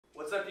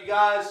What's up, you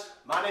guys?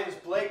 My name is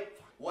Blake.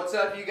 What's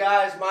up, you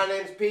guys? My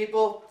name's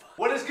People.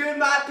 What is good,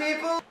 my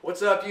people?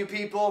 What's up, you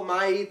people?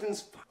 My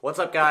Ethan's. What's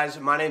up, guys?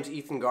 My name's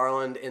Ethan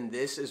Garland, and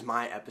this is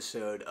my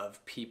episode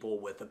of People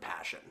with a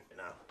Passion. You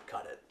know,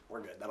 cut it.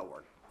 We're good. That'll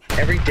work.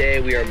 Every day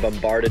we are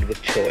bombarded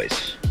with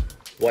choice.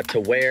 What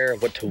to wear,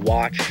 what to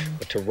watch,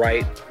 what to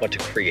write, what to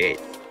create.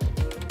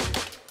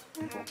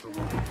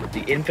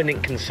 The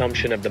infinite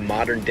consumption of the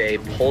modern day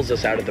pulls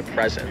us out of the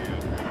present.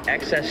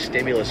 Excess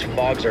stimulus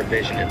fogs our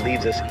vision and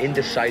leaves us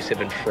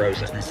indecisive and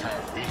frozen. We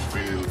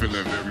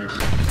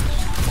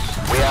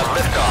have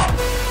liftoff.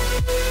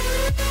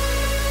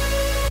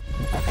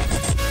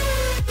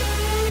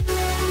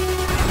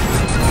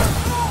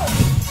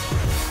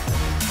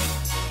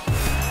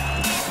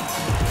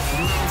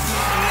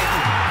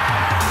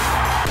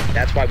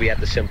 That's why we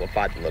have to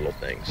simplify the little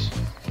things,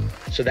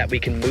 so that we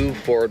can move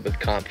forward with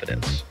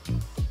confidence,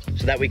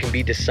 so that we can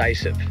be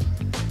decisive,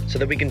 so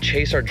that we can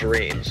chase our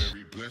dreams.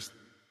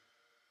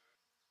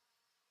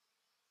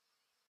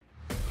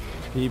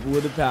 People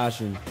with a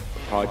Passion. A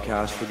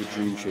podcast for the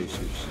dream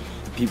chasers.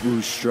 The people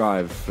who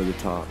strive for the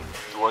top.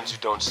 The ones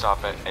who don't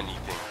stop at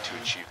anything to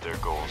achieve their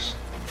goals.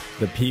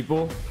 The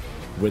people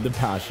with a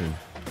passion.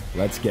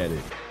 Let's get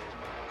it.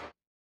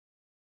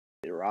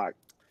 Rock.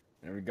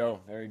 There we go.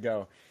 There we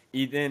go.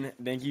 Ethan,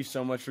 thank you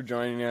so much for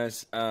joining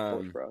us. Of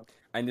course, bro.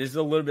 And this is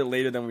a little bit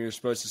later than we were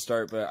supposed to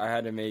start, but I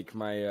had to make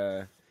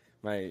my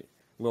my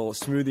little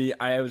smoothie.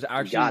 I was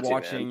actually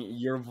watching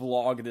your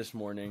vlog this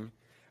morning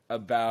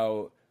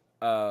about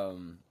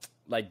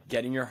like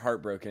getting your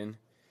heart broken,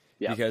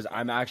 because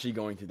I'm actually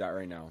going through that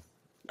right now.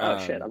 Oh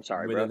shit, I'm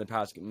sorry, within bro. The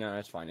past, no,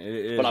 it's fine.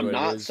 But I'm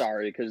not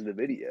sorry because of the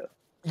video.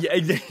 Yeah,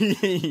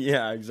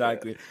 yeah,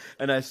 exactly. Yeah.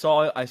 And I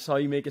saw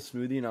you make a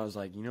smoothie, and I was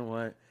like, you know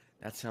what?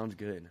 That sounds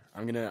good.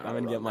 I'm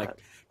gonna get my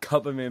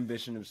cup of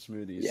ambition of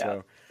smoothies. Yeah,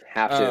 so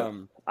have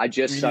to. I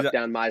just sucked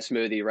down my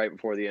smoothie right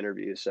before the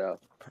interview, so.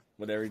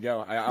 Well, there we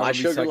go. My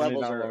sugar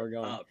levels are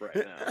up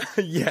right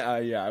now.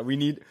 yeah. We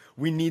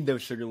need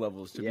those sugar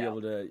levels to be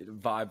able to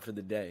vibe for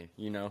the day.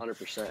 You know,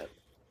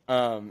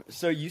 100%.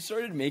 So you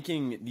started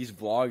making these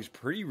vlogs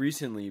pretty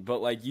recently,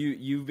 but like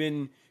you've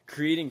been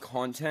creating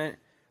content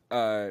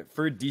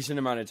for a decent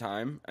amount of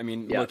time. I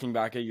mean, looking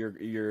back at your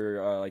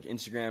like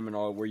Instagram and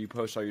all where you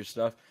post all your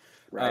stuff.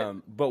 Right.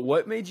 But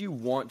what made you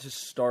want to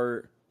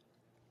start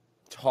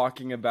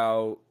talking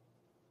about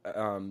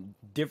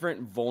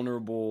different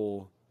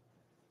vulnerable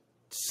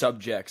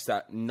subjects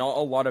that not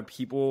a lot of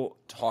people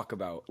talk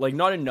about, like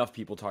not enough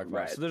people talk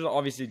about? So there's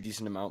obviously a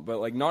decent amount, but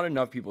like not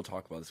enough people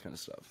talk about this kind of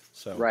stuff.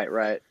 So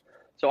right.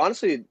 So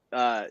honestly,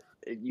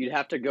 you'd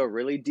have to go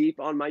really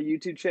deep on my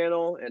YouTube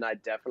channel, and I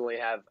definitely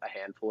have a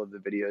handful of the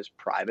videos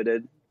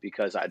privated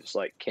because I just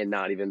like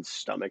cannot even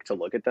stomach to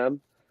look at them.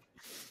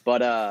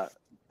 But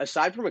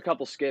aside from a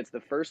couple skits,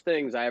 the first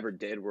things I ever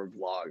did were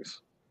vlogs.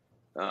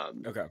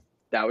 Okay.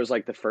 That was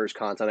like the first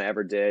content I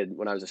ever did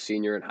when I was a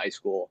senior in high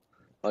school.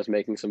 I was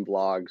making some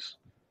vlogs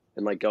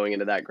and like going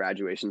into that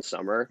graduation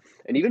summer.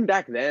 And even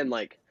back then,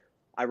 like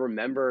I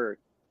remember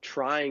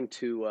trying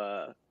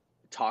to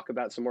talk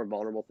about some more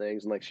vulnerable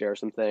things and like share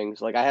some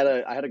things. Like I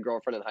had a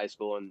girlfriend in high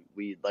school, and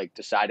we like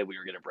decided we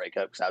were going to break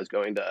up because I was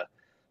going to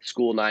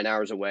school 9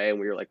 hours away, and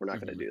we were like, we're not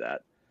going to do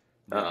that.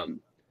 Yeah.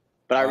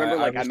 But I remember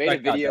like I made a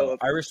video.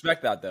 I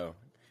respect that though.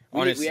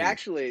 Honestly. We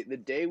actually, the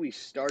day we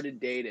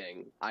started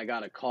dating, I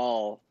got a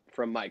call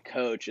from my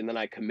coach, and then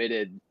I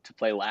committed to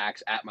play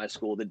lax at my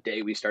school the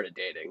day we started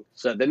dating.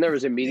 So then there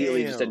was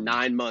immediately just a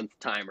 9-month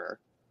timer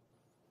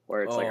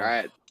where it's like, all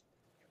right.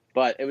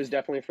 But it was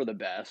definitely for the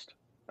best.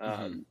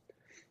 But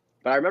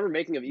I remember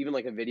making even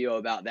like a video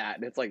about that,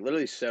 and it's like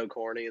literally so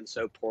corny and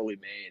so poorly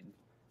made.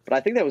 But I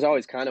think that was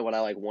always kind of what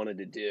I like wanted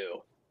to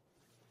do.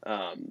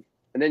 And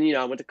then, you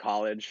know, I went to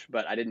college,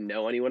 but I didn't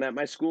know anyone at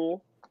my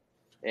school.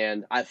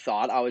 And I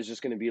thought I was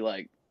just going to be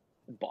like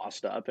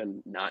bossed up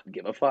and not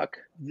give a fuck.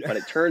 But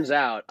it turns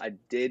out I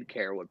did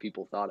care what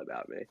people thought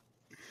about me.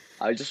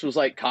 I just was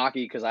like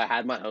cocky because I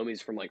had my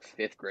homies from like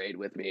 5th grade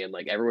with me, and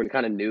like everyone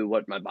kind of knew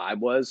what my vibe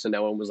was. So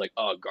no one was like,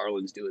 oh,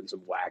 Garland's doing some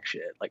whack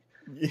shit. Like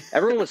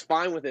everyone was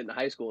fine with it in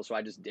high school. So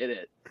I just did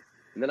it.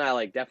 And then I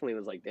like definitely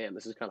was like, damn,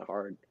 this is kind of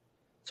hard.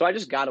 So I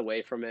just got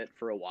away from it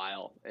for a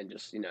while and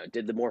just, you know,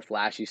 did the more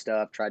flashy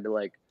stuff, tried to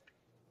like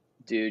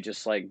do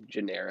just like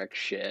generic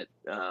shit.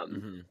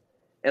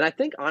 And I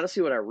think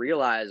honestly what I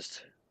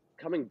realized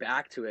coming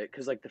back to it,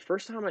 because like the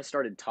first time I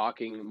started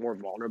talking more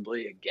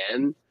vulnerably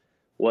again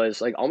was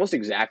like almost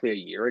exactly a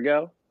year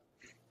ago.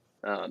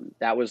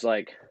 That was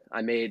like,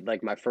 I made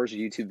like my first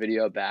YouTube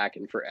video back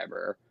in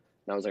forever.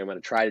 And I was like, I'm going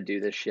to try to do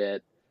this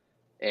shit.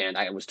 And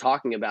I was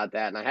talking about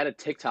that, and I had a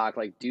TikTok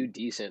like do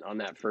decent on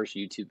that first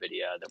YouTube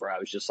video where I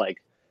was just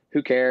like,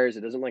 who cares?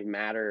 It doesn't like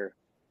matter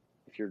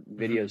if your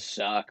videos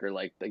suck or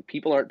like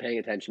people aren't paying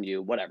attention to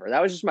you, whatever.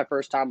 That was just my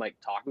first time like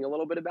talking a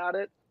little bit about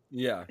it.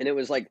 Yeah. And it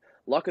was like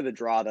luck of the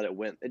draw that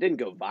it didn't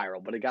go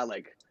viral, but it got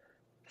like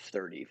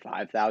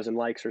 35,000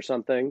 likes or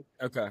something.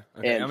 Okay.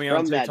 And I mean,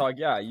 on TikTok,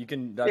 you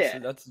can,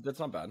 that's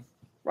not bad.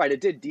 Right.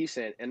 It did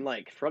decent. And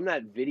like from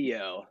that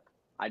video,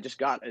 I just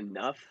got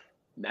enough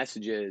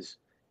messages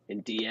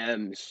and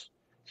DMs.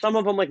 Some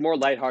of them like more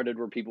lighthearted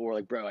where people were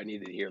like, bro, I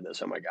needed to hear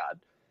this. Oh my God.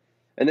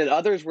 And then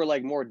others were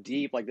like more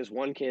deep. Like this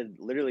one kid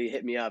literally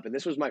hit me up, and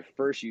this was my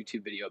first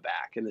YouTube video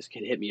back. And this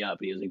kid hit me up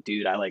and he was like,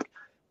 dude, I like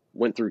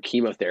went through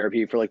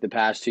chemotherapy for like the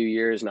past 2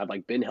 years, and I've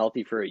like been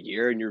healthy for a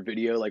year. And your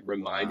video like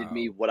reminded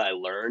me what I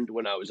learned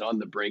when I was on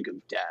the brink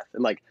of death.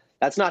 And like,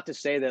 that's not to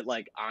say that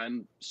like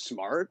I'm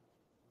smart,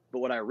 but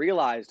what I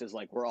realized is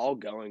like, we're all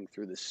going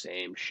through the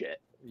same shit.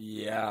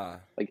 Yeah.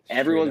 Like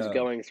everyone's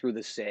going through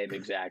the same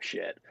exact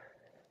shit.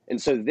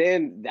 And so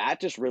then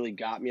that just really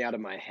got me out of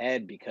my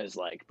head, because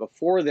like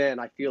before then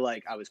I feel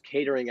like I was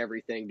catering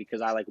everything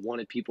because I like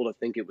wanted people to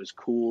think it was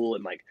cool,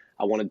 and like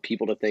I wanted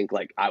people to think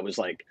like I was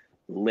like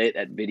lit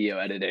at video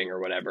editing or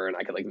whatever, and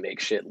I could like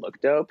make shit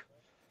look dope.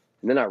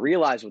 And then I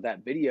realized with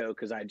that video,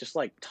 because I just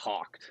like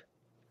talked,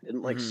 I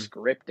didn't like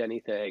script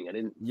anything. I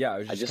didn't. Yeah, it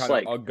was I just just kind of,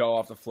 like, I'll go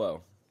off the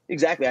flow.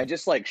 Exactly. I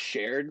just like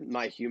shared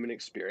my human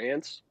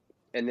experience.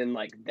 And then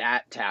like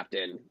that tapped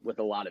in with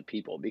a lot of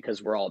people,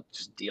 because we're all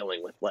just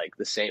dealing with like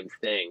the same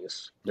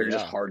things. They're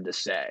just hard to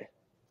say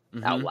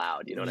out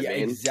loud. You know what I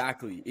mean?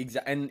 Exactly.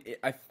 And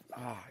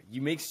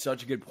you make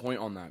such a good point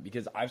on that,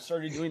 because I've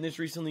started doing this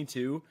recently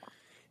too.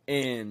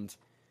 And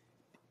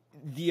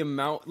the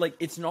amount, like,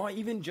 it's not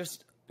even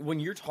just when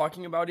you're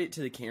talking about it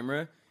to the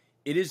camera,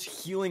 it is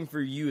healing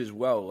for you as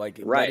well. Like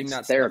letting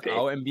that stuff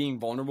out and being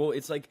vulnerable.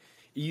 It's like,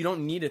 you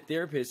don't need a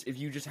therapist if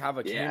you just have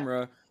a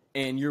camera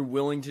and you're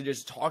willing to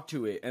just talk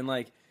to it. And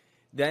like,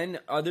 then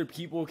other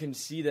people can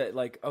see that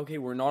like, okay,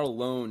 we're not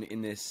alone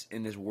in this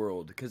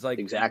world. Cause like,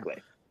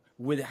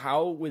 with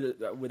how,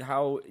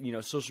 you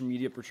know, social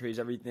media portrays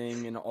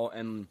everything and all,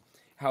 and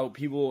how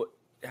people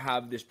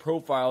have this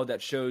profile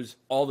that shows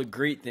all the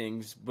great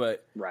things,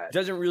 but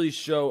doesn't really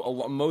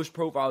show most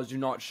profiles do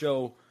not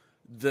show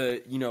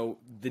the, you know,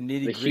 the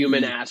nitty gritty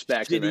human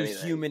aspect of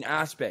anything. Human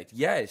aspect.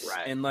 Yes.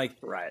 And like,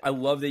 I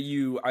love that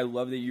you're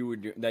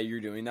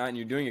doing that, and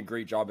you're doing a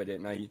great job at it.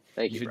 And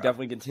you should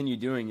definitely continue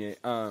doing it.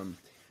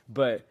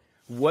 But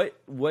what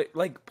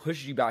like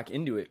pushed you back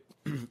into it?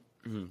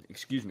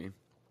 Excuse me.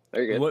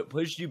 What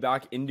pushed you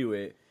back into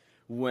it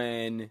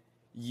when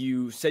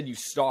you said you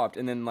stopped,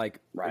 and then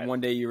like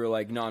one day you were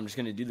like, no, I'm just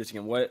going to do this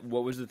again. What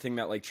was the thing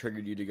that like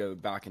triggered you to go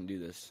back and do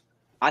this?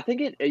 I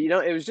think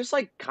it was just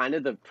like kind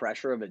of the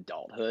pressure of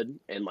adulthood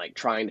and like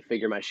trying to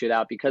figure my shit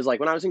out, because like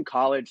when I was in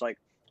college, like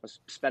I was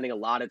spending a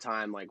lot of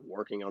time like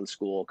working on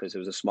school, because it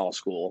was a small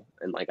school,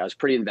 and like I was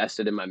pretty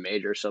invested in my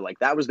major. So like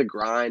that was the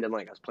grind, and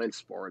like I was playing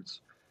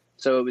sports.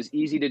 So it was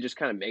easy to just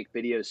kind of make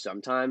videos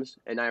sometimes.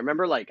 And I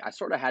remember like I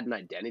sort of had an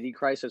identity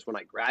crisis when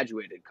I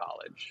graduated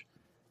college,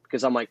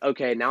 because I'm like,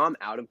 okay, now I'm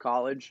out of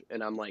college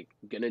and I'm like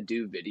going to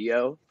do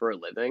video for a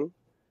living,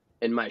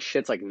 and my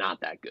shit's like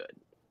not that good.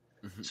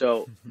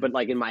 So, but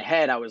like in my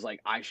head, I was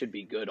like, I should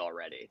be good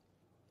already.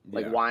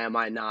 Like, why am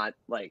I not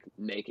like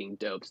making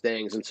dope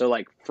things? And so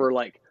like for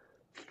like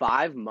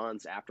 5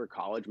 months after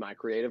college, my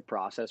creative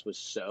process was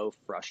so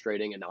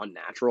frustrating and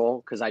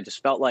unnatural, because I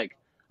just felt like,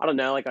 I don't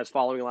know, like I was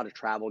following a lot of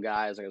travel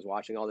guys. Like I was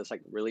watching all this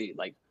like really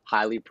like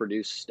highly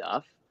produced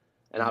stuff.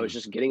 And I was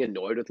just getting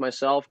annoyed with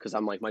myself, because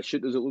I'm like, my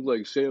shit doesn't look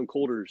like Sam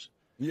Coulter's.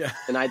 Yeah.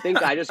 And I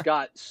think I just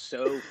got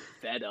so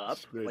fed up.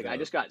 I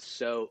just got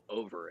so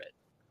over it.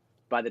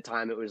 By the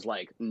time it was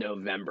like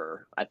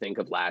November, I think,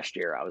 of last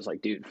year, I was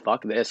like, dude,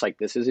 fuck this. Like,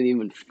 this isn't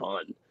even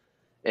fun.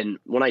 And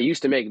when I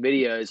used to make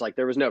videos, like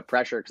there was no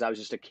pressure, because I was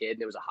just a kid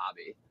and it was a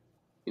hobby.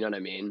 You know what I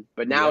mean?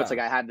 But now it's like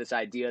I have this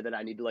idea that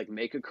I need to like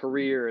make a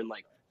career and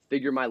like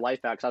figure my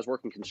life out, because I was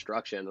working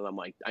construction, and I'm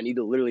like, I need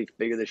to literally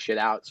figure this shit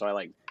out so I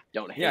like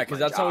don't hate because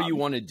that's all you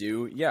want to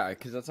do. Yeah,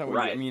 because that's how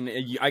I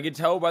mean, I could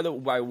tell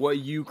by what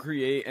you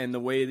create and the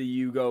way that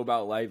you go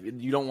about life.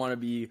 You don't want to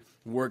be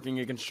working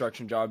a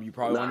construction job. You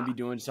probably want to be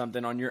doing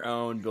something on your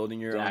own,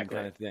 building your own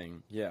kind of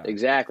thing. Yeah,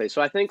 exactly.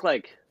 So I think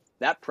like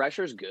that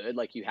pressure's good.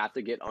 Like you have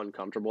to get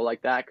uncomfortable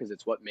like that, because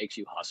it's what makes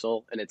you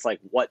hustle, and it's like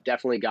what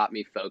definitely got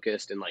me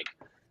focused. And like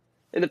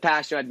in the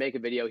past year, I'd make a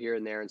video here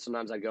and there, and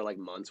sometimes I'd go like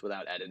months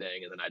without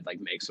editing, and then I'd like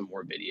make some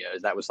more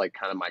videos. That was like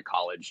kind of my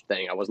college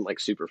thing. I wasn't like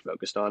super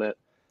focused on it.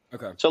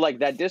 Okay. So like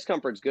that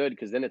discomfort's good,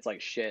 because then it's like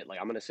shit. Like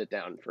I'm gonna sit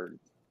down for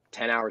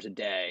 10 hours a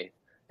day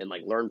and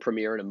like learn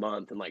Premiere in a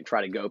month and like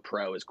try to go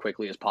pro as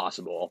quickly as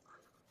possible.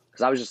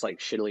 Because I was just like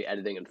shittily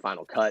editing in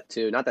Final Cut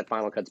too. Not that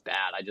Final Cut's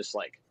bad. I just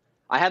like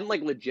I hadn't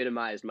like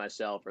legitimized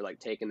myself or like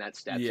taken that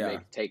step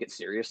to take it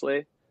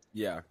seriously.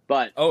 Yeah.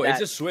 But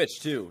it's a switch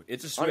too.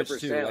 It's a switch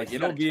too. Like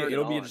it'll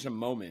be just a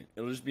moment.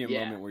 It'll just be a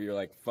moment where you're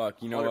like,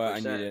 fuck, you know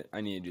 100%. What?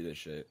 I need to do this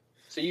shit.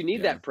 So you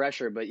need that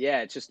pressure, but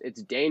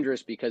it's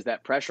dangerous, because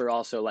that pressure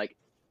also like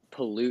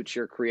pollutes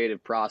your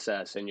creative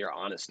process and your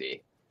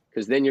honesty,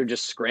 because then you're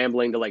just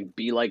scrambling to like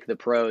be like the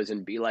pros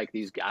and be like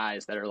these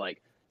guys that are like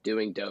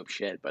doing dope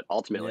shit. But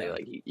ultimately,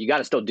 like you got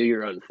to still do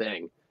your own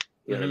thing.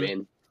 You know what I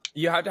mean?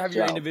 You have to have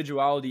your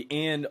individuality,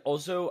 and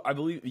also I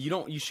believe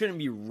you shouldn't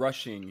be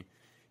rushing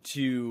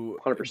to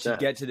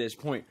get to this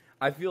point.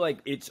 I feel like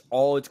it's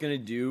gonna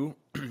do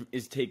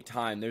is take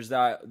time. There's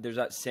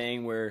that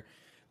saying where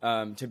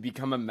to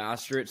become a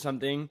master at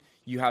something,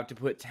 you have to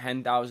put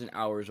 10,000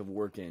 hours of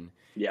work in.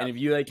 Yeah. And if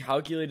you like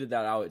calculated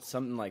that out, it's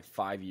something like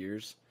 5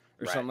 years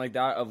or something like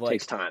that. Of like,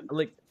 takes time.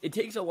 Like it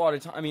takes a lot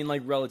of time. I mean,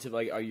 like relative,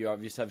 like you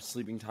obviously have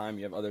sleeping time,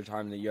 you have other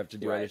time that you have to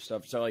do other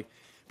stuff. So like,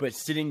 but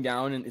sitting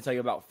down and it's like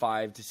about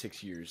 5 to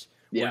 6 years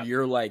where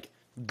you're like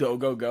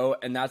go,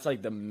 and that's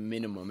like the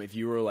minimum if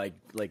you were like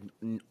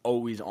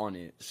always on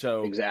it.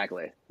 So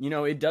exactly, you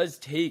know, it does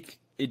take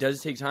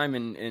time,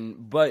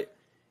 and but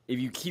if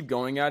you keep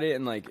going at it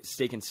and like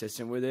stay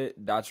consistent with it,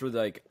 that's where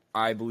like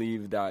I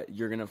believe that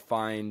you're gonna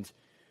find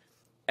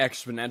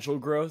exponential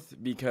growth,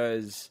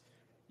 because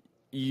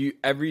you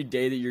every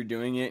day that you're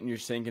doing it and you're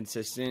staying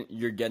consistent,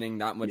 you're getting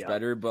that much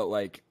better. But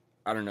like,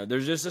 I don't know,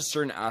 there's just a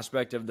certain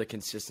aspect of the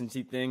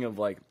consistency thing of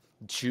like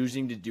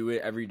choosing to do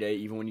it every day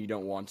even when you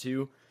don't want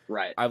to.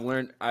 Right.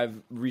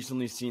 I've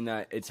recently seen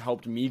that it's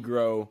helped me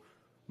grow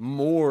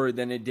more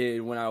than it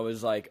did when I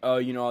was like, oh,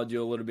 you know, I'll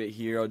do a little bit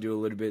here, I'll do a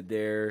little bit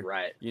there.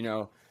 Right. You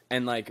know,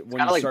 and like when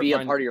gotta you like start be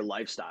a part of your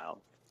lifestyle.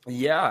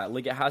 Yeah,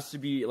 like it has to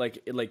be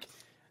like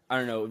I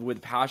don't know,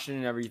 with passion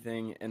and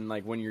everything, and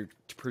like when you're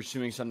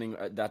pursuing something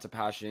that's a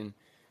passion,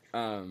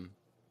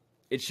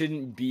 it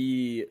shouldn't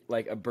be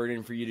like a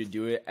burden for you to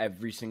do it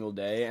every single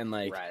day. And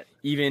like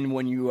even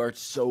when you are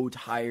so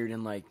tired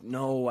and like,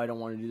 no, I don't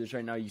want to do this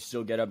right now, you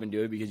still get up and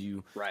do it because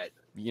you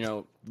you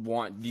know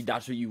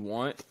that's what you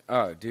want.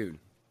 Oh, dude.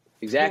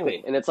 Exactly.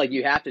 Cool. And it's like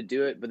you have to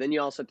do it, but then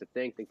you also have to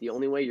think the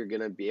only way you're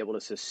going to be able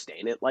to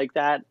sustain it like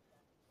that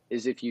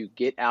is if you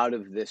get out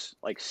of this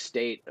like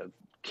state of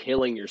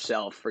killing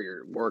yourself for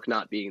your work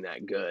not being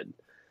that good.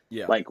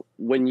 Yeah. Like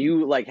when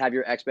you like have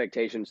your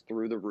expectations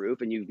through the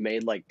roof and you've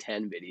made like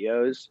 10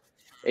 videos,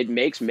 it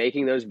makes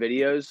making those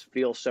videos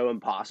feel so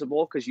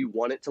impossible because you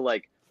want it to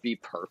like be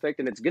perfect,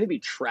 and it's going to be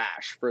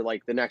trash for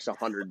like the next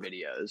 100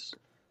 videos.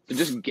 So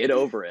just get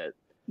over it.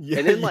 Yeah,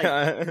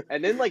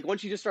 and then like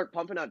once you just start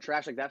pumping out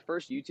trash, like that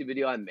first YouTube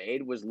video I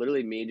made was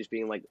literally me just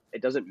being like,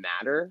 it doesn't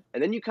matter.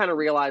 And then you kind of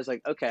realize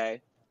like,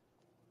 okay,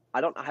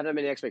 I don't have that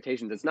many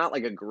expectations. It's not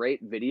like a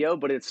great video,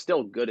 but it's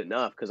still good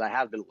enough because I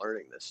have been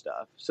learning this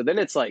stuff. So then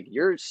it's like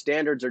your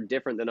standards are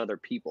different than other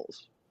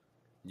people's.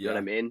 You know what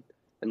I mean?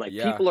 And like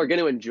people are going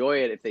to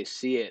enjoy it if they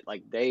see it.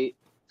 Like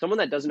someone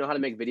that doesn't know how to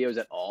make videos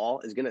at all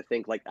is going to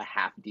think like a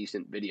half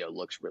decent video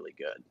looks really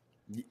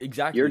good.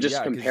 Exactly. You're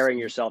just comparing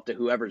yourself to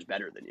whoever's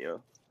better than you.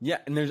 Yeah,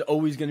 and there's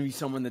always going to be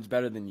someone that's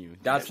better than you.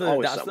 That's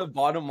the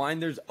bottom line.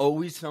 There's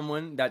always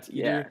someone that's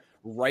either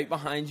right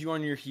behind you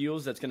on your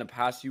heels that's going to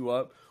pass you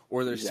up,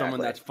 or there's someone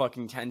that's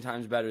fucking 10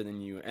 times better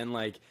than you. And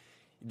like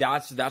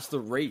that's the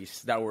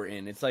race that we're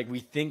in. It's like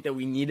we think that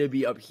we need to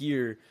be up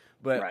here,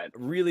 but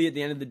really at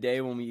the end of the day,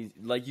 when we,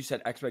 like you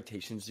said,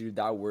 expectations, dude,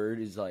 that word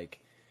is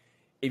like,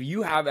 if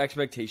you have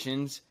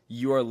expectations,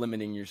 you are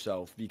limiting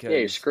yourself, because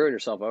you're screwing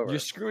yourself over.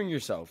 You're screwing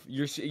yourself.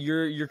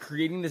 You're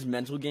creating this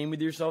mental game with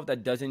yourself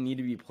that doesn't need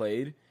to be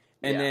played,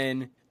 and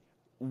then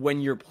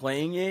when you're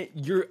playing it,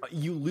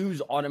 you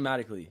lose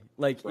automatically.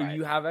 Like if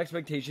you have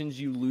expectations,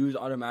 you lose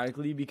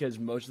automatically, because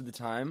most of the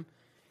time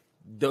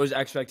those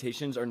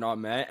expectations are not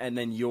met, and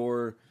then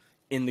you're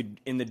in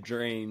the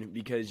drain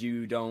because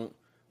you don't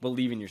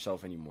believe in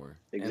yourself anymore.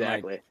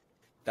 Exactly. Like,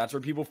 that's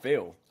where people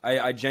fail.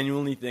 I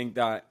genuinely think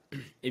that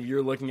if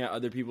you're looking at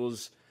other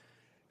people's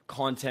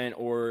content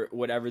or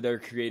whatever they're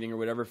creating or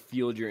whatever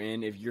field you're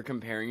in, if you're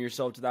comparing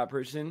yourself to that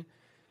person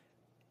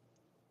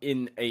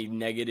in a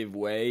negative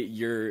way,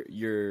 you're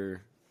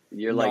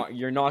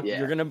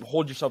gonna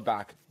hold yourself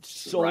back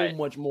so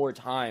much more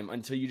time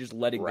until you just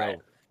let it go.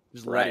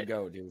 Just let it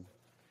go, dude.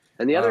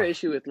 And the other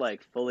issue with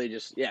like fully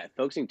just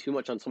focusing too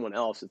much on someone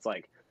else, it's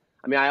like,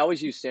 I mean, I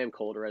always use Sam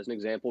Colder as an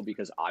example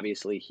because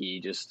obviously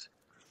he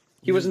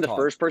wasn't the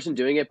first person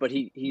doing it, but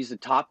he's the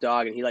top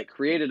dog, and he like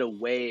created a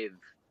wave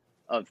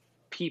of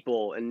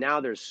people, and now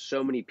there's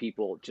so many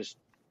people just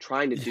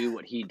trying to do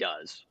what he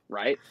does,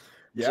 right?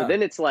 Yeah. So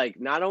then it's like,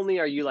 not only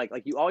are you like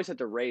you always have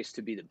to race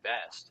to be the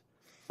best,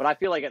 but I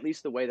feel like at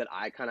least the way that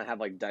I kind of have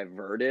like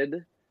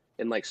diverted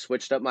and like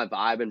switched up my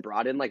vibe and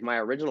brought in like my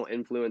original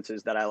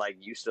influences that I like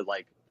used to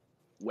like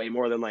way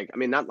more than like, I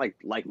mean, not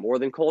like more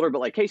than Colder,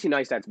 but like Casey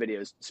Neistat's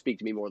videos speak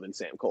to me more than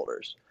Sam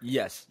Colder's.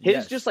 Yes.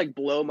 His just like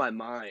blow my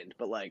mind,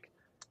 but like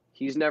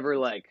he's never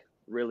like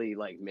really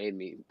like made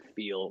me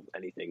feel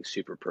anything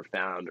super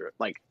profound or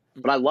like,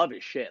 but I love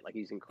his shit. Like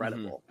he's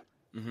incredible.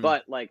 Mm-hmm.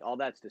 But like all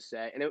that's to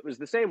say, and it was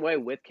the same way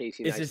with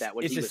Casey Neistat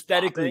when he was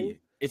popping.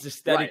 It's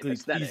aesthetically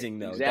pleasing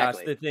though.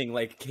 Exactly. That's the thing.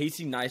 Like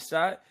Casey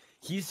Neistat,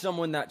 he's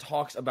someone that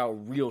talks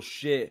about real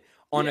shit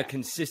on a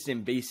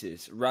consistent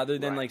basis, rather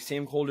than like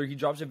Sam Colder. He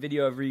drops a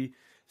video every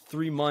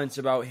 3 months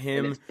about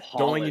him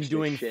going and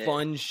doing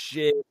fun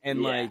shit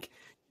and like,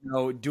 you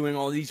know, doing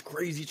all these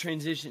crazy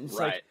transitions.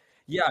 Like,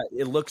 yeah,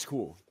 it looks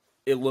cool.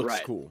 It looks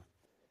cool.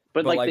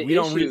 But like we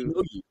don't really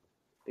know you.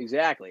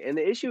 Exactly. And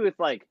the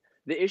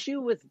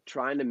issue with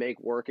trying to make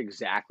work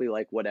exactly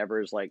like whatever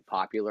is like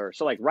popular.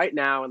 So like right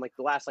now in like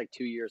the last like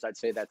 2 years, I'd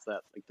say that's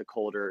the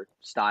Colder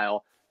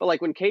style. But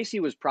like when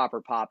Casey was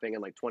proper popping in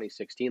like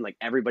 2016, like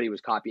everybody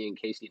was copying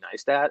Casey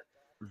Neistat.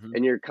 Mhm.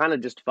 and you're kind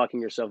of just fucking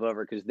yourself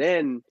over because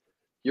then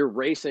you're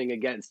racing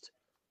against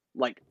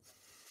like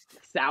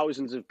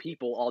thousands of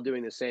people all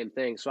doing the same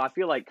thing. So I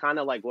feel like kind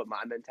of like what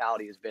my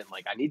mentality has been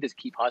like, I need to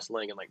keep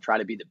hustling and like try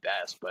to be the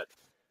best. But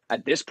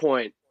at this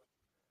point,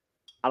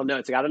 I don't know.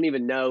 It's like I don't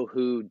even know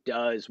who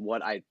does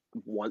what I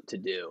want to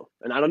do,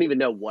 and I don't even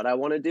know what I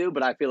want to do.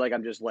 But I feel like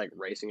I'm just like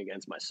racing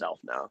against myself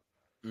now,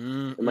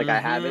 and like I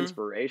have Mm-hmm.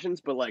 inspirations,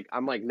 but like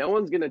I'm like no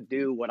one's gonna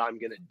do what I'm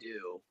gonna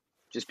do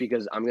just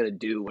because I'm gonna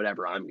do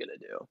whatever I'm gonna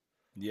do,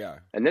 Yeah.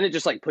 and then it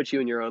just like puts you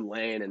in your own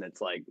lane, and it's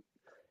like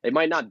it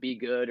might not be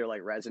good or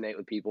like resonate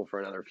with people for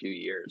another few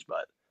years,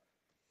 but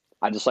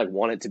I just like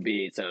want it to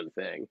be its own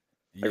thing.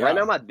 Like right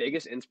now, Yeah. my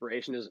biggest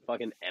inspiration is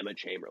fucking Emma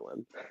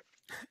Chamberlain.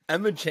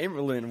 Emma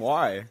Chamberlain,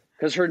 why?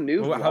 Because her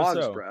new How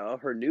vlogs, so? bro,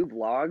 her new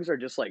vlogs are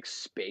just like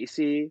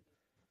spacey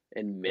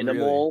and Really?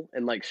 minimal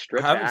and like I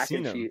stripped haven't back.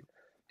 seen And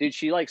him.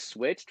 she like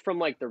switched from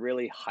like the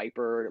really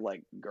hyper,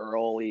 like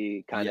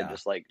girly kind of Yeah.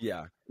 just like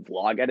Yeah.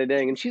 vlog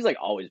editing. And she's like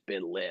always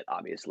been lit,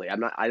 obviously.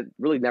 I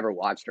really never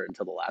watched her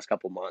until the last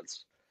couple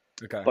months.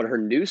 Okay. But her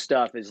new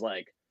stuff is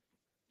like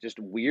just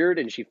weird.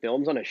 And she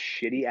films on a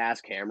shitty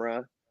ass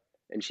camera.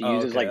 And she Oh,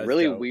 uses okay. like That's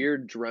really dope.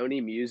 weird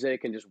droney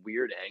music and just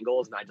weird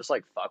angles. And I just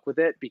like fuck with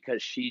it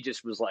because she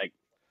just was like,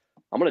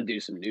 I'm going to do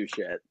some new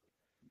shit.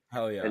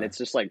 Hell yeah. And it's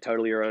just like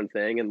totally your own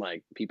thing and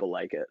like people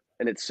like it.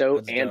 And it's so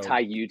That's dope.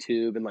 anti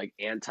YouTube and like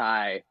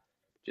anti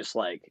just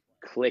like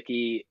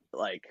clicky,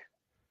 like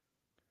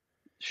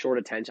short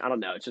attention. I don't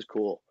know. It's just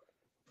cool.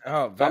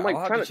 Oh, So I'm like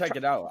I'll have trying to check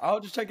it out. I'll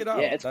just check it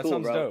out. Yeah, it's That cool,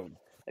 sounds bro. dope.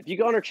 If you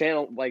go on her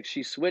channel, like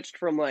she switched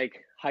from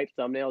like hype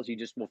thumbnails, you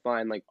just will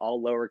find like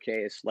all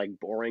lowercase, like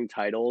boring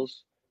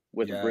titles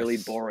with really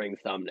Yes. boring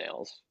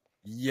thumbnails.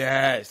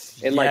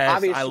 Yes. And like Yes.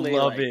 obviously, I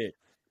love like, it.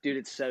 dude,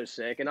 it's so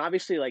sick. And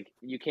obviously, like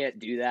you can't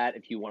do that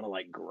if you want to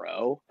like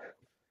grow.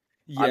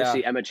 Yeah.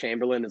 Obviously, Emma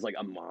Chamberlain is like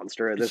a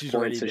monster at this She's point,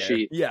 already so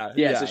there.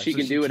 Yeah. so she So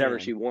can she do whatever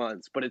can. she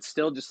wants. But it's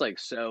still just like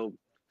so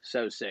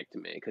sick to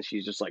me because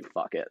she's just like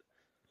fuck it.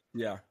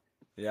 Yeah.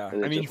 Yeah.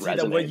 And I it mean, just see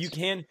that what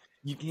resonates.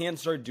 you can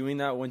start doing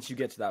that once you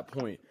get to that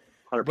point.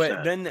 100%.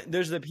 But then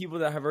there's the people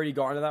that have already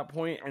gotten to that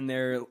point and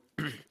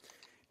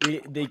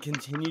they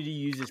continue to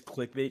use this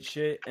clickbait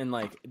shit and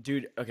like,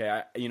 dude,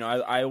 okay,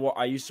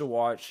 I used to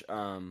watch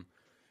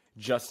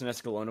Justin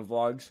Escalona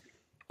vlogs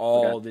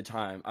all the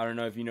time. I don't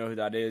know if you know who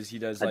that is. He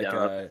does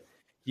like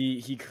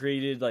he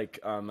created like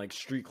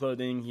street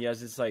clothing. He has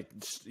this like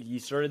he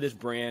started this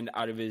brand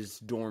out of his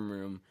dorm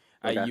room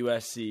at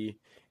USC,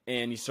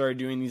 and he started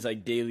doing these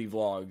like daily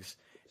vlogs.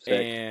 Sick.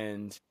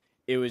 And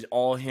it was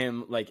all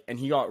him, like, and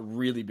he got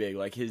really big.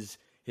 Like his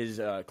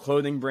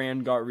clothing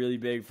brand got really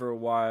big for a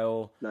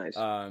while. Nice.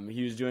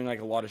 He was doing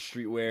like a lot of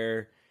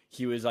streetwear.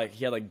 He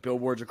had like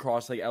billboards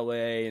across like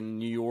LA and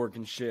New York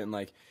and shit, and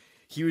like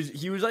he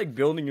was like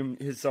building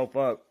himself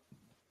up.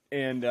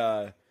 And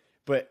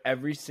but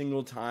every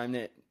single time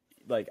that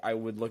like I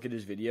would look at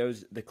his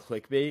videos, the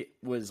clickbait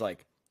was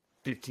like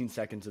 15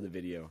 seconds of the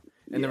video,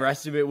 and the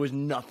rest of it was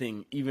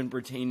nothing even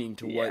pertaining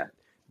to what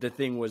the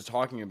thing was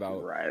talking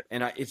about. Right.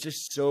 And it's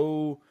just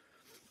so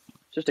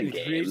just a it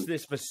game. creates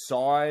this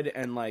facade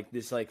and like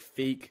this like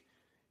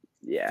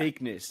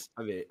fakeness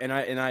of it. And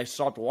I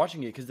stopped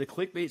watching it because the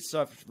clickbait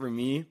stuff for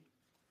me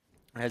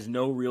has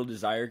no real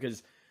desire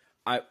because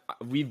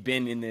we've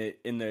been in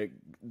the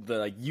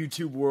like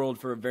YouTube world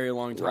for a very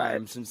long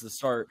time since the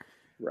start.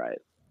 Right.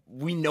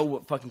 We know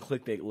what fucking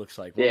clickbait looks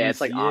like. Yeah,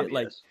 it's like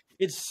obvious.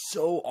 It's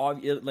so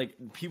obvious. Like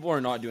people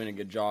are not doing a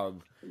good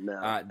job. No,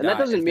 and that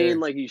doesn't mean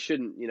like you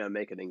shouldn't,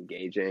 make it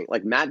engaging.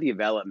 Like Matt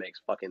D'Avella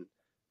makes fucking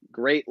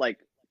great like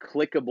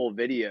clickable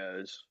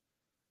videos,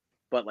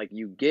 but like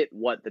you get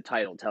what the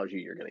title tells you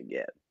you're gonna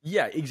get.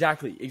 Yeah,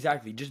 exactly.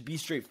 Just be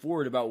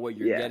straightforward about what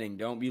you're getting.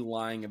 Don't be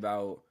lying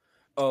about.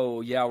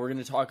 Oh yeah, we're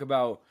gonna talk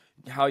about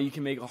how you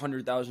can make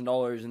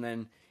 $100,000 and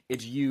then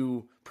it's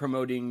you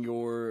promoting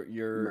your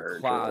merch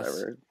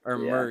class or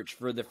merch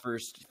for the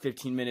first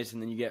 15 minutes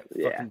and then you get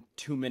fucking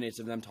 2 minutes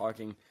of them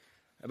talking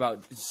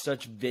about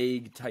such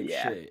vague type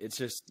shit. It's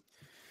just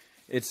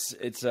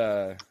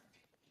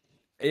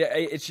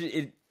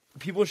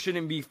people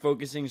shouldn't be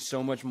focusing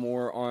so much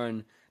more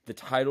on the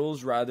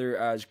titles rather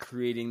as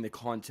creating the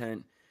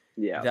content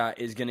that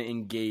is going to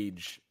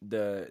engage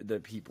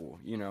the people,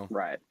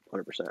 Right.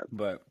 100%.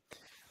 But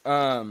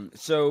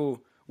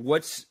so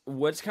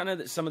what's kind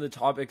of some of the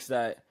topics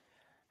that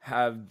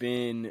have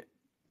been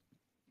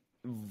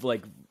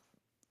like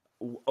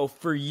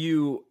for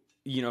you,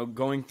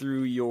 going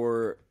through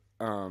your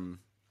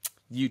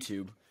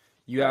YouTube,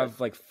 you have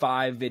like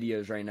 5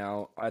 videos right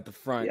now at the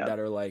front that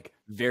are like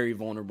very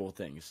vulnerable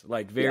things,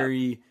 like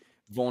very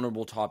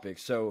vulnerable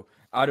topics. So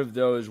out of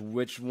those,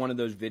 which one of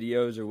those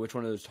videos or which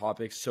one of those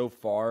topics so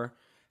far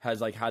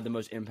has like had the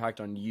most impact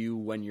on you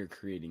when you're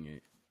creating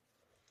it?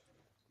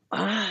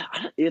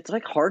 It's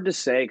like hard to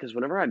say because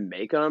whenever I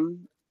make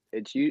them,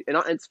 it's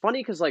funny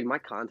because like my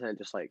content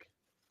just like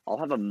I'll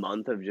have a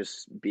month of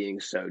just being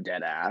so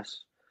dead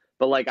ass,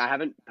 but like I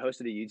haven't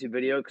posted a YouTube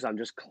video because I'm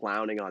just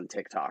clowning on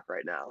TikTok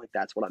right now. Like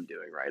that's what I'm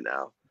doing right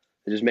now.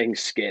 just making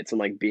skits and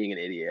like being an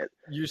idiot.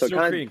 You're So still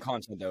kind of, creating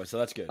content though, so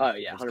that's good. oh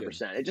yeah, That's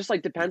 100%. It just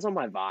like depends on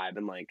my vibe,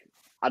 and like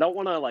I don't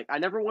want to like I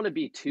never want to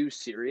be too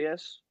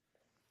serious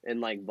and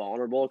like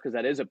vulnerable, because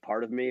that is a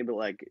part of me. But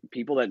like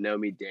people that know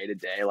me day to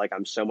day, like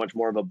I'm so much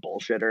more of a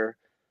bullshitter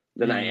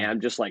than I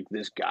am just like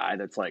this guy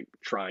that's like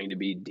trying to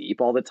be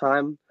deep all the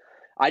time.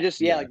 I just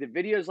Yeah. like the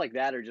videos like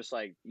that are just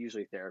like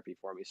usually therapy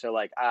for me. So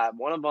like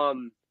one of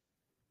them,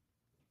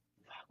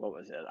 what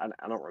was it?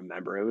 I don't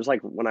remember. It was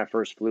like when I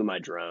first flew my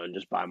drone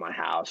just by my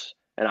house,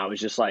 and I was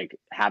just like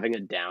having a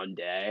down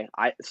day.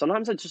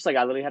 Sometimes it's just like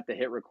I literally have to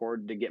hit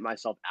record to get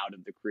myself out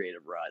of the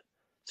creative rut.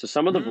 So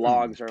some of the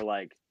vlogs are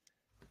like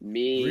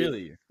me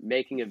Really?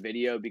 making a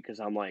video because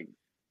I'm like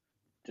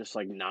just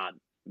like not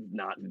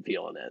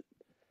feeling it.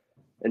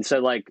 And so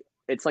like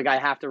it's like I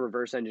have to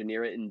reverse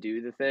engineer it and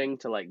do the thing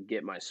to like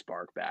get my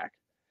spark back.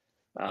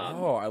 I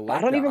but I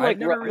like don't that. even I've like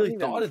never I don't really even-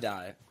 thought of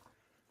that.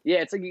 Yeah,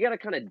 it's like you got to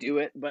kind of do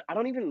it, but I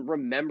don't even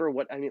remember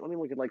what I mean. Let me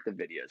look at like the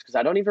videos, because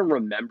I don't even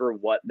remember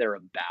what they're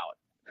about,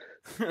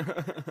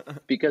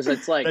 because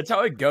it's like That's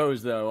how it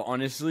goes, though.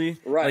 Honestly,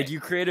 Right. Like you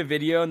create a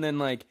video and then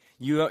like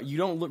you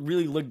don't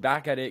really look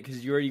back at it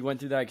because you already went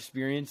through that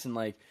experience and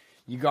like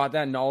you got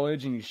that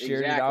knowledge and you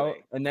shared it out,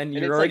 Exactly. and then And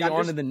you're it's already like, I'm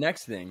on to just- the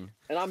next thing.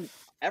 and I'm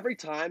every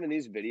time in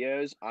these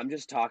videos, I'm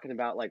just talking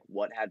about like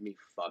what had me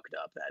fucked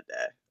up that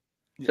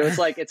day. So it's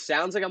like it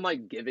sounds like I'm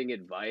like giving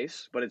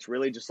advice, but it's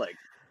really just like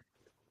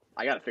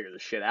I got to figure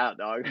this shit out,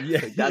 dog. Yeah,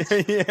 Like, that's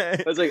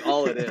yeah. like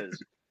all it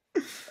is.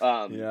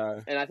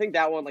 Yeah. And I think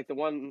that one, like the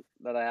one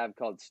that I have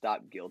called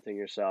 "Stop Guilting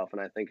Yourself," and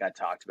I think I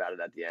talked about it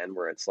at the end,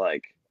 where it's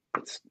like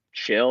it's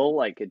chill,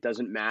 like it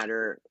doesn't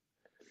matter,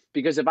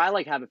 because if I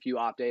like have a few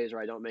off days or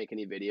I don't make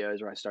any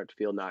videos or I start to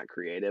feel not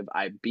creative,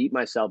 I beat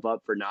myself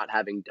up for not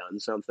having done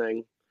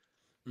something.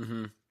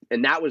 Mm-hmm.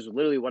 And that was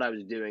literally what I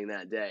was doing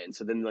that day. And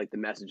so then like the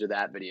message of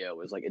that video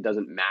was like, it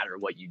doesn't matter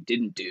what you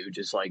didn't do,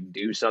 just like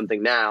do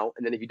something now.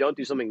 And then if you don't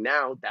do something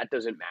now, that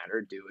doesn't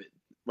matter. Do it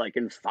like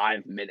in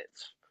 5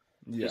 minutes.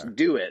 Yeah. Just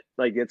do it.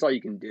 Like that's all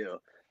you can do.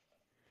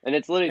 And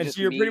it's literally And just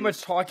so you're me pretty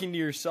much talking to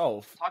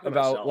yourself Talking to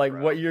about myself, like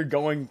bro. what you're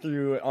going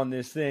through on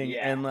this thing,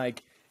 Yeah. and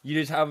like you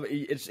just have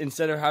it's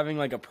instead of having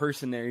like a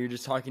person there, you're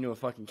just talking to a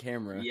fucking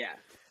camera. Yeah.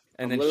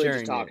 And I'm then literally sharing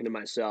just talking to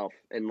myself,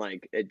 and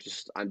like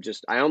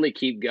I only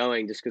keep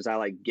going just because I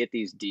like get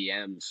these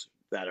DMs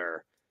that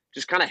are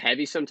just kind of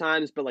heavy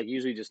sometimes, but like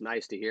usually just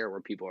nice to hear,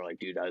 where people are like,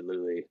 dude, I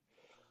literally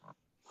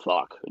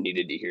I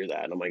needed to hear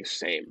that. And I'm like,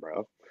 same,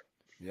 bro.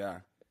 Yeah.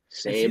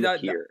 Same that-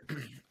 here.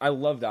 I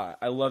love that.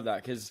 I love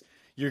that because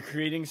you're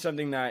creating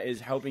something that is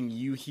helping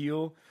you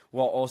heal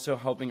while also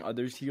helping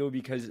others heal,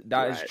 because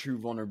that is Right. true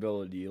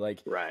vulnerability.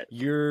 Like Right.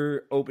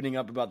 you're opening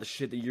up about the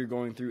shit that you're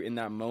going through in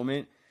that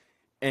moment,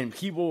 and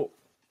people,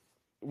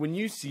 when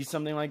you see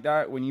something like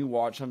that, when you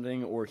watch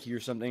something or hear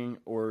something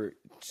or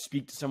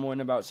speak to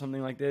someone about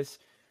something like this,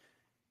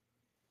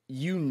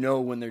 you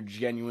know when they're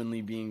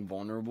genuinely being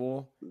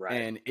vulnerable, Right.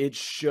 and it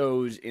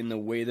shows in the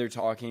way they're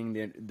talking,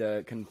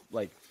 the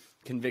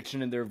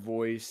conviction in their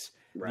voice,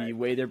 the Right.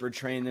 way they're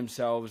portraying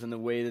themselves, and the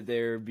way that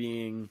they're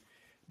being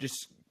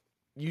just,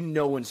 you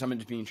know when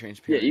someone's being Yeah,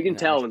 transparent. you can and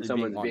tell when actually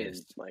someone's being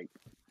honest. like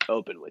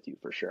open with you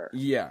for sure.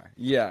 Yeah,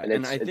 And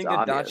and it's- I think it's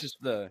that's obvious.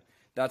 just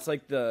that's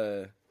like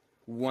the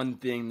one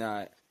thing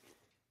that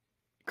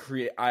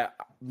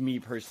me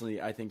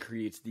personally, I think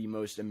creates the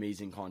most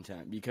amazing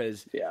content,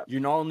 because Yeah.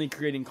 you're not only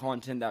creating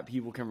content that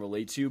people can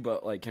relate to,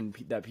 but like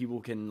that people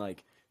can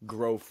like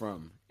grow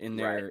from in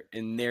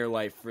their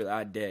life for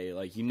that day.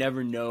 Like you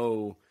never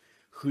know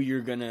who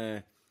you're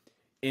gonna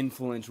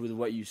influence with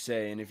what you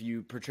say, and if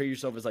you portray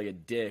yourself as like a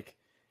dick,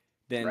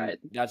 then Right.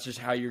 that's just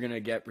how you're gonna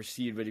get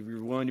perceived. But if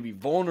you're willing to be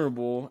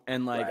vulnerable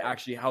and like Right.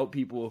 actually help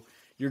people,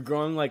 you're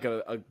growing like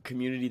a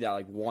community that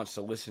like wants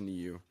to listen to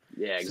you.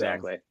 Yeah, So,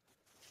 exactly.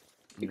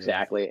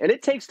 Exactly. And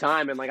it takes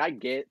time, and like I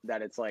get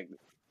that it's like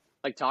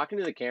talking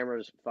to the camera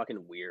is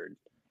fucking weird.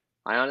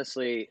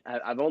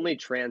 I've only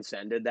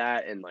transcended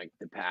that in like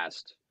the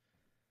past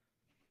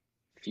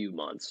few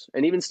months.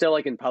 And even still,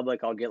 like in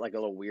public, I'll get like a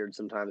little weird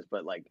sometimes,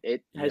 but like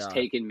it has Yeah.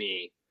 taken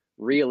me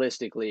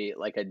realistically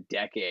like a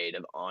decade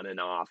of on and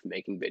off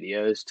making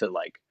videos to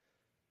like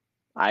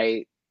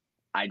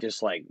I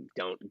just like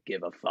don't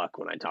give a fuck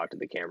when I talk to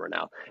the camera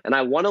now. And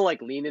I want to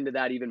like lean into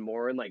that even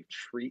more and like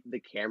treat the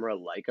camera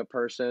like a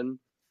person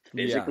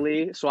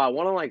physically. So I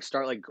want to like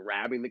start like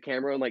grabbing the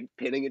camera and like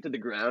pinning it to the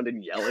ground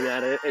and yelling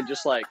at it and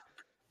just like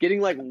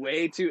getting like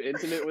way too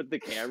intimate with the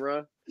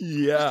camera.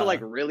 Yeah. Just to like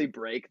really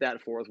break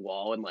that fourth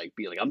wall and like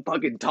be like, I'm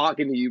fucking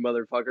talking to you,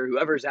 motherfucker.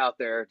 Whoever's out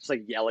there, just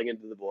like yelling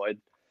into the void.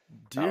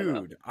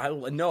 Dude, I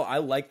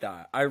like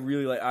that. I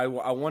really like. I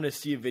want to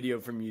see a video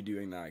from you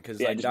doing that,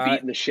 because Yeah, like just that.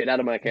 beating the shit out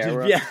of my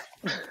camera. Yeah.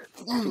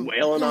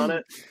 Wailing on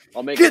it.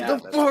 I'll make Get it the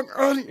happen. fuck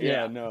out of here.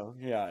 Yeah. Yeah, no,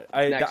 yeah.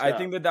 Next I up.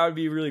 think that would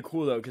be really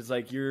cool though, because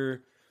like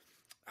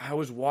I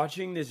was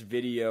watching this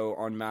video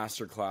on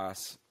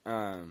Masterclass,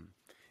 and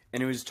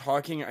it was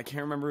talking. I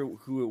can't remember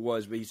who it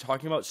was, but he's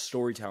talking about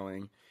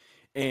storytelling,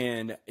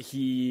 and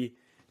he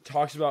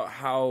talks about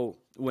how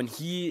when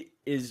he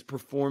is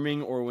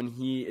performing or when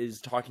he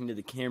is talking to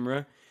the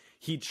camera,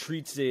 he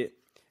treats it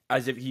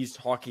as if he's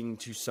talking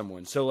to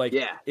someone. So like,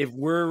 Yeah. if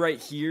we're right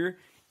here,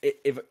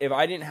 if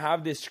I didn't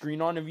have this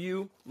screen on of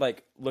you,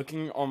 like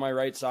looking on my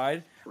right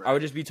side, I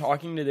would just be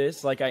talking to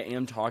this like I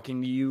am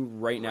talking to you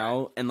right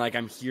now, and like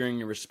I'm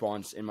hearing a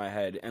response in my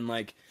head, and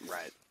like,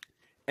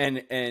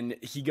 and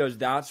he goes,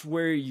 that's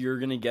where you're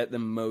gonna get the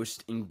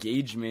most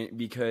engagement,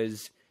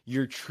 because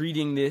you're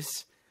treating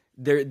this.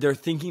 They're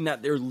thinking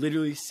that they're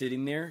literally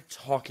sitting there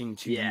talking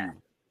to you.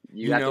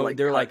 You have to like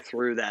they're cut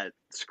through that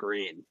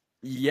screen.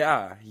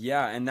 Yeah,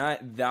 and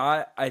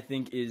that I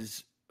think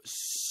is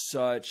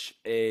such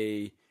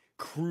a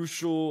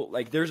crucial,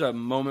 like, there's a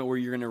moment where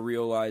you're gonna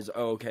realize,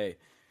 oh, okay,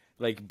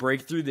 like,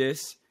 break through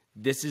this.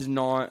 This is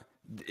not.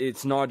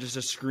 It's not just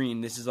a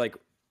screen. This is like,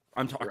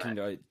 I'm talking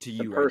to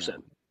you, the person.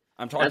 Right now.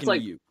 I'm talking to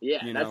you. Yeah,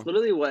 that's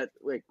literally what,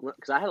 like,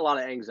 because I had a lot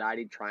of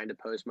anxiety trying to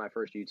post my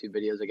first YouTube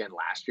videos again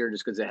last year,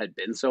 just because it had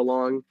been so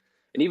long.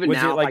 And even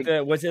now,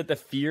 was it the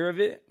fear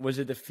of it? Was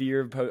it the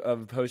fear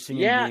of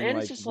posting and being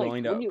like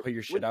willing to put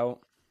your shit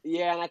out?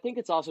 Yeah, and I think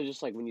it's also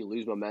just like when you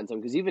lose momentum,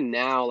 because even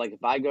now, like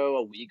if I go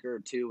a week or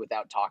two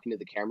without talking to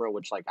the camera,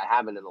 which like I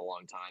haven't in a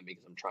long time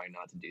because I'm trying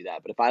not to do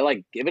that, but if I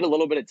like give it a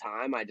little bit of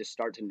time, I just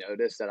start to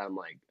notice that I'm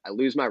like, I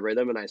lose my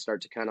rhythm and I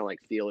start to kind of like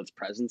feel its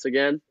presence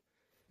again.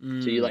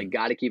 So you like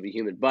got to keep it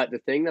human. But the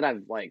thing that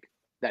I've like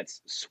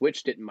that's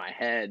switched it in my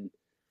head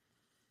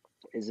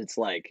is it's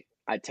like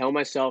I tell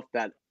myself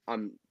that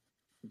I'm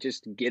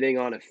just getting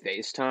on a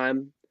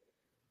FaceTime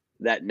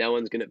that no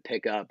one's going to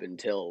pick up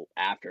until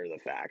after the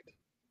fact.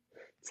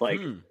 It's like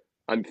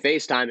I'm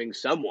FaceTiming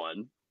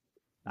someone.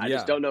 I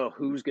just don't know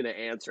who's going to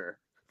answer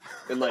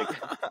and like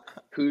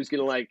who's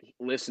going to like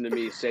listen to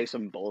me say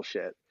some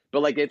bullshit.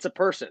 But like it's a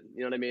person,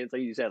 you know what I mean? It's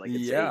like you said, like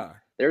it's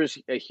there's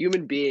a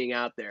human being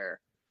out there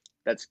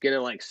that's going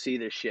to like see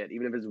this shit,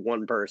 even if it's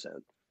one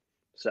person.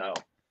 So,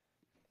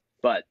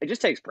 but it just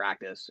takes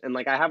practice. And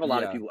like I have a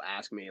lot of people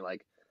ask me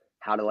like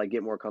how to like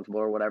get more comfortable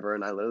or whatever,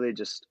 and I literally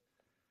just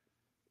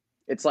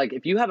it's like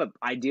if you have an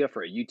idea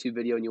for a YouTube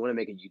video and you want to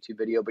make a YouTube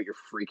video, but you're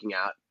freaking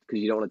out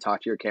because you don't want to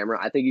talk to your camera,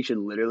 I think you should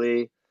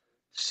literally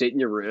sit in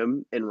your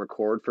room and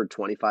record for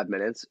 25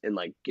 minutes and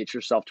like get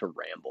yourself to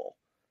ramble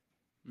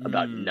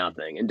about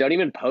nothing, and don't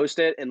even post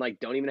it, and like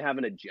don't even have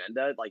an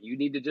agenda. Like you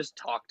need to just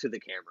talk to the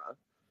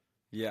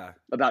camera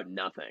about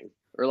nothing,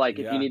 or like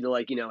if you need to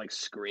like, you know, like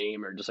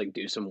scream or just like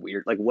do some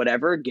weird, like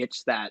whatever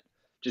gets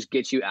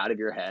you out of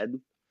your head.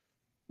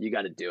 You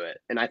got to do it.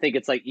 And I think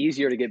it's like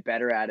easier to get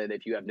better at it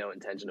if you have no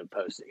intention of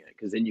posting it,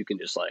 because then you can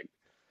just like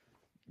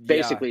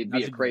basically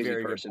be a crazy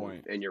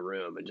person in your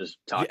room and just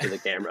talk to the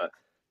camera.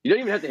 You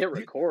don't even have to hit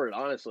record,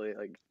 honestly.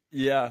 Like,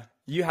 you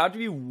have to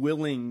be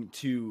willing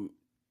to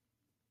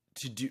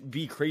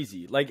be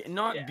crazy, like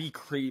not be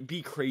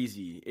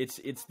crazy.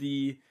 It's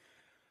the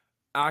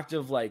act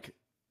of like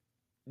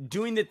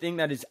doing the thing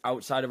that is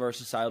outside of our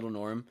societal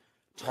norm,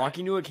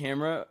 talking to a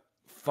camera.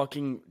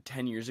 Fucking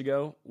 10 years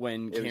ago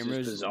when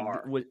cameras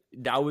bizarre.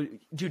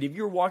 Dude, if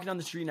you were walking down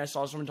the street and I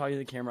saw someone talking to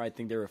the camera, I'd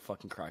think they were a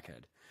fucking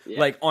crackhead.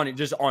 Like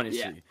just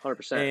honestly.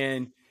 100%.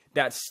 And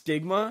that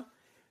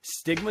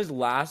stigmas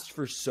last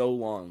for so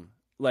long.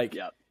 Like,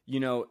 you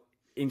know,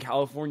 in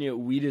California,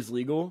 weed is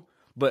legal,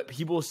 but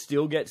people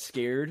still get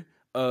scared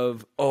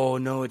of, oh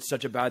no, it's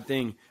such a bad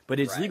thing, but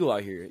it's legal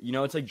out here. You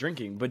know, it's like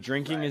drinking, but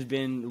drinking has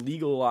been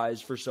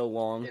legalized for so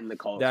long in the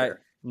culture that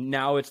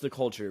now it's the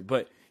culture.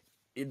 But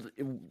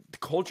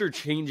culture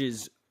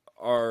changes,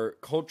 our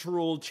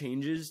cultural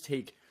changes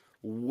take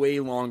way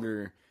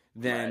longer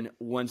than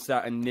once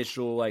that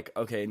initial like,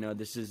 okay, no,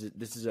 this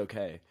is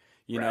okay,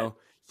 you know.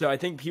 So I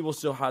think people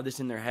still have this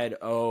in their head.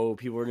 Oh,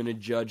 people are gonna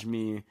judge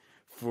me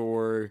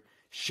for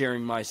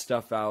sharing my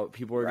stuff out.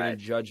 People are gonna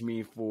judge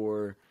me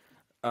for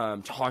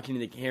talking to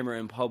the camera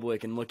in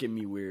public and look at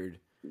me weird.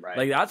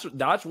 Like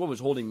that's what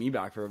was holding me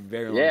back for a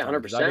very long time.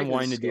 100%. Because I've been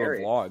wanting to do a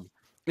vlog.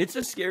 It's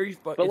a scary,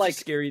 but it's like a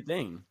scary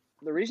thing.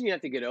 The reason you have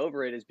to get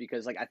over it is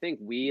because, like, I think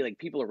we, like,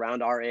 people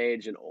around our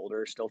age and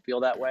older still feel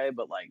that way.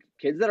 But, like,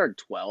 kids that are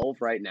 12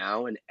 right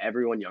now and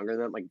everyone younger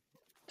than them, like,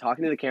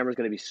 talking to the camera is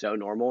going to be so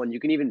normal. And you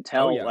can even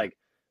tell, like,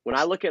 when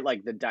I look at,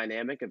 like, the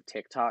dynamic of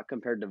TikTok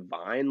compared to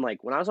Vine,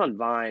 like, when I was on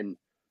Vine,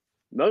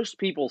 most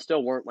people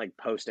still weren't, like,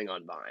 posting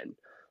on Vine.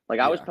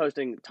 Like, I was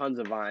posting tons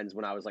of Vines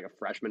when I was, like, a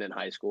freshman in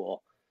high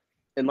school.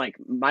 And, like,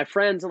 my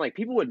friends and, like,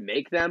 people would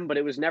make them, but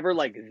it was never,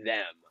 like,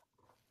 them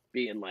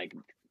being, like,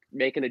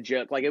 making a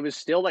joke. Like it was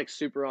still like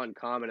super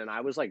uncommon, and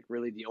I was like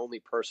really the only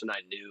person I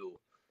knew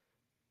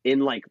in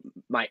like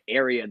my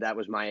area that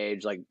was my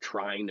age like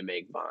trying to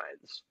make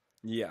vines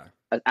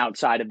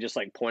outside of just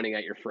like pointing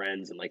at your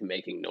friends and like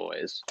making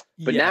noise.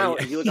 But now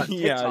if you look on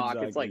TikTok,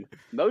 it's like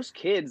most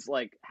kids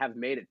like have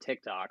made a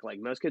TikTok. Like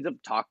most kids have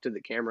talked to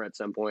the camera at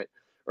some point,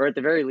 or at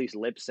the very least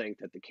lip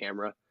synced at the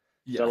camera.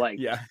 So like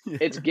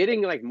it's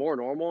getting like more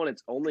normal, and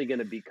it's only going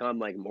to become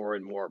like more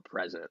and more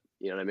present,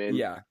 you know what I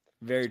mean?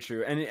 Very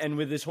true. And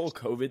with this whole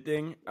COVID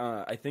thing,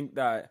 I think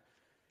that,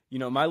 you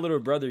know, my little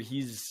brother,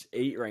 he's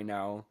 8 right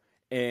now,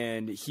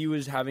 and he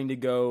was having to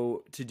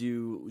go to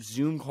do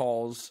Zoom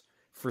calls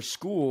for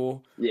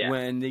school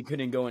when they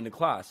couldn't go into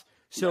class.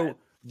 So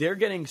they're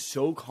getting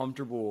so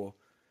comfortable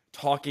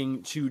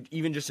talking to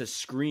even just a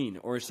screen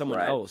or someone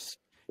else,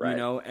 you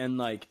know? And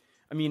like,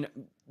 I mean,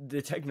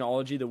 the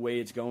technology, the way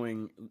it's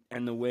going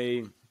and the way,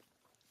 you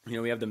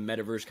know, we have the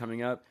metaverse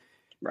coming up.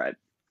 Right.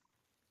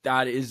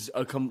 That is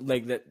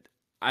that.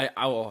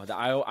 I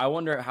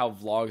wonder how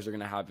vlogs are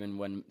going to happen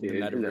when the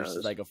metaverse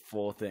is like a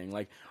full thing.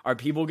 Like, are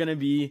people going to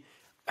be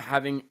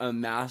having a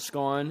mask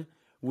on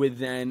with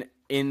then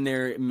in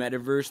their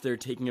metaverse, they're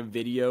taking a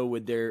video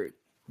with their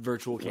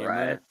virtual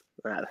camera?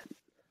 Right.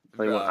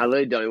 I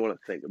really don't even want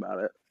to think about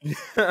it.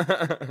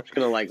 I'm just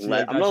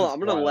gonna I'm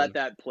gonna let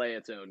that play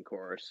its own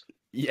course.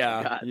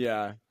 Yeah.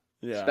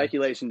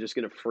 Speculation just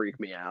gonna freak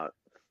me out.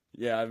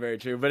 Yeah, very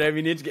true. But I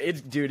mean, it's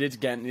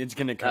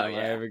gonna come. Oh,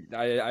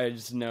 yeah. I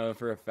just know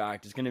for a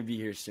fact it's gonna be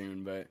here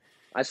soon. But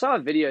I saw a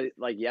video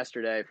like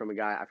yesterday from a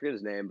guy, I forget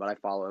his name, but I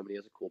follow him and he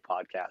has a cool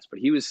podcast. But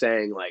he was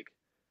saying like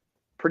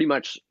pretty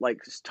much like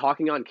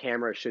talking on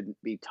camera should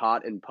be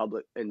taught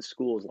in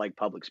schools like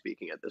public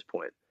speaking at this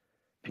point.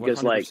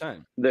 Because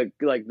 100%.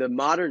 like the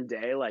modern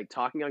day, like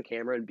talking on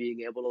camera and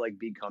being able to like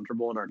be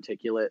comfortable and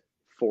articulate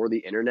for the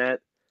internet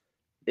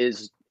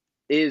is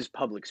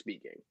public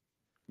speaking.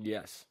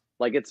 Yes.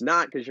 Like it's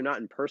not because you're not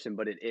in person,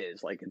 but it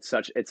is. Like it's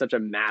such a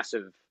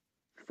massive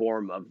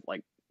form of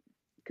like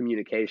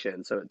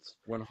communication. So it's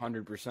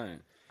 100%.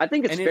 I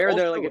think it's fair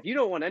though. Like if you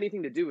don't want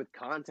anything to do with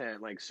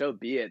content, like so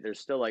be it. There's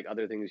still like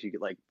other things you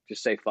could like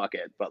just say fuck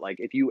it. But like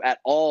if you at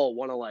all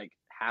want to like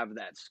have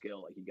that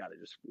skill, like you got to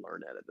just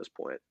learn it at this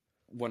point.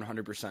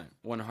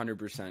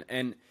 100%.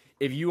 And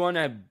if you want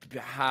to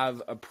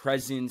have a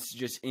presence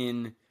just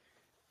in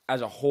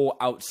as a whole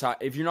outside,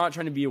 if you're not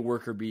trying to be a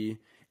worker bee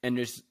and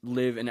just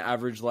live an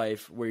average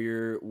life where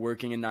you're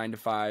working a 9 to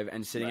 5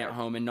 and sitting at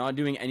home and not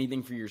doing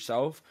anything for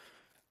yourself,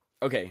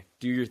 okay,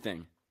 do your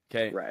thing.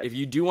 Okay. Right. If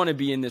you do want to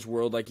be in this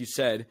world, like you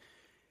said,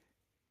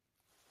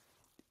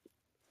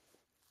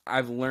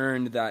 I've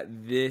learned that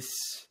this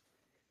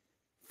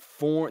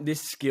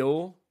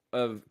skill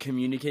of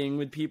communicating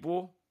with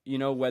people, you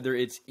know, whether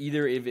it's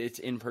either if it's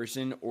in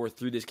person or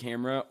through this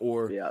camera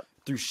or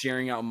through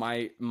sharing out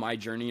my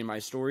journey and my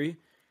story,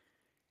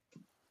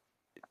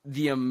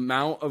 the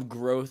amount of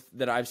growth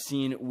that I've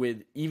seen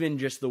with even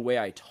just the way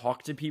I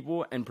talk to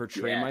people and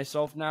portray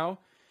myself now.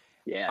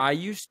 Yeah. I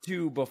used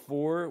to,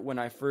 before when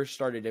I first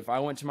started, if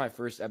I went to my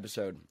first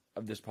episode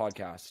of this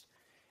podcast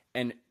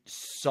and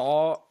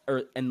saw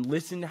and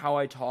listened to how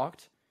I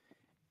talked,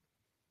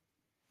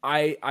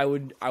 I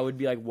would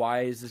be like,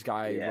 why is this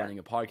guy running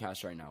a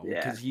podcast right now?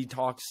 Because he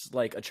talks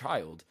like a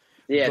child.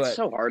 Yeah, it's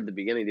so hard at the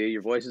beginning, dude.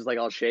 Your voice is like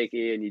all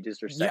shaky, and you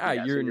just are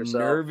you're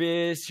yourself.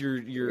 Nervous.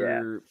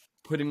 You're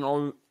putting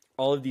all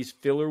of these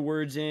filler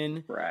words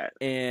in, right?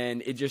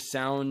 And it just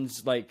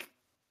sounds like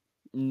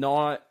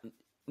not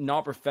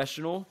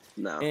professional.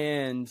 No,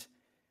 and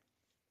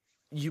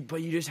you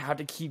just have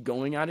to keep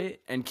going at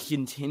it and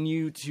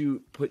continue to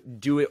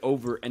do it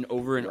over and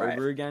over and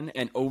over again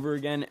and over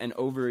again and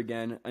over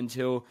again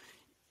until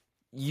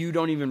you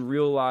don't even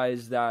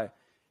realize that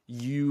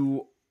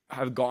you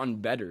have gotten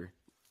better.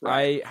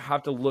 Right. I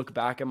have to look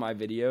back at my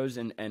videos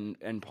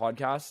and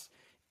podcasts,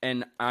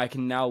 and I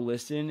can now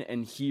listen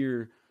and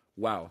hear,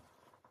 wow,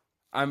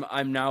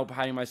 I'm now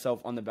patting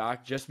myself on the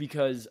back just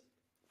because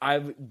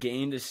I've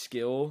gained a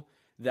skill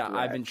that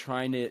I've been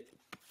trying to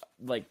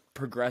like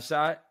progress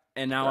at.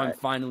 And now I'm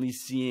finally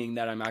seeing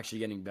that I'm actually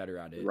getting better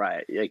at it.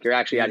 Right. Like you're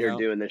actually out here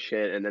doing this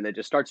shit, and then it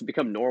just starts to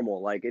become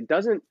normal. Like it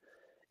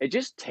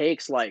just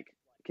takes like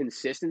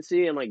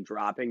consistency and like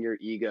dropping your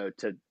ego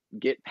to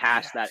get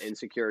past that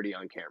insecurity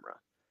on camera.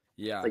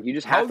 Yeah. Like you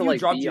just have to like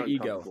dropped be your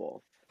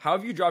uncomfortable. ego? How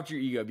have you dropped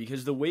your ego?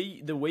 Because the way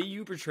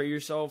you portray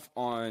yourself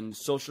on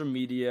social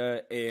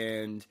media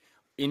and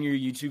in your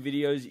YouTube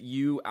videos,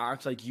 you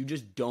act like you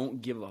just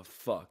don't give a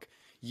fuck.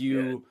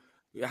 You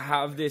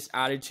have this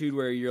attitude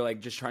where you're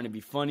like just trying to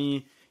be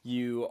funny.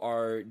 You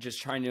are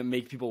just trying to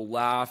make people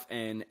laugh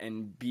and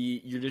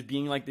you're just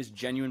being like this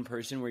genuine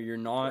person where you're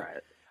not.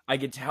 I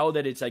could tell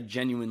that it's like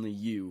genuinely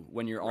you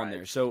when you're on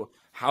there. So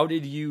how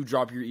did you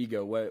drop your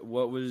ego?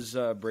 What was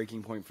a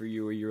breaking point for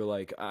you where you were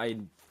like,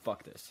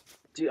 fuck this?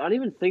 Dude, I don't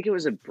even think it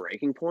was a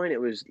breaking point. It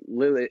was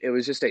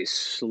just a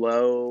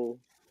slow,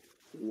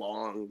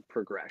 long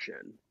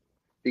progression.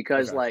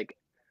 Because like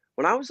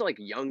when I was like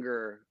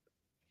younger,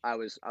 I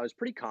was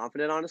pretty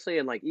confident, honestly,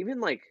 and like even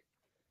like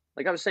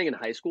I was saying in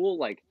high school,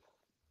 like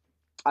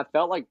I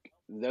felt like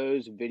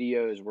those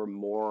videos were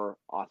more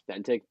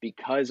authentic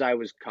because I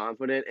was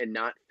confident and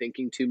not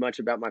thinking too much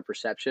about my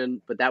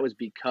perception. But that was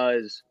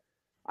because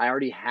I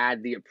already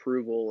had the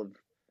approval of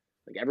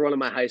like everyone in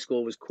my high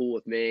school was cool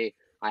with me.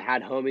 I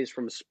had homies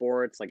from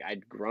sports, like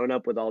I'd grown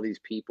up with all these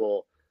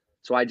people,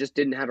 so I just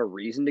didn't have a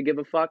reason to give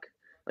a fuck.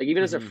 Like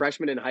even as a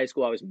freshman in high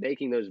school, I was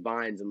making those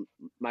vines, and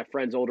my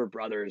friends' older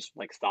brothers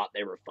like thought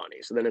they were funny.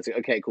 So then it's like,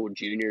 okay, cool.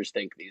 Juniors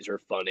think these are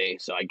funny,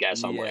 so I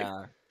guess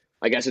I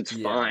guess it's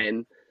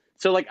fine.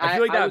 So like I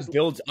feel like that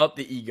builds up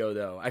the ego,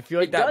 though. I feel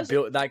like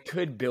that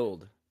could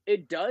build.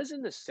 It does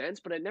in the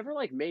sense, but it never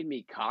like made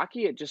me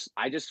cocky.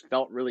 I just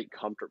felt really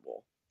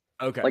comfortable.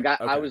 Okay. Like I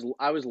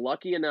Okay. was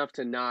lucky enough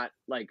to not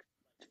like,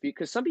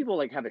 because some people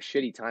like have a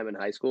shitty time in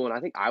high school, and I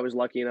think I was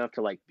lucky enough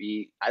to like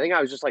I think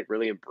I was just like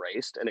really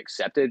embraced and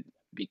accepted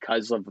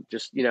because of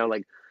just, you know,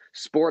 like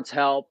sports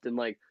helped, and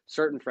like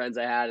certain friends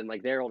I had, and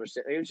like their older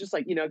it was just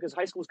like, you know, because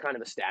high school is kind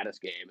of a status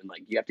game, and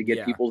like you have to get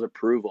Yeah. people's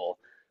approval.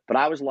 But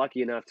I was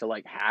lucky enough to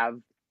like have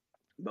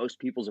most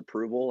people's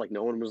approval. Like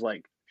no one was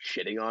like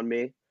shitting on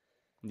me.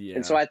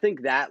 And so Yeah. I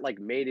think that like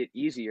made it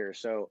easier.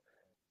 So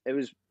it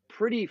was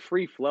pretty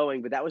free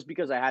flowing, but that was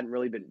because I hadn't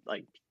really been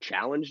like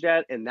challenged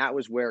yet, and that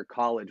was where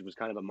college was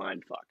kind of a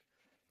mind fuck.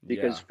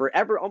 Because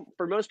Yeah.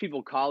 for most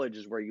people, college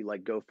is where you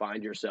like go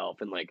find yourself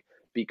and like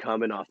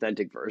become an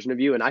authentic version of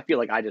you. And I feel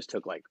like I just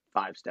took like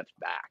 5 steps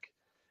back.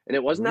 And Really?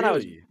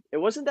 it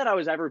wasn't that I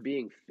was ever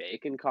being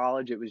fake in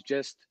college. It was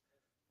just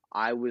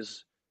I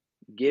was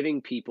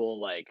giving people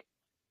like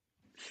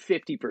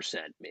 50%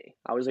 me.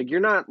 I was like, you're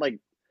not like,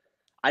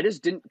 I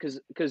just didn't,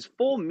 because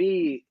full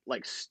me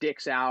like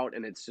sticks out,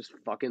 and it's just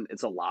fucking,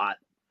 it's a lot.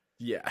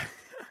 Yeah.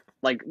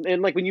 Like,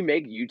 and like when you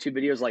make YouTube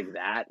videos like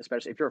that,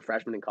 especially if you're a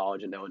freshman in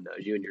college and no one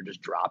knows you and you're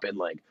just dropping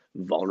like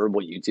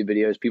vulnerable YouTube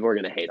videos, people are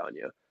gonna hate on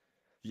you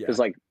Yeah. because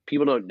like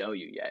people don't know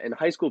you yet. In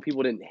high school,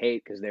 people didn't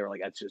hate because they were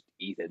like, that's just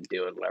Ethan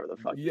doing whatever the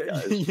fuck he Yeah.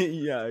 does,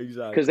 Yeah.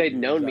 because they'd Exactly.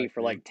 known me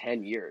for Exactly. like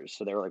 10 years,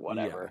 so they were like, Yeah.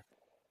 whatever.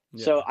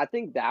 So Yeah. I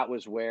think that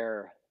was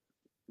where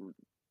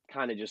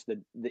kind of just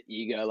the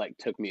ego like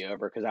took me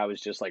over, because I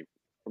was just like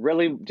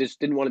really just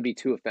didn't want to be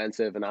too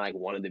offensive, and I like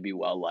wanted to be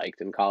well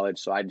liked in college.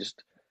 So I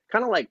just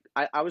kind of like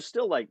I was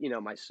still like, you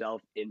know,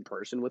 myself in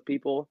person with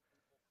people.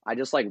 I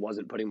just like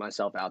wasn't putting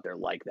myself out there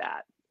like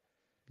that.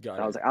 Got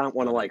And I was it. like, I don't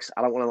want to Got it. like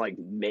I don't want to like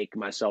make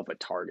myself a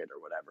target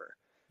or whatever.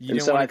 You And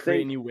didn't so want I to create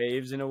think, any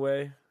waves in a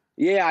way?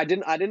 yeah, I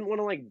didn't want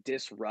to like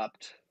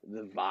disrupt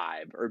the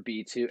vibe or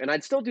be too, and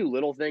I'd still do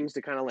little things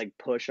to kind of like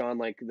push on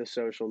like the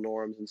social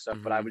norms and stuff,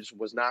 but I Mm-hmm.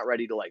 was not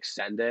ready to like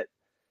send it.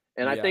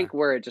 And I Yeah. think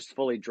where it just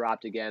fully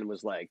dropped again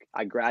was like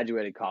I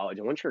graduated college,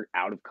 and once you're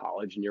out of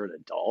college and you're an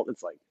adult,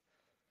 it's like,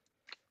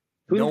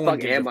 who No the one fuck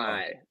gives a am fuck.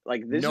 I?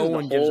 Like No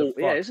one gives a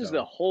fuck this is the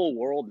though. whole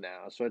world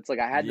now. So it's like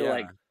I had to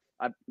like,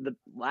 Yeah. the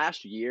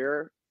last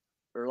year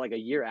or like a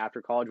year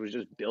after college was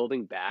just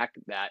building back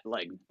that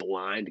like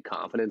blind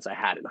confidence I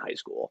had in high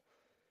school.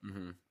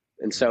 Mm-hmm.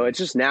 And so Mm-hmm. it's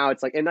just now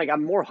it's like, and like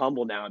I'm more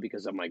humble now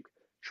because I'm like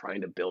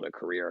trying to build a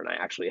career, and I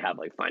actually have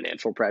like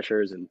financial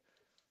pressures, and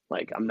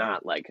like I'm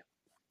not like,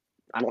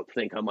 I don't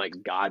think I'm like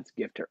God's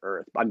gift to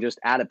earth. I'm just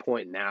at a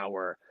point now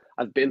where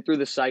I've been through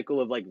the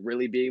cycle of like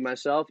really being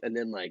myself and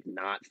then like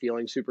not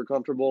feeling super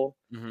comfortable.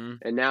 Mm-hmm.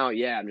 And now,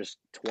 yeah, I'm just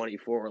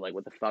 24. Like,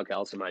 what the fuck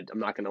else am I? I'm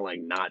not gonna like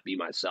not be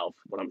myself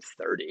when I'm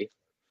 30.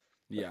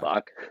 The Yeah.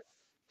 fuck.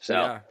 So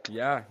Yeah.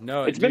 Yeah.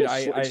 No, it's been dude,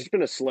 it's just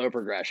been a slow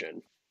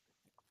progression.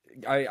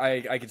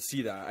 I could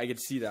see that. I could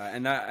see that.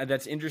 And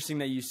that's interesting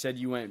that you said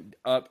you went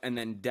up and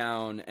then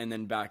down and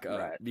then back up,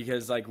 Right.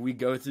 because like we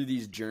go through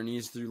these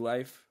journeys through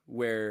life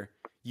where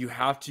you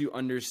have to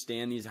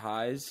understand these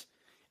highs,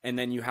 and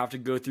then you have to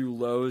go through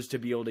lows to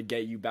be able to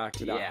get you back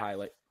to that Yeah. high.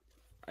 Like,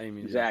 I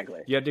mean,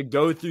 Exactly. you have to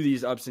go through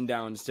these ups and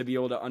downs to be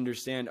able to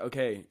understand,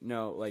 okay,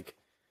 no, like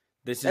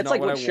this is That's not like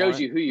what I what shows want.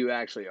 you who you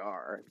actually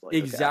are. It's like, okay.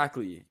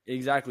 Exactly.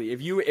 Exactly.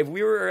 If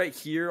we were right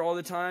here all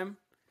the time,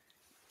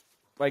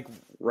 like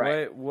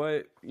Right.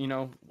 what you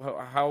know,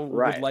 how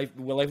Right.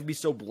 would life be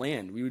so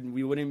bland?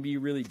 We wouldn't be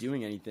really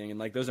doing anything, and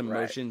like those Right.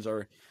 emotions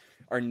are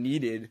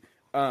needed.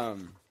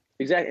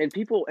 Exactly. And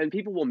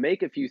people will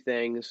make a few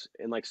things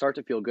and like start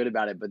to feel good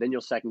about it, but then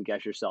you'll second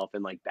guess yourself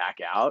and like back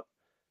out.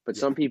 But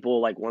Yeah. some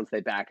people, like once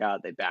they back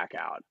out, they back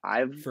out.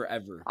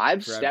 Forever.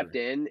 Stepped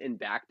in and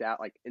backed out.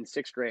 Like in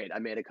 6th grade, I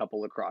made a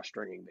couple lacrosse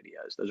stringing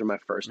videos. Those are my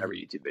first ever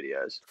YouTube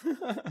videos.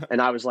 And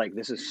I was like,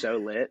 this is so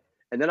lit.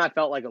 And then I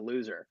felt like a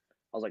loser.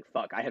 I was like,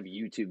 fuck, I have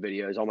YouTube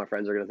videos. All my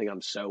friends are going to think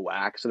I'm so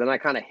whack. So then I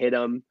kind of hid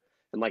them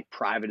and like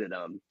privated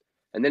them.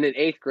 And then in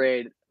 8th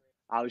grade,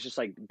 I was just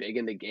like big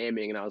into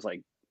gaming, and I was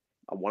like,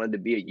 I wanted to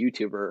be a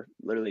YouTuber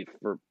literally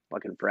for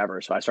fucking forever.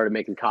 So I started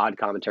making COD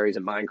commentaries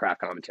and Minecraft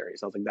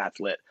commentaries. I was like, that's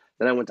lit.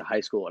 Then I went to high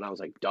school, and I was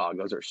like, dog,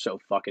 those are so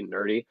fucking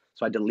nerdy.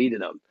 So I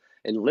deleted them.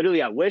 And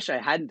literally, I wish I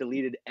hadn't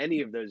deleted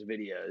any of those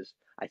videos.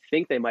 I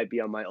think they might be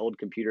on my old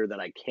computer that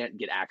I can't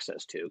get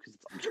access to because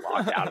I'm just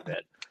locked out of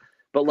it.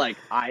 But like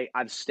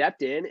I've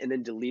stepped in and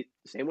then delete.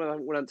 Same when I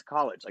went to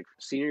college. Like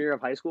senior year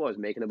of high school, I was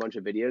making a bunch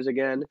of videos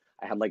again.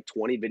 I had like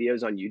 20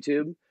 videos on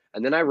YouTube.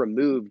 And then I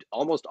removed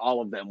almost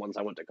all of them once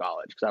I went to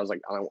college, because I was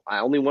like, I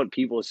only want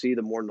people to see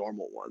the more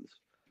normal ones.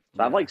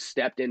 So I've Yeah. like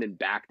stepped in and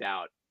backed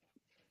out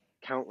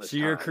countless So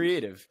you're times.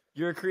 creative.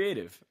 You're a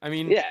creative. I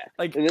mean, Yeah.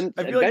 like, And then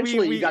I feel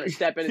eventually like you got to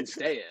step in and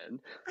stay in.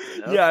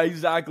 You know? Yeah,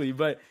 exactly.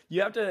 But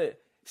you have to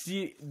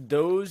see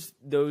those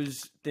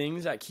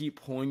things that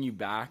keep pulling you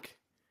back.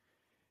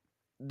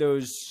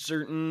 Those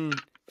certain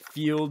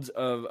fields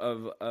of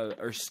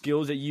or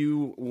skills that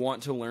you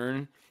want to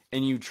learn,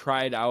 and you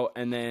try it out,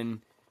 and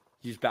then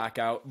you just back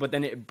out. But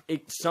then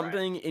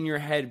something in your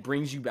head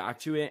brings you back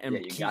to it and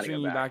keeps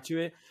bringing you back to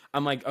it.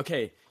 I'm like,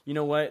 okay, you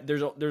know what?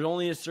 There's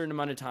only a certain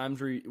amount of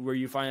times where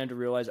you finally have to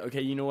realize,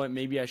 okay, you know what?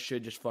 Maybe I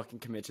should just fucking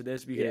commit to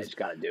this because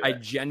I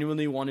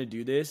genuinely want to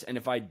do this. And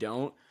if I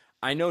don't,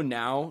 I know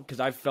now because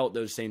I've felt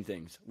those same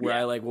things where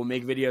I like will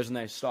make videos and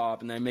I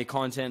stop and then I make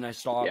content and I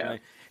stop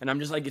and I'm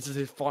just like, it's just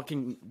this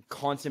fucking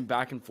constant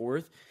back and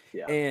forth.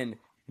 Yeah. And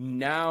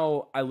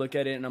now I look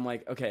at it and I'm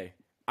like, okay,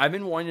 I've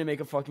been wanting to make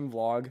a fucking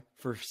vlog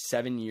for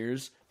 7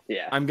 years.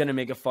 Yeah. I'm going to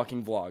make a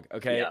fucking vlog.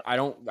 Okay.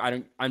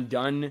 Yep. I'm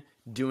done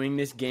doing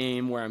this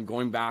game where I'm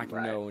going back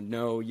and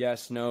no,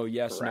 yes, no.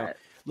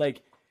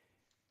 Like,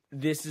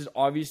 this is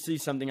obviously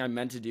something I'm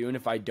meant to do. And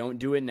if I don't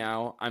do it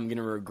now, I'm going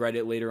to regret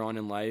it later on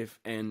in life.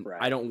 And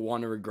I don't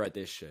want to regret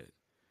this shit.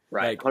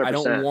 Right. Like,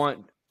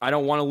 100%. I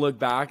don't want to look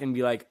back and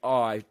be like,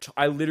 oh,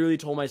 I literally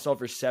told myself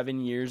for 7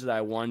 years that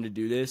I wanted to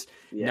do this.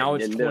 Yeah, now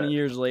it's 20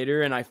 years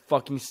later and I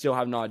fucking still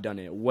have not done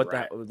it. What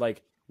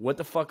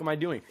the fuck am I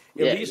doing?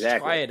 At least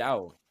try it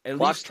out. At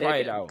least try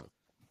it out.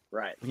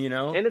 Right. You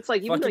know? And it's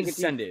like, even fucking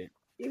like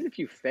even if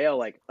you fail,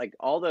 like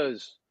all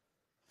those,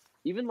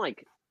 even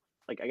like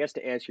I guess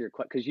to answer your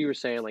question, because you were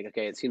saying like,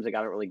 okay, it seems like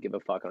I don't really give a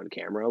fuck on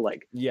camera.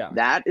 Like,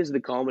 that is the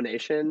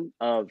culmination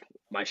of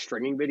my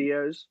stringing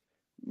videos,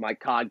 my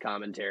COD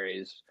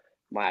commentaries,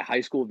 my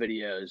high school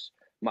videos,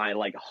 my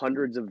like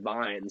hundreds of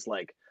vines.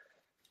 Like,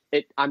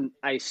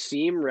 I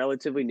seem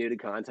relatively new to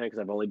content because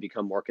I've only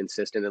become more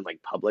consistent and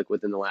like public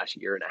within the last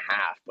year and a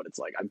half. But it's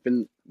like I've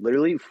been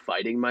literally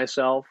fighting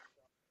myself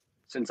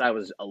since I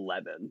was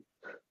 11.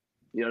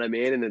 You know what I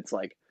mean? And it's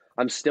like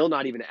I'm still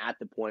not even at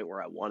the point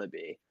where I want to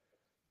be.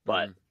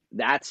 But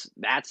that's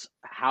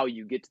how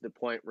you get to the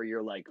point where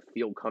you're like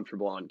feel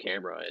comfortable on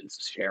camera and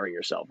sharing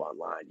yourself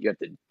online. You have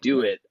to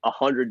do it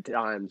 100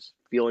 times,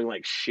 feeling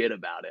like shit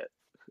about it.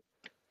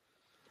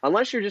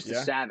 Unless you're just a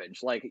savage.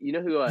 Like, you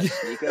know who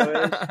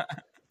Sneeko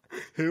is?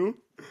 Who?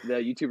 The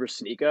YouTuber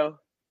Sneeko?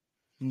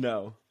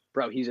 No.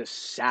 Bro, he's a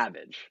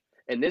savage.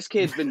 And this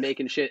kid's been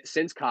making shit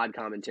since COD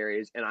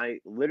commentaries, and I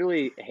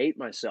literally hate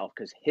myself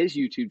because his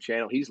YouTube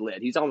channel, he's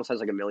lit. He's almost has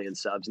like 1 million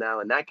subs now,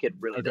 and that kid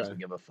really doesn't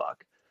give a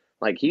fuck.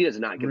 Like, he does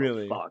not give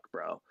a fuck,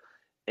 bro.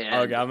 And,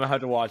 okay, I'm gonna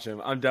have to watch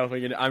him. I'm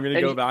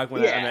gonna go back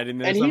when I'm editing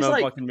this. I'm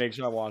gonna fucking make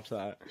sure I watch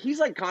that. He's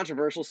like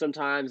controversial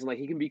sometimes, and like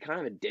he can be kind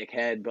of a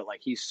dickhead, but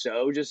like he's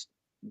so just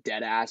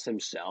dead ass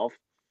himself.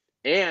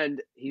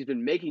 And he's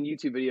been making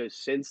YouTube videos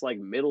since like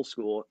middle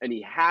school, and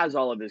he has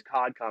all of his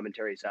COD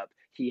commentaries up.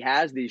 He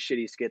has these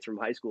shitty skits from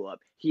high school up.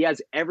 He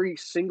has every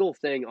single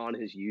thing on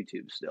his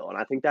YouTube still, and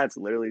I think that's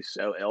literally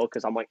so ill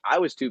because I'm like, I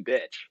was too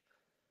bitch.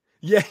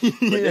 Yeah,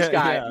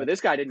 but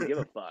this guy didn't give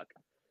a fuck.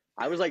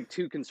 I was like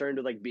too concerned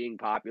with like being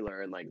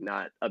popular and like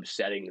not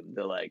upsetting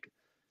the like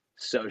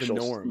social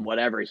norm,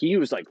 whatever. He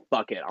was like,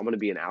 fuck it, I'm gonna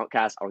be an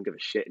outcast. I don't give a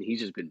shit, and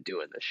he's just been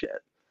doing this shit.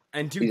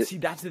 And dude, see,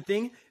 that's the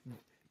thing.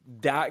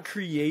 That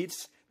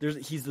creates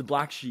he's the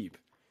black sheep.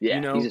 Yeah,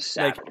 you know? He's a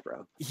savage, like,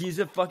 bro. He's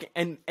a fucking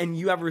and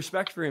you have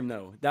respect for him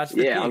though. That's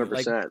the thing.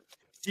 100%. Like,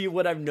 see,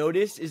 what I've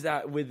noticed is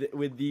that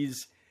with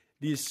these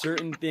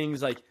certain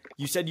things, like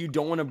you said, you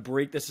don't want to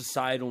break the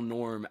societal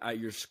norm at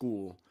your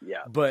school.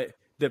 Yeah. But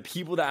the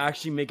people that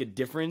actually make a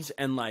difference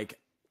and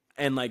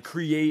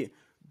create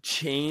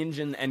change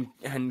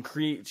and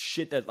create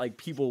shit that like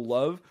people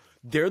love,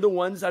 they're the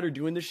ones that are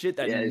doing the shit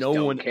that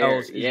no one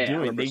else is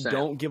doing. 100%. They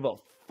don't give a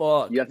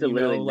fuck. You have to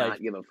literally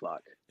not give a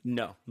fuck.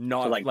 No,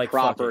 not to like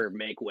proper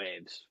make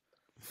waves.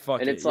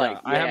 Fuck and it. It's like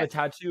I have a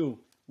tattoo.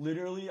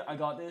 Literally, I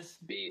got this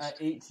at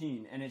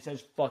 18, and it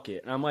says "fuck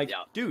it," and I'm like,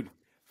 dude,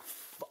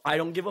 I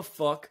don't give a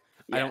fuck.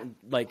 I don't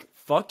like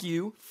fuck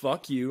you.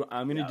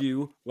 I'm gonna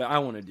do what I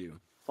want to do.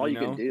 All you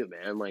can do,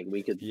 man. Like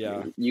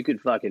you could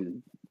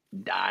fucking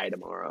die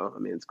tomorrow. I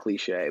mean, it's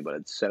cliche, but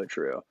it's so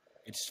true.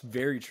 It's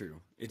very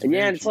true. It's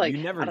like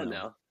you never I don't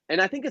know. And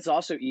I think it's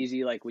also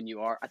easy, like when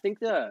you are. I think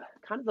the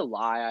kind of the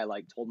lie I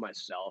like told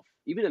myself,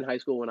 even in high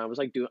school when I was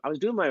like I was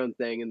doing my own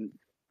thing, and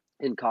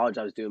in college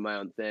I was doing my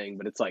own thing.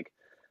 But it's like,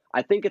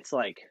 I think it's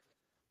like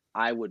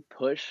I would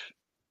push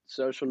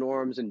social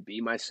norms and be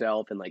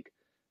myself and like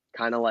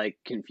kind of like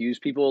confuse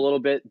people a little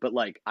bit, but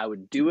like I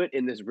would do it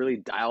in this really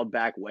dialed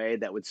back way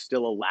that would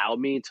still allow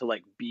me to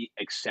like be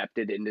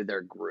accepted into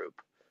their group.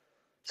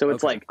 So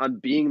it's like I'm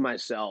being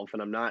myself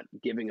and I'm not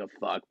giving a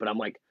fuck, but I'm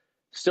like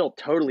still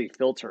totally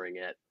filtering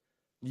it.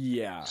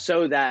 Yeah.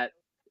 So that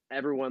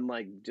everyone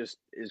like just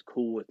is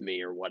cool with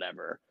me or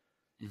whatever.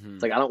 Mm-hmm.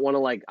 It's like I don't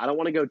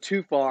want to go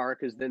too far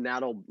because then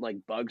that'll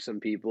like bug some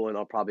people and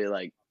I'll probably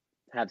like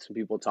have some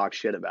people talk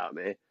shit about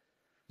me.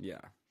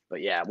 Yeah.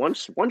 But yeah,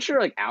 once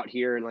you're like out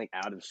here and like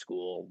out of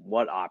school,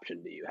 what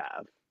option do you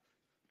have?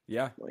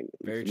 Yeah. Like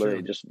very literally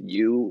true. Just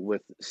you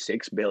with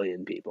 6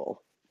 billion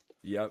people.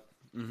 Yep.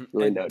 Mm-hmm.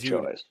 Really no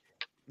choice.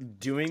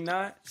 Doing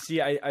that, see,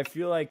 I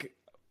feel like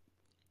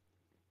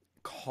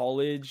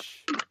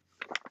college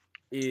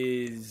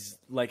is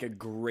like a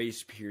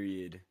grace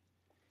period.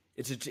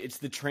 It's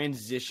the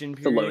transition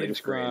period. The loading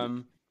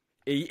screen.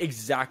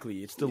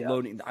 Exactly. It's the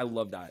loading. I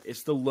love that.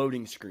 It's the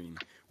loading screen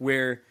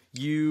where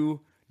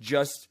you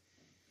just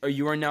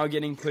you are now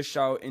getting pushed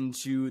out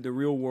into the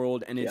real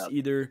world, and it's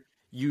either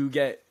you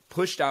get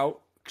pushed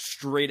out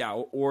straight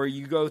out, or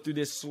you go through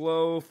this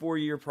slow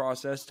 4-year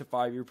process to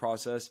 5-year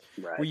process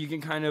where you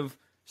can kind of,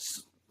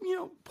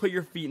 put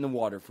your feet in the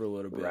water for a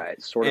little bit.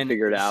 Right. Sort of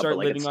figure it out, but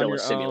like it's still a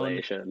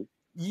simulation. Own.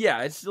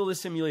 Yeah, it's still a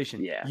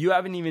simulation. Yeah. You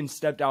haven't even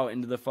stepped out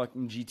into the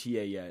fucking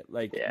GTA yet.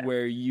 Like,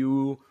 where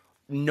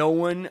no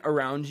one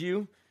around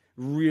you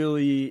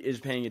really is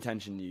paying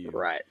attention to you.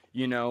 Right.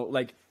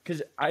 Like,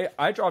 because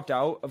I dropped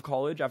out of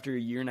college after a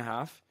year and a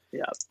half.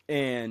 Yeah.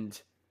 And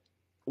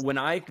when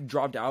I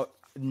dropped out,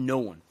 no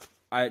one.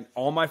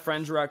 All my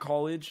friends were at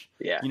college.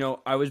 Yeah.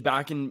 I was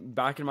back in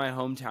my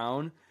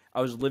hometown.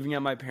 I was living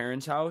at my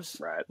parents' house.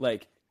 Right.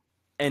 Like,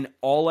 and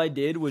all I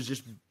did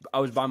was I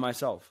was by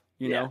myself,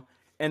 you know?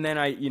 And then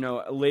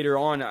later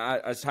on,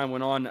 as time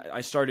went on,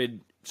 I started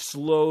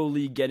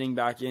slowly getting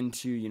back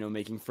into,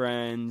 making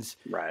friends,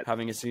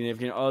 having a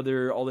significant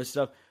other, all this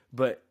stuff.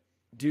 But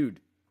dude,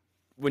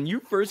 when you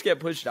first get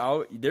pushed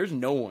out, there's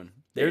no one.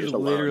 There's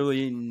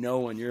literally no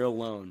one. You're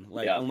alone.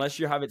 Like, unless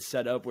you have it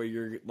set up where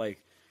you're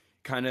like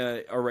kind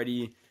of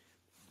already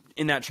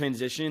in that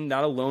transition,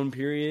 that alone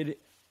period,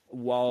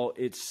 while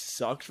it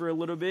sucks for a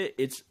little bit,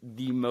 it's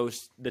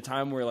the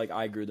time where like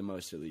I grew the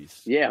most, at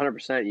least. Yeah,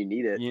 100%. You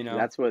need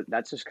it.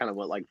 That's just kind of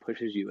what like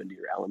pushes you into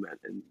your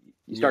element, and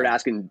you start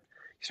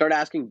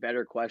asking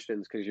better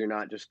questions because you're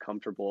not just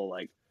comfortable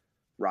like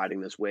riding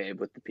this wave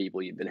with the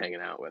people you've been hanging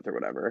out with or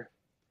whatever.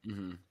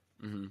 Mm-hmm.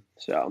 Mm-hmm.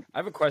 So I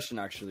have a question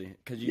actually,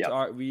 because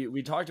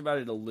we talked about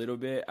it a little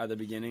bit at the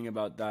beginning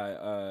about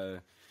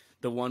that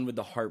the one with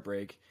the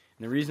heartbreak.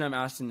 And the reason I'm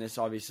asking this,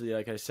 obviously,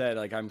 like I said,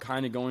 like I'm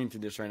kind of going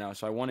through this right now,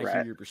 so I want to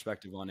hear your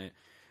perspective on it.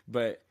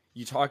 But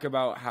you talk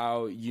about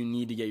how you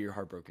need to get your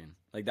heart broken.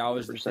 Like that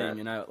was 100%. The thing.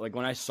 And I like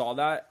when I saw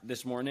that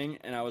this morning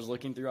and I was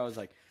looking through, I was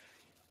like,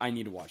 I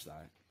need to watch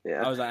that.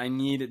 Yeah. I was like, I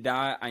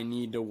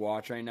need to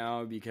watch right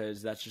now,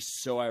 because that's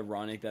just so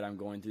ironic that I'm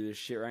going through this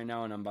shit right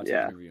now and I'm about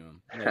to interview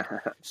him. Like,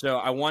 so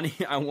I want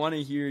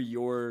to hear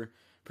your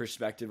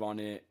perspective on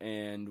it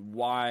and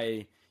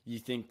why you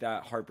think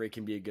that heartbreak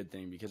can be a good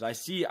thing, because I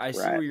see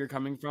where you're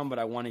coming from, but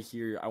I want to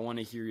hear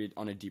it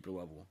on a deeper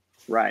level.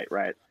 Right.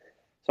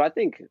 So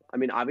I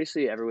mean,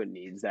 obviously everyone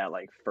needs that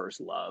like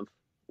first love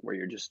where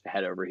you're just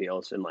head over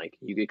heels and like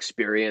you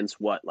experience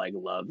what like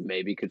love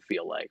maybe could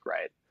feel like,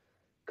 right?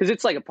 Because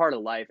it's like a part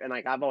of life, and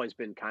like I've always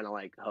been kind of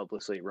like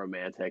hopelessly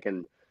romantic,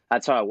 and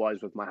that's how I was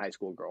with my high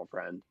school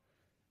girlfriend.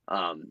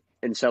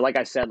 And so like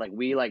I said, like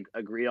we like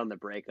agreed on the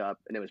breakup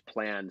and it was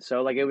planned,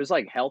 so like it was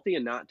like healthy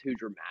and not too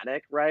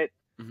dramatic, right?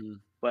 Mm-hmm.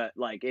 But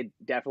like it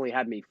definitely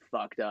had me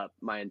fucked up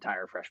my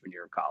entire freshman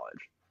year of college.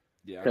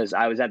 Yeah. Because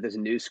I was at this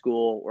new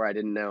school where I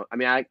didn't know. I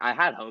mean, I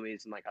had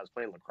homies and like I was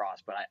playing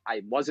lacrosse, but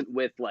I wasn't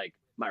with like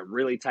my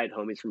really tight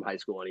homies from high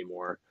school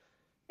anymore.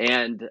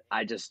 And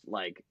I just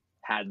like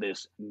had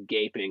this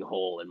gaping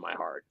hole in my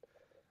heart.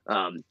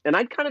 And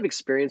I'd kind of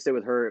experienced it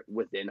with her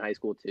within high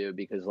school too,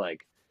 because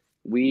like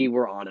we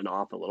were on and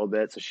off a little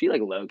bit. So she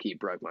like low key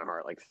broke my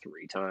heart like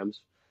 3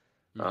 times.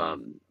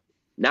 Mm-hmm.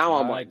 Now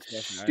I'm like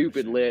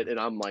stupid lit and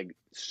I'm like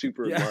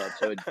super in love,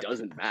 so it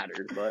doesn't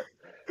matter. But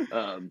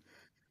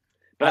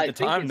at the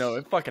time, though,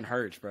 it fucking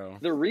hurts, bro.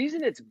 The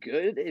reason it's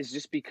good is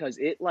just because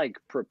it like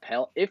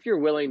if you're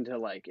willing to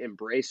like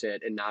embrace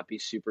it and not be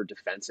super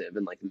defensive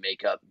and like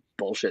make up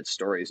bullshit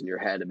stories in your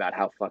head about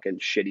how fucking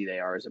shitty they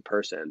are as a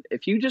person.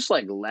 If you just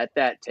like let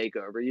that take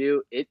over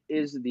you, it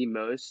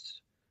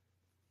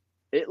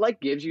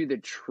like gives you the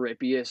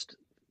trippiest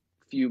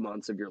few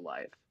months of your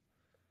life,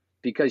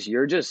 because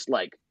you're just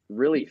like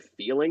really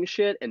feeling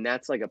shit, and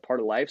that's like a part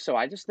of life. So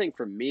I just think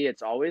for me,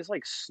 it's always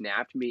like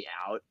snapped me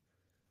out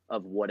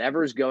of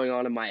whatever's going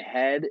on in my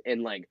head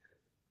and like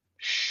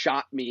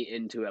shot me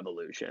into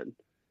evolution.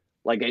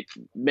 Like it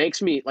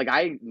makes me like,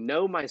 I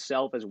know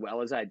myself as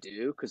well as I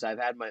do because I've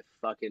had my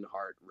fucking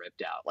heart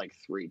ripped out like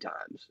 3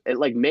 times. It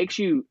like makes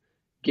you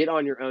get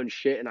on your own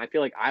shit. And I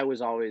feel like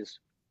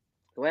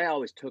the way I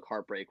always took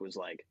heartbreak was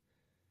like,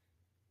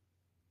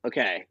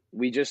 okay,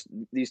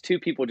 these 2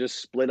 people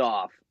just split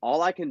off.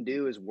 All I can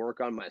do is work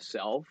on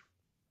myself.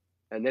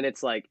 And then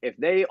it's like, if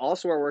they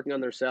also are working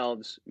on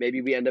themselves,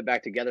 maybe we end up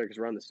back together because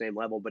we're on the same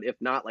level. But if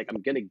not, like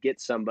I'm going to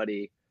get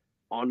somebody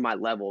on my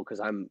level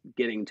because I'm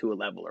getting to a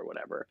level or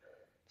whatever.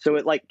 So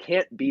it like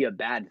can't be a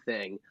bad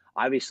thing.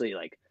 Obviously,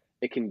 like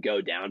it can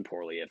go down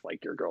poorly if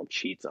like your girl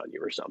cheats on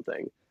you or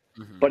something.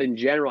 Mm-hmm. But in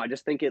general, I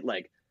just think it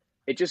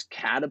just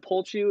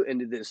catapults you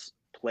into this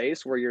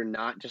place where you're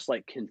not just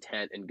like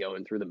content and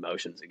going through the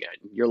motions again.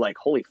 You're like,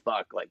 holy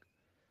fuck. Like,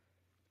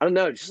 I don't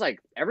know. It's just like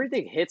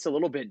everything hits a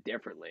little bit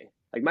differently.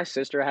 Like my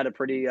sister had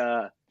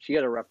she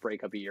had a rough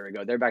breakup a year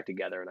ago. They're back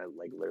together and I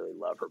like literally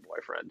love her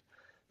boyfriend,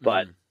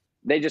 but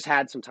they just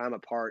had some time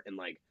apart, and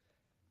like,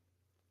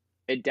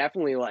 it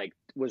definitely like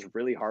was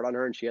really hard on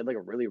her, and she had like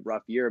a really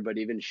rough year. But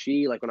even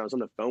she, like when I was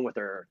on the phone with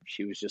her,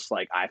 she was just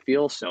like, I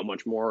feel so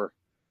much more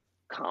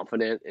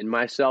confident in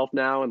myself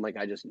now. And like,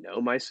 I just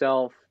know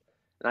myself.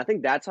 And I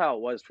think that's how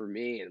it was for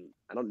me. And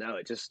I don't know,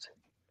 I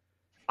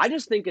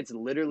just think it's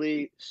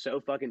literally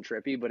so fucking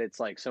trippy, but it's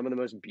like some of the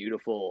most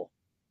beautiful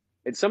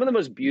It's some of the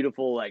most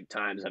beautiful like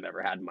times I've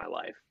ever had in my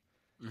life.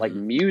 Like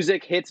Mhm.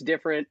 music hits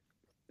different,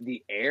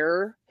 the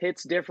air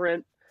hits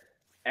different.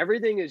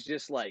 Everything is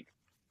just like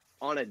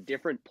on a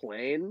different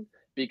plane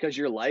because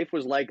your life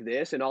was like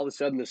this and all of a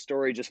sudden the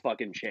story just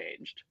fucking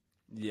changed.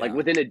 Like Yeah.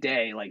 within a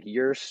day, like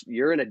you're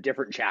in a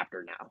different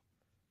chapter now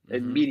Mhm.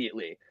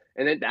 immediately.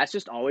 And then that's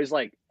just always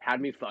like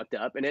had me fucked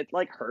up and it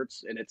like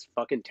hurts and it's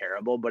fucking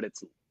terrible, but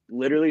it's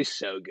literally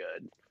so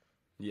good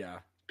Yeah.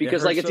 It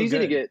because like hurts so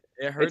good. It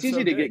it's hurts easy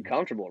so to get good.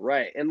 comfortable,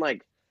 right? And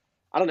like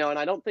I don't know, and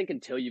I don't think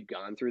until you've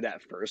gone through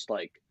that first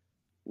like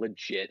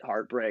legit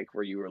heartbreak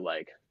where you were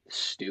like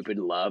stupid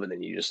in love and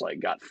then you just like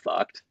got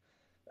fucked.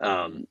 Mhm.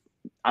 Um,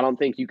 I don't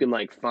think you can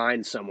like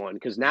find someone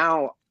because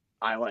now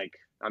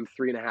I'm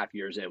 3.5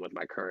 years in with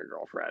my current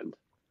girlfriend.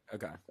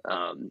 Okay.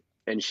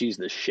 And she's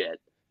the shit.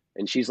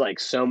 And she's like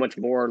so much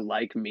more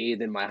like me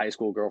than my high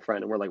school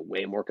girlfriend, and we're like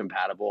way more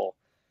compatible.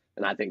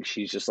 And I think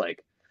she's just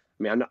like,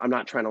 I mean, I'm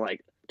not trying to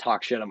like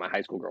talk shit on my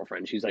high school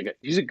girlfriend. She's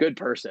a good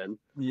person,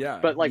 Yeah.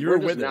 but like You were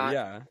with her.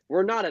 Yeah.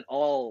 we're not at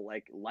all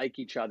like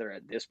each other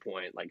at this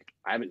point. Like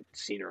I haven't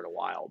seen her in a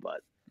while,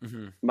 but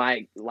Mhm.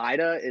 my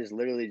Lida is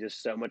literally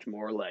just so much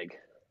more like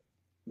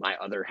my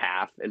other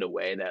half in a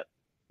way that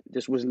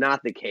just was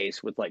not the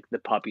case with like the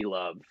puppy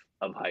love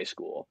of high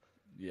school.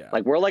 Yeah.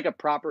 Like we're like a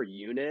proper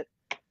unit,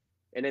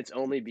 and it's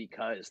only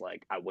because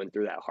like I went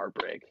through that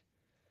heartbreak.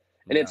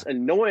 And Yeah. it's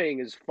annoying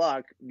as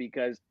fuck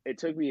because it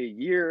took me a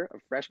year, a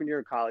freshman year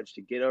of college,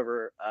 to get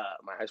over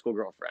my high school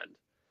girlfriend.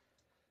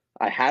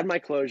 I had my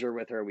closure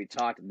with her. We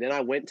talked. Then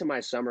I went to my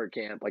summer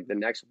camp like the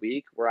next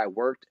week where I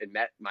worked and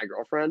met my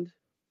girlfriend.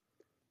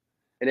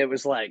 And it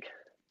was like,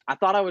 I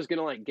thought I was going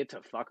to like get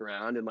to fuck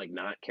around and like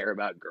not care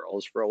about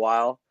girls for a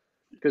while.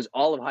 Because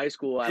all of high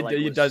school, I like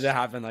It doesn't was,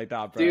 happen like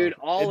that, bro. dude,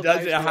 all It of high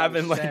doesn't school, I was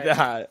happen like set.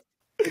 that.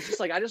 It's just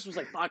like I just was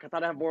like, fuck. I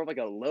thought I had more of like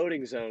a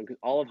loading zone because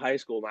all of high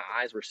school, my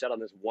eyes were set on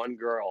this one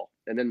girl,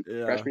 and then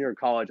Yeah. freshman year of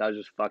college, I was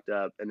just fucked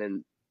up, and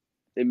then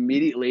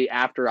immediately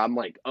after, I'm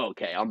like, oh,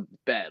 okay, I'm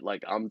bed,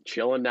 like I'm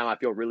chilling now. I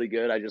feel really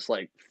good. I just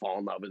like fall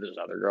in love with this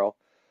other girl.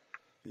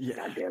 Yeah.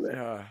 God damn it!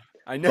 Yeah.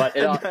 I know. But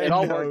I it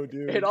all know, worked.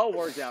 dude. It all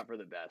worked out for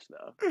the best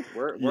though.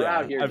 We're Yeah,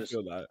 out here I just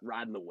feel that.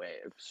 riding the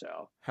wave.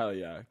 So Hell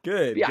yeah.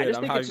 Good. yeah, I Good. just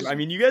I'm think happy. it's just I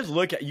mean, you guys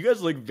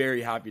look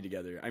very happy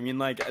together. I mean,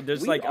 like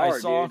there's we like I are,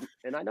 saw dude,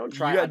 and I don't you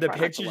try. I got the try not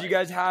to, pictures you like,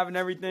 guys have and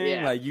everything.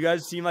 yeah. Like you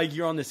guys seem like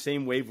you're on the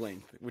same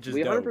wavelength, which is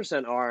We dope.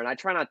 100% are, and I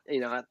try not. You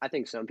know, I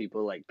think some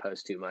people like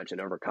post too much and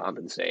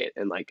overcompensate,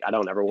 and like I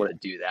don't ever want to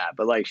do that.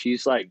 But like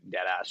she's like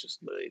dead ass, just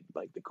literally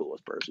like the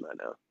coolest person I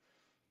know.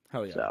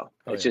 Hell yeah. So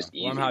Hell it's yeah. just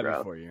Well, I'm easy, happy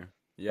bro. for you.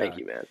 Yeah. Thank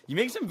you, man. You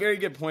make some very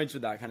good points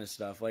with that kind of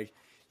stuff. Like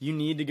you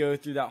need to go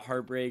through that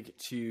heartbreak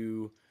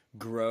to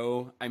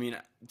grow. I mean,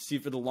 see,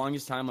 for the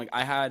longest time, like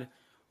I had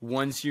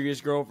one serious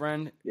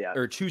girlfriend Yeah.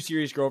 or two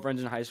serious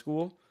girlfriends in high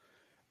school.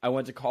 I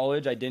went to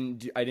college. I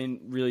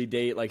didn't really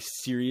date like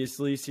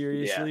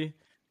seriously.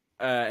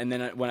 And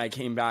then when I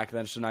came back,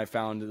 that's when I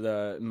found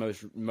the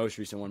most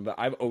recent one. But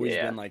I've always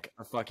Yeah. been like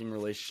a fucking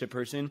relationship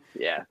person.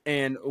 Yeah.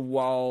 And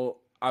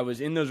while I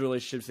was in those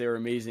relationships, they were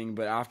amazing.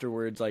 But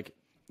afterwards, like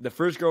the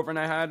first girlfriend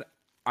I had,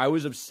 I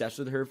was obsessed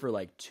with her for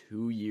like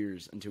 2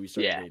 years until we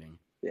started Yeah. dating.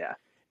 Yeah.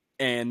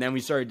 And then we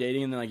started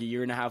dating, and then like a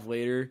year and a half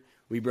later,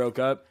 we broke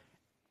up.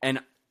 And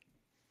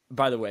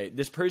by the way,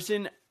 this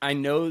person, I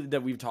know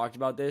that we've talked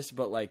about this,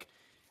 but like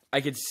I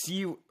could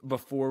see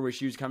before where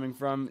she was coming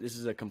from. This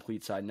is a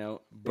complete side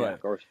note, but Yeah,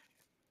 of course.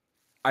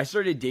 I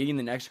started dating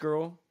the next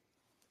girl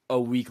a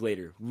week and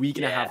a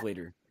Yeah. half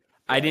later.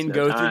 Yeah, I it's didn't no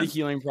go through time. the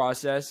healing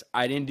process.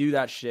 I didn't do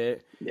that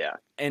shit. Yeah.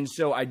 And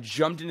so I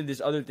jumped into this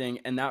other thing,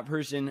 and that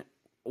person,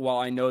 while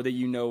I know that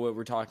you know what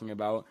we're talking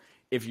about,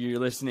 if you're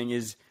listening,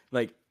 is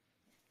like,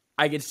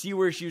 I could see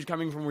where she was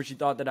coming from, where she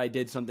thought that I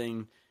did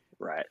something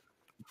Right.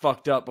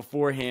 fucked up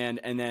beforehand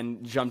and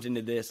then jumped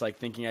into this, like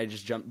thinking I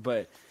just jumped.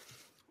 But,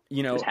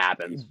 you know, It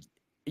happens.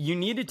 you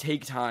need to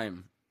take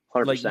time.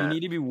 100%. Like, you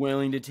need to be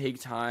willing to take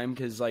time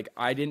because, like,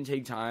 I didn't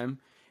take time.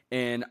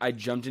 And I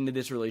jumped into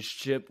this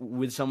relationship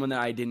with someone that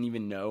I didn't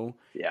even know.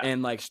 Yeah.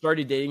 And, like,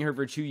 started dating her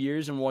for 2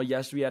 years. And while,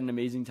 yes, we had an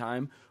amazing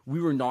time,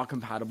 we were not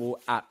compatible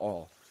at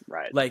all.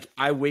 Right. Like,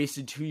 I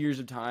wasted 2 years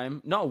of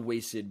time. Not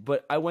wasted,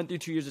 but I went through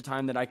 2 years of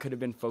time that I could have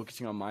been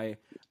focusing on my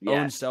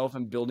own self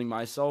and building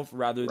myself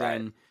rather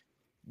than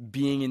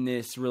being in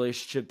this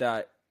relationship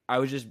that I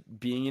was just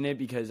being in it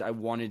because I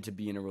wanted to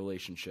be in a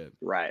relationship.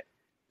 Right.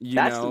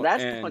 That's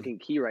the fucking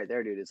key right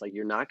there, dude. It's like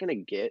you're not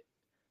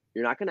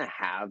gonna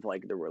have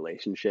like the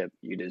relationship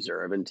you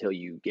deserve until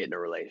you get in a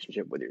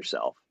relationship with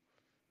yourself.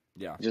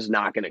 Yeah. It's just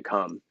not gonna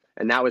come.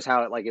 And that was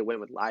how it went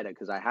with Lida,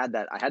 because I had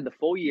the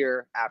full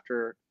year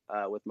after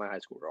with my high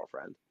school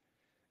girlfriend.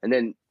 And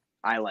then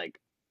I like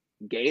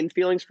gained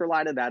feelings for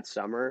Lida that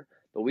summer,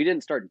 but we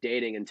didn't start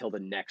dating until the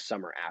next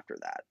summer after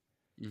that.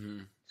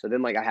 Mm-hmm. So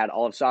then like I had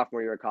all of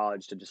sophomore year of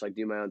college to just like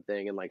do my own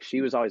thing, and like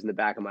she was always in the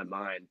back of my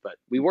mind. But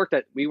we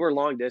were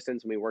long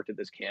distance, and we worked at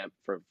this camp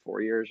for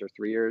 4 years or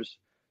 3 years.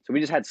 So we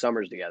just had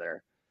summers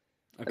together.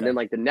 Okay. And then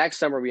like the next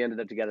summer we ended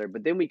up together,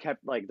 but then we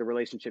kept like the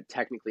relationship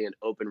technically an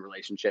open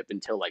relationship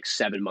until like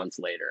 7 months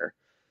later.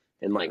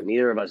 And like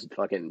neither of us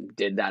fucking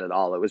did that at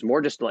all. It was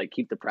more just to like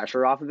keep the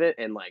pressure off of it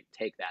and like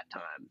take that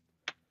time.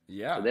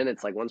 Yeah. So then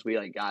it's like once we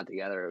like got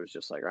together, it was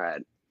just like, all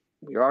right,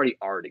 we already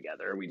are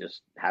together. We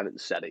just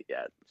haven't said it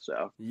yet.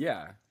 So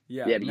Yeah.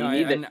 yeah, but No,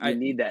 you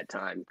need that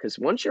time because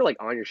once you're like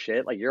on your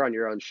shit, like you're on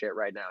your own shit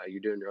right now,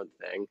 you're doing your own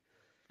thing.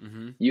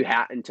 Mm-hmm. You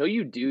have until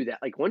you do that.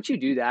 Like once you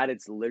do that,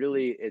 it's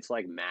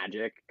like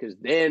magic. Because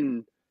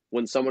then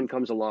when someone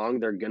comes along,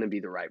 they're gonna be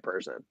the right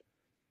person.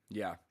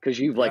 Yeah. Because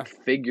you've like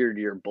figured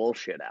your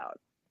bullshit out.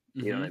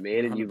 You know what I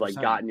mean? 100%. And you've like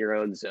gotten your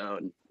own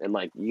zone. And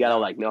like you gotta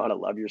like know how to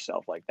love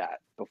yourself like that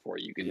before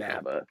you can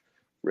have a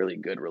really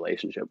good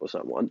relationship with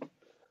someone.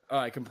 Oh,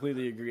 I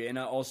completely agree. And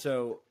I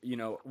also,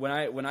 when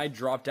I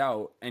dropped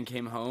out and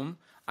came home,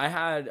 I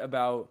had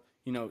about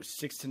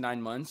 6 to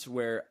 9 months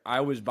where I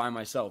was by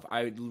myself.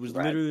 I was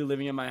literally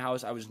living in my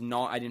house. I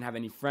didn't have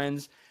any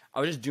friends.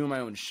 I was just doing my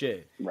own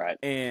shit. Right.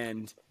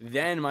 And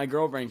then my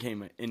girlfriend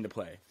came into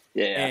play.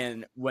 Yeah.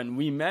 And when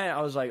we met,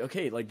 I was like,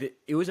 okay, like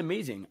it was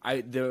amazing.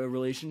 The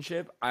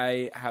relationship,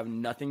 I have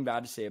nothing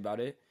bad to say about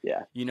it.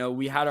 Yeah.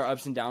 We had our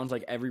ups and downs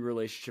like every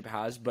relationship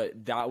has,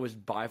 but that was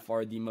by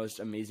far the most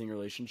amazing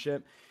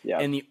relationship. Yeah.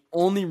 And the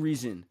only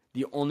reason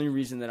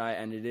that I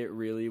ended it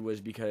really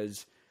was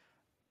because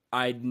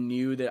I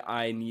knew that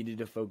I needed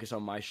to focus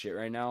on my shit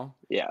right now.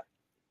 Yeah.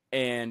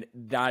 And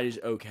that is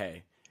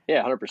okay.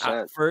 Yeah,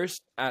 100%. At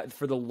first,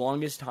 for the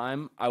longest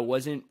time, I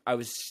was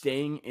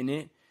staying in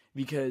it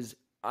because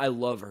I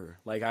love her.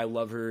 Like, I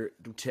love her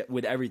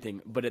with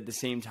everything. But at the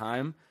same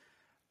time,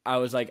 I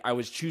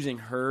was choosing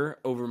her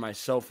over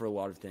myself for a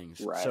lot of things.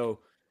 Right. So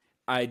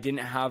I didn't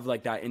have,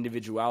 like, that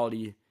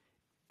individuality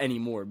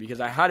anymore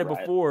because I had it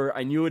before.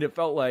 I knew what it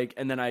felt like.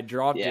 And then I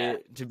dropped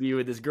it to be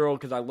with this girl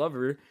because I love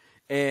her.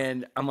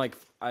 And I'm like,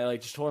 I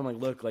just told him,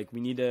 like, look, like, we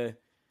need to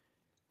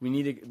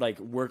like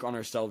work on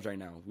ourselves right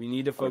now. We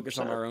need to focus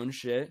 100%. On our own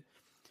shit.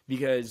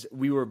 Because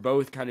we were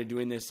both kind of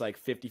doing this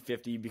like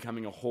 50-50,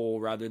 becoming a whole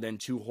rather than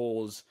two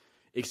wholes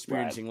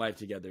experiencing life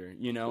together,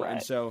 Right.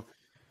 And so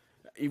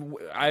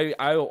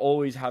I'll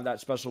always have that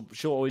special,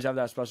 she'll always have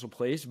that special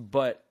place,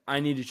 but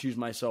I need to choose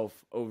myself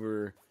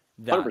over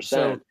that. 100%.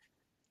 So,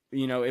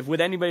 if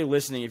with anybody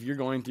listening, if you're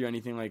going through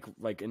anything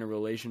like in a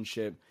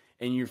relationship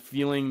and you're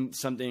feeling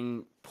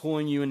something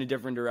pulling you in a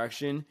different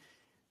direction,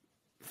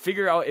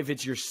 figure out if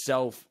it's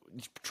yourself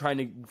trying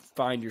to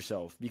find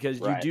yourself because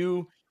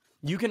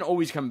you can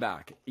always come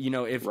back.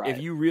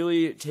 If you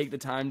really take the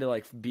time to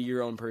like be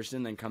your own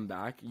person, then come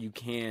back. You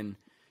can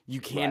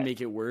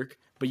make it work,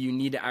 but you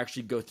need to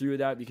actually go through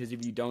that because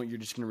if you don't, you're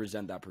just going to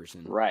resent that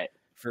person. Right.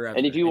 Forever.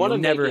 And if you want to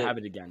never have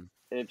it again.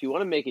 And if you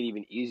want to make it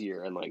even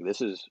easier, and like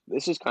this is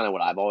kind of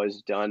what I've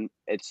always done.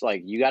 It's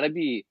like you got to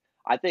be.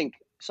 I think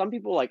some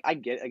people like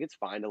it's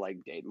fine to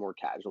like date more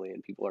casually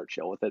and people are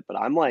chill with it, but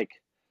I'm like,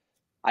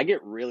 I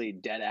get really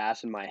dead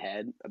ass in my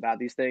head about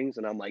these things,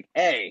 and I'm like,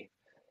 hey.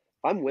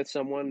 If I'm with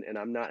someone and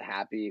I'm not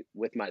happy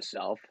with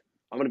myself,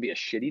 I'm going to be a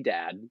shitty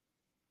dad.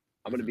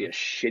 I'm going to be a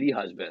shitty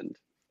husband.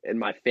 And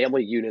my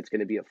family unit's going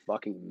to be a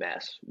fucking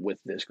mess with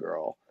this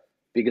girl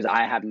because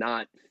I have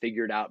not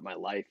figured out my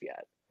life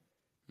yet.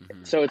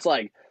 Mm-hmm. So it's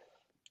like,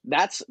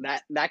 that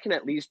can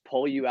at least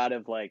pull you out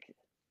of like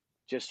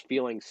just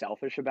feeling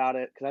selfish about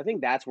it. Cause I think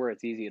that's where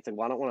it's easy. It's like,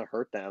 well, I don't want to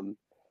hurt them.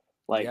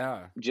 Like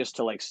just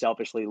to like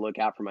selfishly look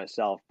out for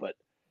myself. But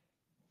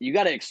you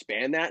got to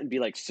expand that and be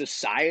like,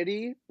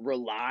 society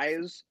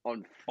relies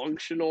on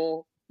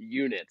functional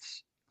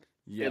units.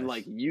 Yes. And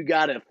like, you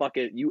got to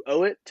you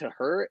owe it to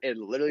her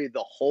and literally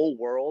the whole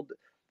world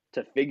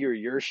to figure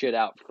your shit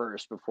out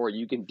first before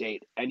you can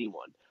date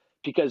anyone.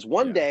 Because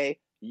one day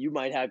you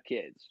might have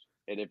kids.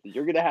 And if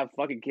you're going to have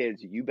fucking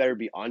kids, you better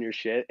be on your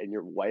shit and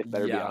your wife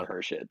better be on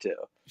her shit too.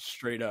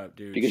 Straight up,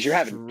 dude. Because you're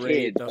having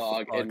kids,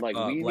 dog. And like,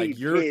 we need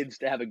kids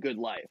to have a good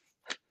life.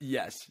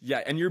 Yes.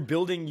 Yeah. And you're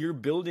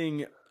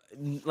building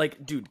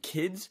like, dude,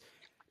 kids,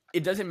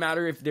 it doesn't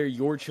matter if they're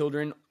your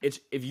children. If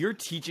you're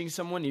teaching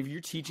someone, if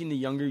you're teaching the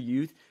younger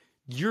youth,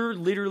 you're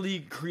literally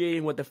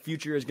creating what the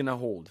future is going to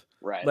hold.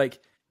 Right. Like,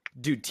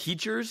 dude,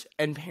 teachers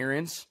and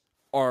parents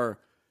they're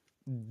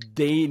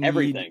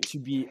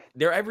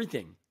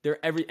everything.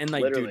 And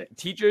like, literally. Dude,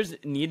 teachers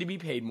need to be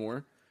paid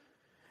more.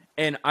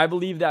 And I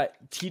believe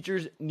that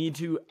teachers need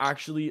to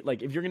actually,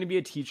 like, if you're going to be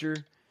a teacher,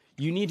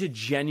 you need to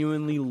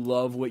genuinely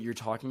love what you're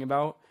talking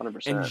about.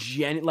 100%.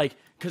 And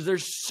because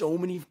there's so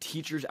many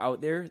teachers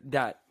out there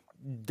that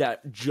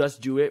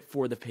just do it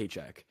for the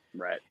paycheck.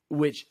 Right.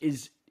 Which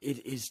is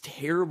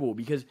terrible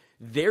because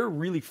they're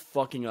really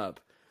fucking up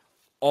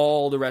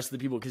all the rest of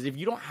the people. Because if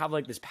you don't have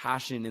like this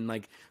passion and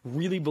like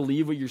really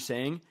believe what you're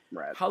saying,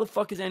 how the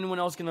fuck is anyone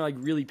else gonna like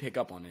really pick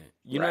up on it?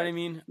 You know what I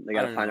mean? They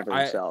gotta find it for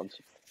themselves.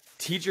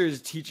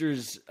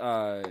 Teachers,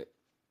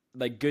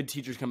 like good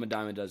teachers come a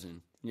dime a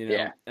dozen.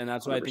 And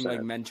that's why 100%. I think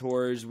like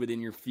mentors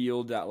within your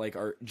field that like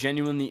are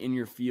genuinely in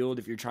your field.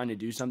 If you're trying to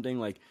do something,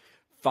 like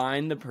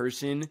find the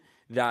person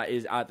that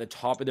is at the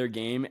top of their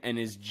game and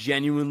is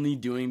genuinely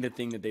doing the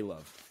thing that they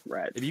love.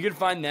 Right. If you could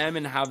find them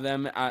and have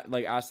them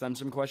ask them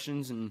some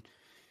questions and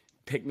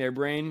pick their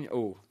brain,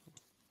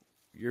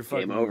 you're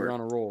fucking Game over. you're on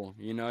a roll.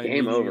 You know, what I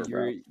Game mean? over,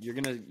 you're,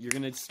 bro. You're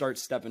gonna start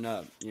stepping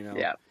up. You know.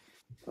 Yeah,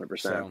 100%.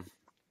 So,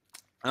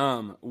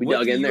 We what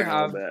dug do in you there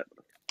have? a little bit.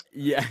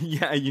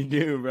 Yeah, you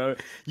do, bro.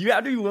 You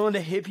have to be willing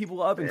to hit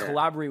people up and Yeah.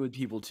 collaborate with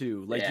people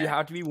too. Like you Yeah.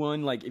 have to be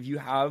willing. Like if you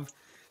have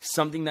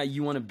something that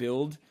you want to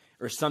build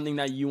or something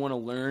that you want to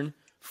learn,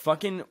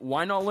 fucking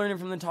why not learn it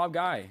from the top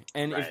guy?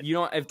 And Right.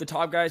 if the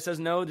top guy says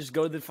no, just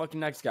go to the fucking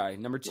next guy.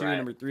 Number 2, Right.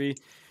 number 3.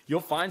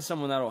 You'll find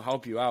someone that'll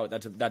help you out.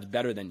 That's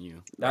better than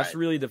you. That's Right.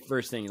 really the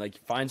first thing. Like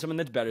find someone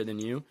that's better than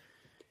you,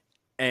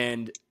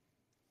 and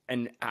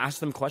ask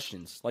them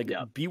questions. Like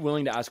Yeah. be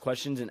willing to ask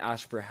questions and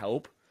ask for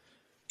help.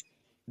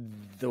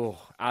 Though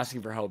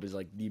asking for help is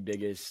like the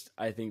biggest,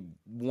 I think,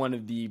 one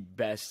of the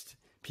best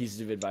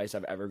pieces of advice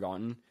I've ever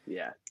gotten.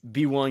 Yeah.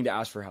 Be willing to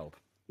ask for help.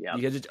 Yeah.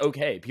 Because it's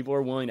okay. People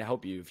are willing to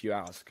help you if you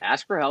ask.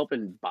 Ask for help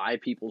and buy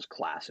people's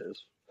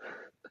classes.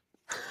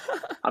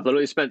 I've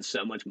literally spent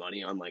so much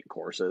money on like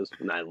courses,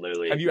 and I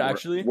literally Have you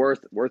actually?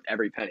 worth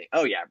every penny.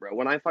 Oh yeah, bro.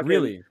 When I fucking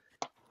Really?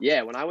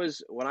 Yeah, when I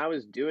was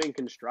doing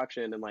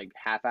construction and like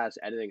half-ass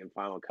editing and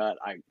Final Cut,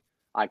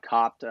 I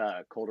copped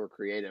Colder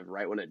Creative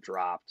right when it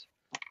dropped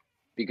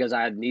because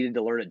I needed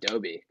to learn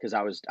Adobe because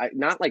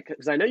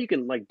because I know you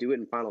can like do it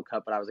in Final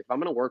Cut, but I was like, if I'm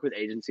gonna work with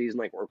agencies and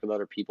like work with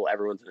other people,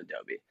 everyone's in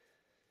Adobe,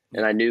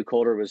 and I knew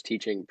Colder was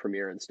teaching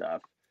Premiere and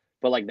stuff,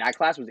 but like that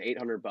class was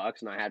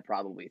 $800 and I had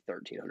probably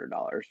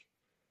 $1,300.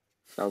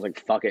 I was like,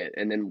 fuck it.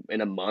 And then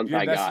in a month, You're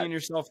I investing got in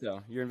yourself,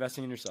 though. You're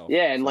investing in yourself.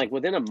 yeah, and like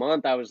within a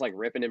month, I was like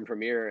ripping in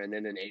Premiere, and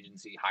then an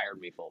agency hired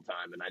me full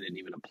time, and I didn't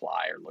even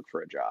apply or look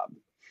for a job.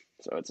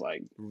 So it's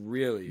like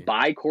Really?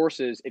 buy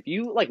courses. If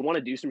you like want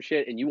to do some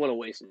shit and you want to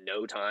waste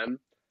no time,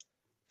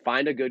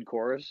 find a good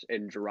course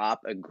and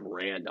drop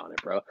 $1,000 on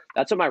it, bro.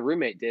 That's what my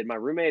roommate did. My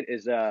roommate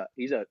is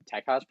he's a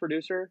tech house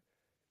producer.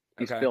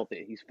 He's Okay.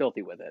 filthy. He's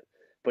filthy with it.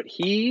 But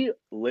he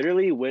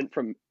literally went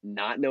from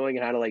not knowing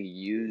how to like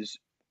use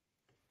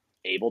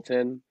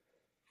Ableton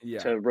Yeah.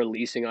 to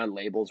releasing on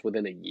labels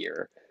within a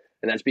year.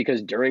 And that's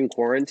because during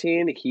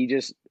quarantine, he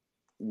just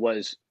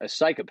was a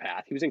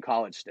psychopath. He was in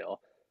college still,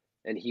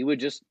 and he would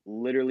just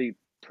literally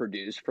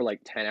produce for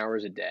like 10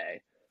 hours a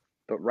day.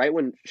 But right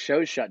when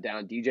shows shut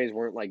down, DJs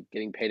weren't like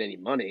getting paid any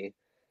money.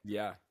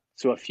 Yeah.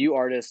 So a few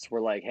artists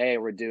were like, hey,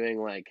 we're doing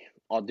like,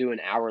 I'll do an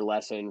hour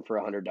lesson for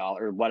 $100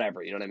 or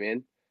whatever. You know what I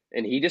mean?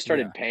 And he just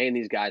started paying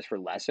these guys for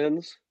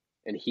lessons.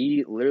 And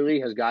he literally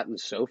has gotten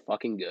so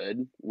fucking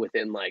good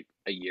within like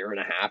a year and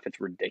a half. It's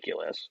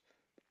ridiculous.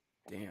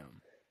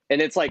 Damn.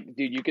 And it's like,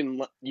 dude,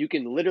 you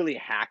can literally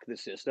hack the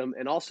system.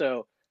 And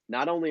also,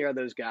 not only are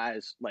those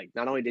guys like,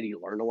 not only did he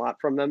learn a lot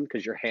from them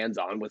because you're hands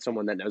on with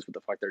someone that knows what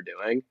the fuck they're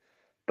doing,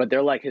 but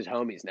they're like his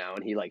homies now,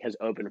 and he like has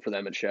opened for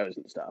them at shows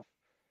and stuff.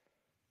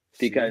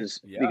 Because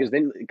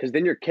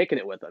then you're kicking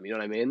it with them. You know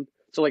what I mean?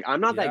 So like,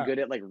 I'm not that good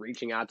at like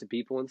reaching out to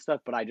people and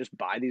stuff, but I just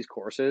buy these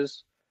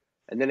courses.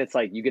 And then it's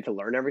like you get to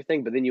learn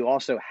everything, but then you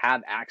also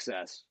have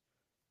access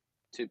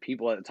to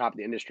people at the top of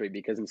the industry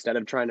because instead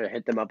of trying to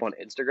hit them up on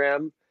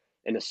Instagram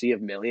in a sea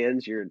of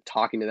millions, you're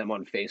talking to them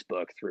on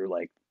Facebook through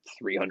like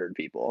 300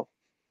 people.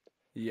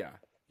 Yeah.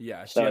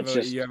 Yeah. So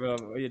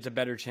it's a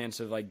better chance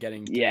of like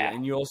getting through it.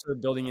 And you also are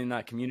building in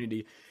that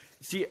community.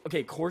 See,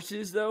 okay,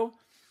 courses though,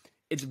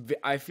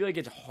 I feel like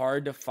it's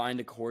hard to find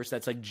a course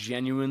that's like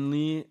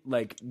genuinely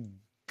like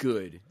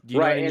good. Do you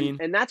know what I mean?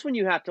 And that's when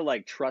you have to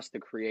like trust the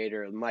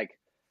creator. And like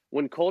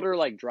when Colder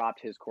like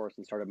dropped his course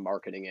and started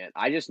marketing it,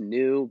 I just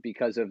knew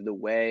because of the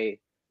way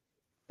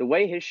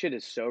his shit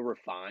is so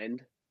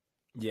refined.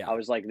 Yeah. I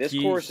was like, this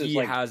course is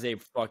like, he has a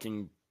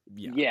fucking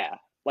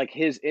like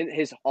his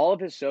all of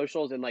his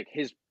socials and like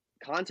his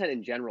content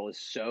in general is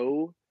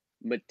so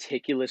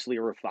meticulously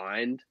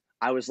refined.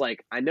 I was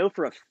like, I know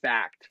for a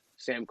fact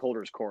Sam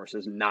Colder's course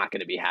is not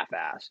going to be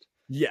half-assed.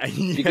 Yeah.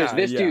 Because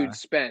this dude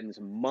spends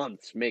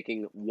months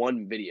making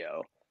one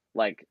video.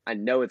 Like, I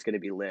know it's going to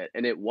be lit.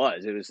 And it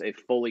was a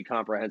fully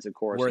comprehensive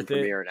course in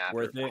Premiere and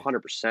After.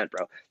 100%,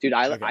 bro. Dude,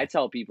 I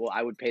tell people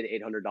I would pay the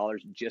 $800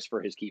 just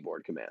for his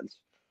keyboard commands.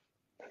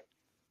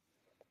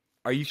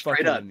 Are you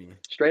fucking with me?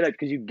 Straight up,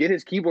 because you get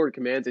his keyboard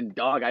commands, and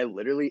dog, I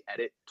literally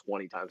edit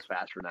 20 times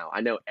faster now.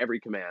 I know every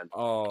command.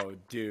 Oh,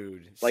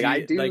 dude. Like, I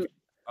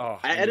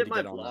edit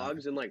my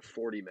vlogs in like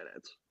 40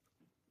 minutes.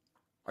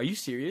 Are you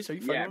serious? Are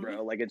you fucking with bro.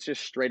 me? Like, it's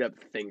just straight up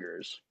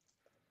fingers.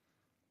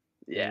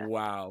 Yeah.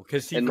 Wow.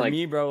 Because see, for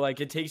me, bro,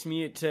 like it takes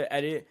me to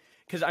edit.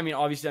 Because I mean,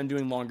 obviously, I'm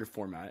doing longer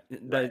format.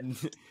 But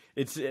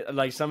it's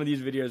like some of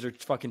these videos are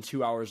fucking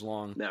 2 hours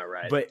long. No,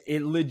 right. But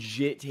it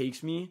legit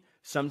takes me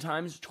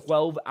sometimes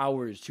 12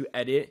 hours to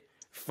edit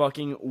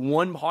fucking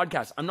one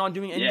podcast. I'm not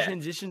doing any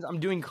transitions. I'm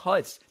doing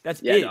cuts.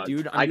 That's it,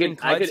 dude. I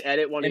could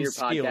edit one of your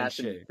podcasts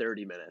in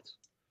 30 minutes.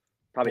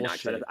 Probably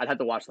Bullshit. not. I'd have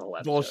to watch the whole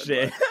episode.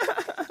 Bullshit.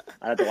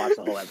 I'd have to watch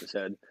the whole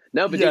episode.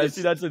 No, but yeah, dude,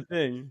 see, that's the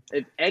thing.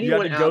 If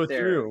anyone you have to go out there,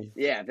 through.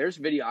 if there's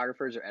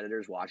videographers or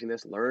editors watching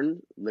this,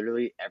 learn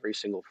literally every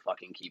single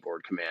fucking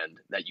keyboard command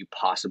that you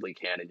possibly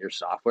can in your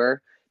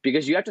software,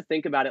 because you have to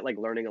think about it like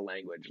learning a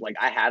language. Like,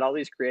 I had all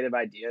these creative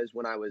ideas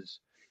when I was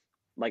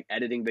like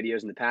editing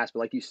videos in the past, but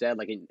like you said,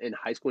 like in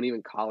high school and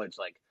even college,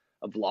 like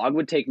a vlog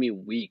would take me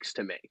weeks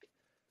to make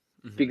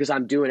because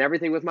I'm doing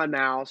everything with my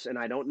mouse and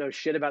I don't know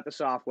shit about the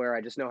software.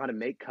 I just know how to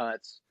make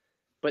cuts.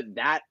 But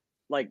that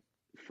like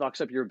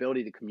fucks up your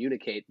ability to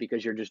communicate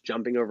because you're just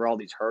jumping over all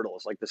these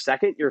hurdles. Like the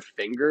second your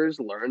fingers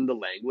learn the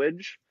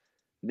language,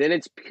 then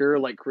it's pure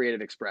like creative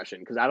expression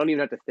because I don't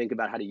even have to think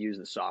about how to use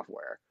the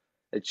software.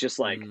 It's just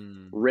like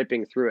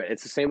ripping through it.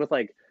 It's the same with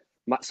like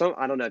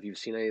I don't know if you've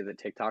seen any of the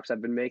TikToks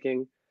I've been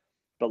making,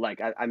 but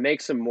like I make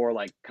some more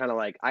like kind of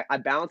like I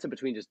balance it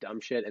between just dumb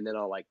shit and then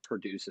I'll like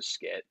produce a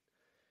skit.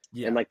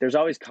 Yeah. And like there's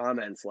always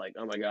comments like,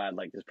 oh my God,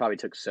 like this probably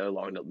took so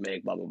long to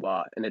make, blah, blah,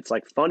 blah. And it's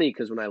like funny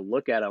because when I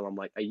look at them, I'm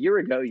like, a year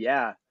ago,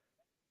 yeah,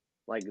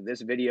 like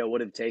this video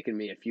would have taken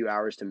me a few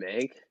hours to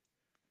make.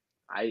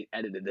 I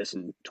edited this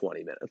in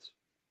 20 minutes.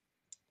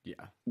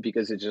 Yeah.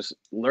 Because it's just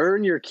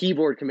learn your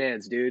keyboard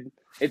commands, dude.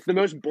 It's the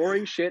most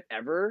boring shit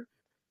ever.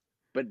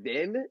 But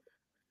then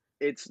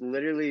it's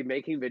literally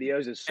making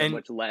videos is so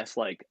much less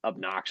like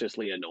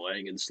obnoxiously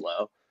annoying and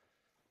slow.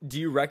 Do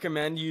you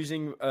recommend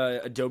using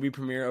Adobe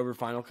Premiere over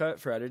Final Cut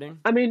for editing?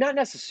 I mean, not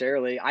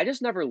necessarily. I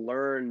just never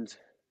learned.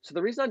 So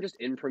the reason I'm just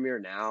in Premiere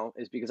now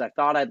is because I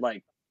thought I'd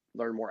like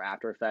learn more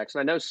After Effects.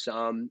 And I know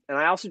some. And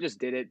I also just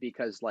did it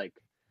because like,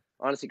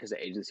 honestly, because of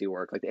agency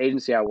work. Like the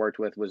agency I worked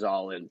with was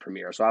all in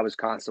Premiere. So I was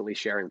constantly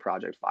sharing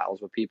project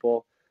files with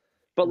people.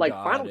 But like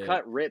Final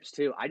Cut rips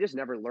too. I just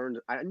never learned.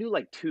 I knew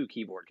like 2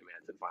 keyboard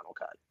commands in Final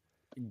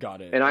Cut.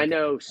 Got it. And I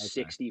know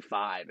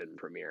 65 in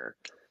Premiere.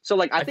 So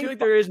like I feel like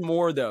there is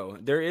more though.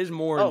 There is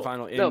more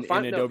in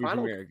Adobe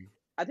Premiere.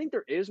 I think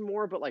there is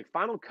more, but like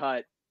Final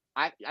Cut,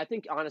 I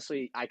think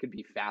honestly I could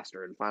be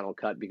faster in Final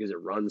Cut because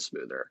it runs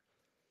smoother.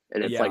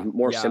 And it's like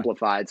more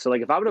simplified. So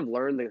like if I would have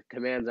learned the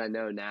commands I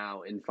know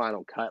now in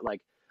Final Cut, like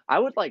I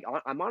would like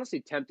I'm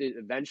honestly tempted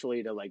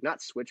eventually to like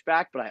not switch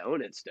back, but I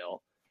own it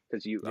still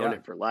because you own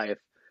it for life.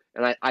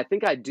 And I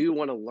think I do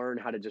want to learn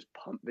how to just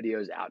pump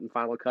videos out in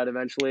Final Cut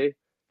eventually.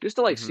 Just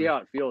to like see how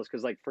it feels,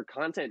 because like for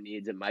content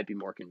needs, it might be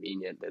more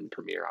convenient than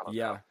Premiere. I don't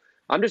know.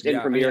 I'm just in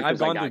Premiere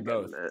because I got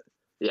both.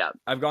 Yeah,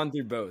 I've gone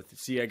through both.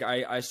 See, like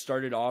I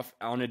started off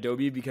on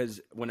Adobe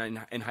because when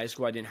in high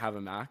school I didn't have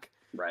a Mac,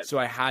 right? So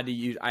I had to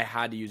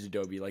use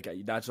Adobe. Like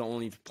that's the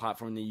only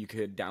platform that you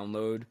could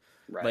download.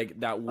 Right. Like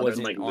that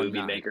wasn't like on Movie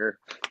Mac. Maker.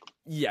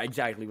 Yeah,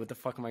 exactly. What the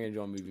fuck am I gonna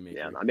do on Movie Maker?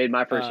 Yeah, I made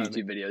my first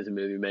YouTube videos in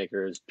Movie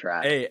Maker. Is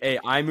trash. Hey,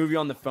 iMovie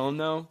on the phone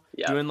though.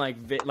 Yeah. Doing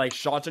like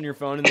shots on your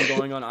phone and then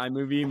going on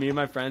iMovie. Me and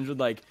my friends would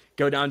like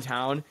go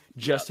downtown,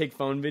 just take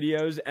phone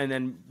videos, and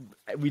then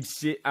we'd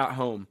sit at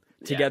home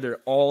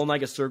together, all in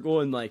like a circle,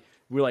 and like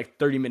we're like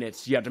 30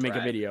 minutes. You have to make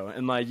a video,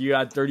 and like you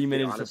had 30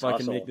 minutes to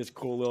fucking make this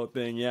cool little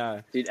thing.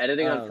 Yeah, dude,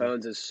 editing on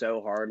phones is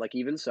so hard. Like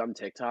even some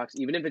TikToks,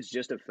 even if it's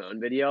just a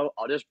phone video,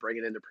 I'll just bring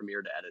it into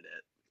Premiere to edit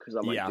it. Because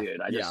I'm like,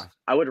 dude,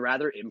 I would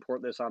rather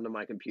import this onto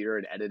my computer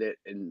and edit it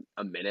in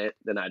a minute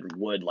than I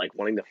would like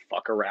wanting to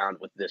fuck around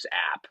with this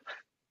app.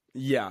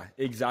 Yeah,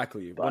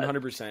 exactly,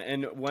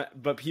 100%.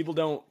 But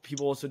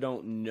people also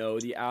don't know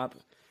the app.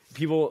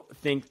 People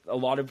think a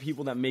lot of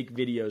people that make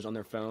videos on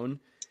their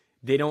phone,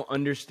 they don't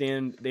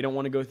understand. They don't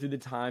want to go through the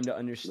time to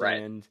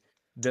understand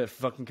the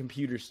fucking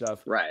computer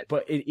stuff. Right.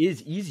 But it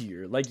is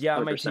easier. Like, yeah,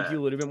 100%. It might take you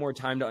a little bit more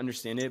time to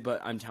understand it, but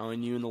I'm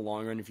telling you, in the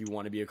long run, if you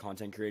want to be a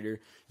content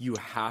creator, you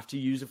have to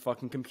use a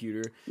fucking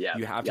computer. Yeah.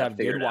 You have to have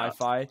good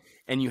Wi-Fi,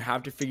 and you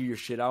have to figure your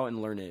shit out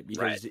and learn it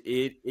because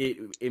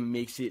it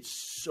makes it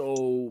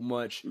so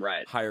much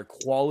higher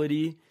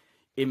quality.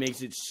 It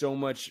makes it so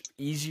much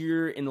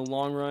easier in the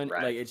long run.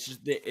 Right. Like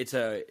it's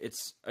a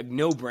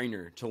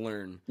no-brainer to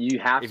learn. You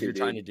have if you're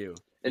trying to do.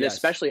 And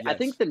especially, I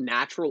think the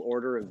natural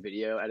order of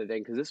video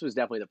editing, because this was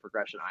definitely the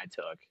progression I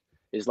took,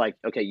 is like,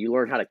 okay, you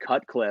learn how to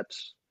cut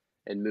clips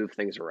and move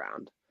things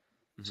around.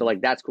 Mm-hmm. So like,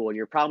 that's cool. And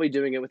you're probably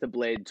doing it with a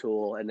blade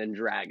tool and then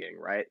dragging,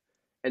 right?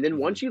 And then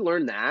once you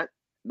learn that,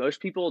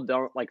 most people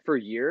don't, like for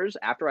years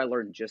after I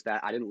learned just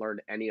that, I didn't learn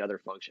any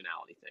other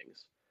functionality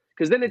things.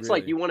 Because then it's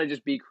like, you want to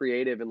just be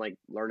creative and like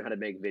learn how to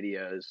make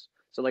videos.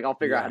 So like, I'll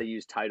figure out how to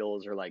use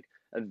titles, or like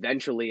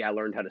eventually I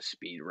learned how to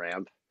speed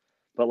ramp.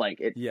 But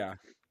like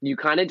you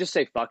kind of just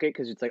say fuck it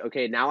because it's like,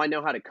 okay, now I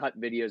know how to cut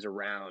videos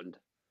around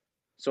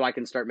so I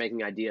can start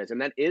making ideas. And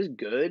that is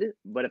good.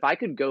 But if I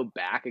could go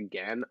back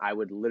again, I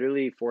would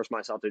literally force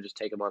myself to just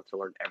take a month to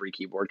learn every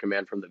keyboard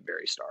command from the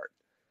very start.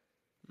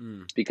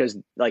 Because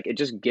like it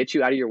just gets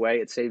you out of your way.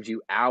 It saves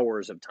you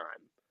hours of time.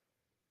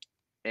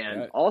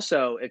 And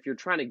also, if you're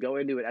trying to go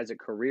into it as a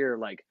career,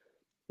 like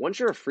once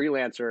you're a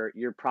freelancer,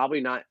 you're probably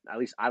not, at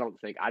least I don't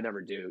think, I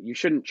never do. You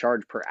shouldn't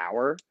charge per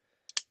hour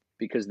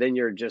because then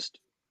you're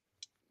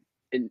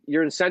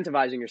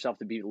incentivizing yourself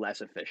to be less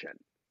efficient,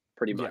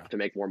 pretty much, to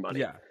make more money.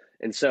 Yeah.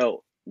 And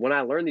so when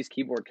I learned these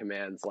keyboard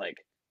commands,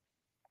 like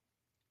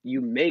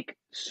you make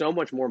so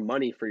much more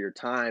money for your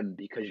time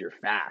because you're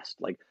fast.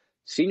 Like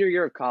senior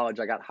year of college,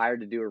 I got hired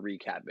to do a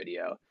recap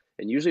video,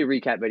 and usually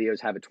recap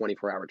videos have a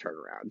 24-hour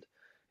turnaround.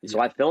 And so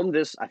I filmed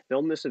this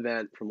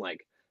event from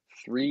like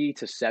 3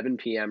 to 7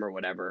 p.m. or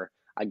whatever.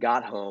 I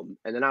got home,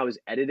 and then I was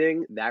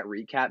editing that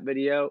recap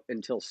video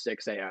until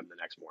 6 a.m. the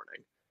next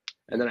morning.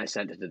 And then I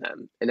sent it to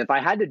them. And if I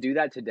had to do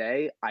that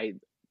today, I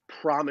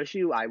promise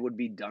you I would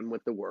be done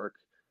with the work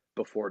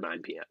before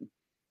 9 p.m.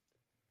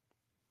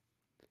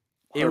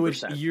 It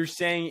was 100%. you're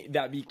saying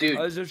that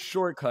because of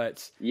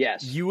shortcuts,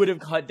 Yes. you would have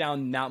cut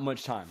down that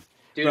much time.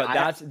 Dude, Bro,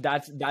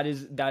 that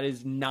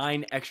is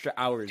 9 extra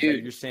hours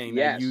that you're saying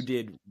that you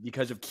did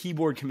because of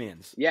keyboard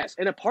commands. Yes,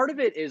 and a part of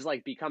it is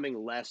like becoming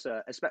less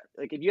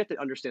like if you have to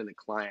understand the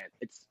client.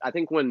 It's I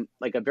think when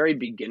like a very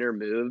beginner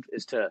move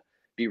is to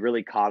be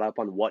really caught up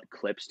on what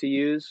clips to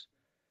use.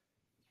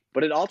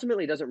 But it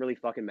ultimately doesn't really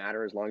fucking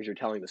matter as long as you're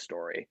telling the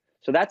story.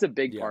 So that's a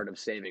big part of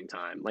saving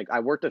time. Like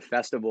I worked a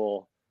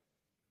festival,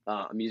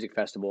 a music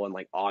festival in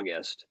like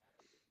August,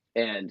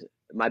 and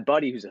my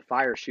buddy who's a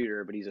fire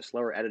shooter, but he's a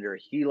slower editor,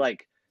 he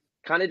like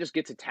kind of just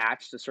gets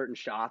attached to certain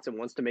shots and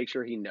wants to make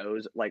sure he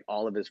knows like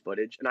all of his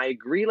footage. And I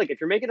agree, like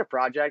if you're making a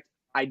project,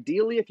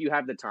 ideally if you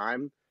have the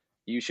time,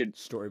 you should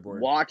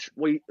storyboard.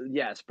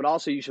 Yes, but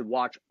also you should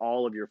watch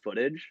all of your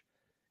footage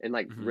and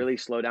like really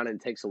slow down and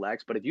take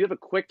selects. But if you have a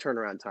quick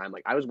turnaround time,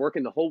 like I was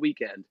working the whole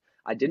weekend,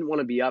 I didn't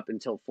want to be up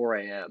until 4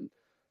 a.m.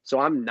 So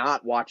I'm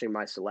not watching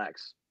my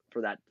selects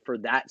for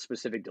that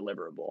specific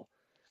deliverable.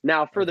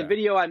 Now for the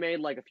video I made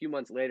like a few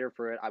months later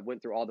for it, I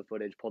went through all the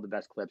footage, pulled the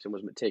best clips and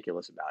was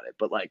meticulous about it.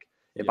 But like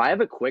if I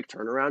have a quick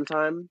turnaround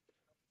time,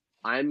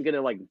 I'm going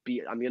to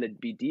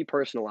be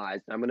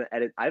depersonalized. I'm going to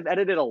edit. I've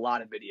edited a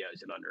lot of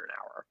videos in under an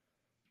hour.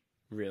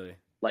 Really?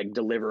 Like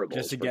deliverables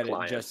just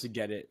to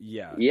get it.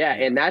 Yeah.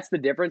 And that's the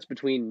difference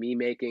between me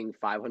making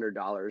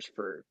 $500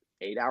 for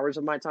 8 hours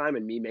of my time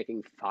and me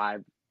making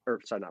 $500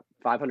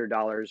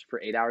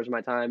 for 8 hours of my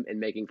time and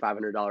making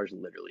 $500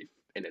 literally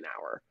in an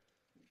hour.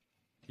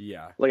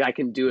 Yeah. Like I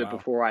can do it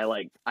before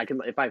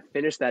if I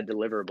finish that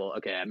deliverable,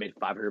 okay, I made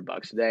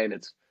 $500 today and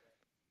it's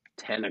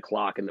 10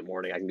 o'clock in the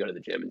morning. I can go to the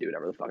gym and do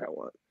whatever the fuck I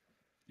want.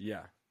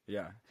 Yeah.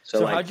 Yeah.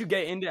 So like, how'd you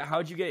get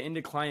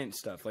into client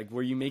stuff? Like,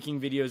 were you making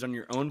videos on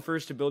your own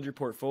first to build your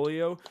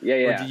portfolio? Yeah.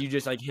 Or did you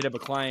just like hit up a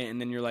client and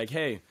then you're like,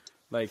 hey,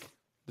 like,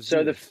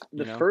 so the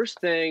first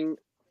thing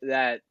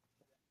that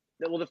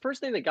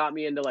got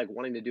me into like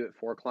wanting to do it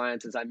for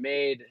clients is I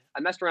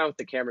messed around with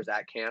the cameras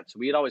at camp. So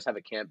we'd always have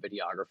a camp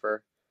videographer.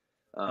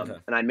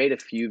 And I made a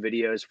few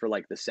videos for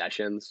like the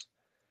sessions.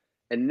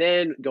 And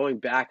then going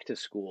back to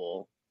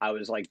school, I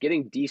was like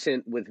getting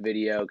decent with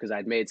video because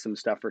I'd made some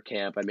stuff for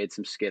camp. I made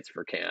some skits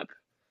for camp.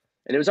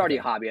 And it was already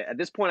a hobby. At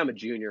this point, I'm a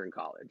junior in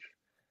college.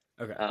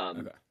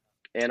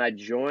 And I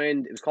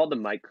joined, it was called the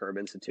Mike Curb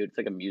Institute. It's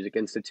like a music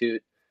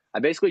institute. I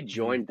basically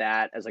joined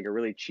that as like a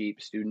really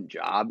cheap student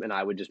job, and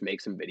I would just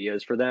make some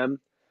videos for them.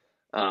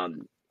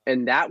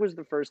 And that was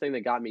the first thing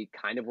that got me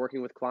kind of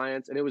working with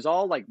clients. And it was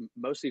all like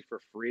mostly for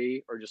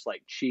free or just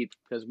like cheap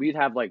because we'd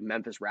have like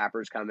Memphis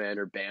rappers come in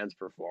or bands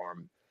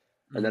perform.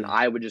 And then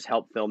I would just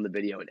help film the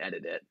video and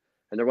edit it.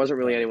 And there wasn't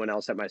really anyone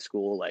else at my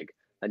school like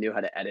that knew how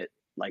to edit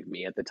like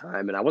me at the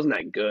time. And I wasn't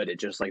that good. It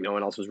just like no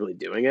one else was really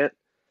doing it.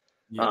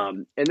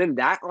 And then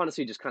that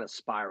honestly just kind of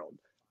spiraled.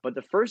 But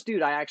the first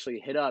dude I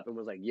actually hit up and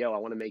was like, yo, I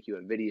want to make you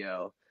a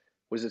video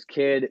was this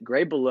kid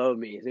grade below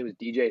me. His name was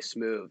DJ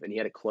Smooth, and he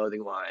had a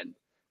clothing line.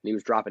 And he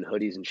was dropping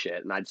hoodies and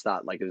shit. And I just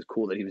thought like it was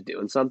cool that he was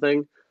doing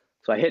something.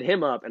 So I hit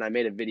him up and I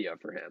made a video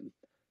for him.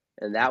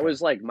 And that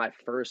was like my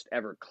first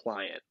ever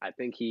client. I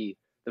think the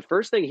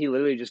first thing he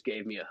literally just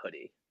gave me a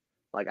hoodie.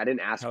 Like I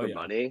didn't ask for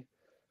money.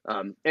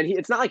 And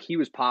it's not like he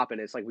was popping.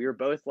 It's like we were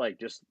both like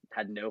just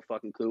had no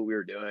fucking clue what we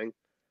were doing.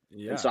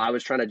 Yeah. And so I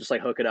was trying to just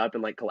like hook it up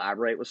and like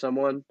collaborate with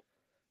someone.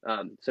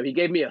 So he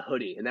gave me a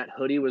hoodie, and that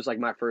hoodie was like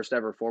my first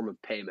ever form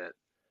of payment.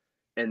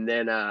 And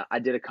then I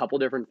did a couple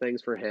different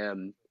things for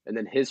him. And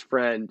then his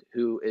friend,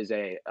 who is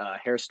a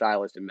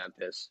hairstylist in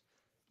Memphis,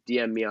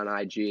 DM'd me on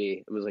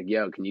IG and was like,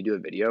 yo, can you do a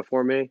video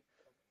for me?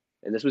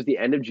 And this was the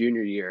end of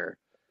junior year.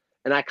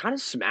 And I kind of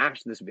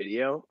smashed this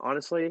video,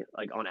 honestly,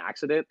 like on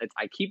accident.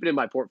 I keep it in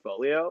my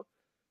portfolio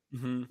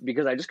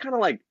because I just kind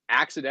of like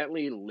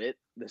accidentally lit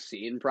the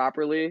scene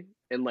properly.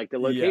 And like the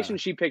location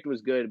she picked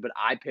was good, but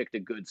I picked a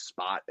good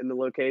spot in the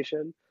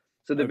location.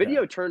 So the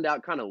video turned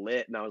out kind of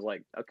lit. And I was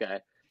like, okay.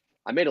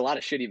 I made a lot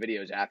of shitty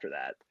videos after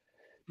that.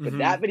 But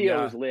that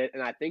video was lit.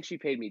 And I think she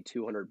paid me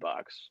 $200.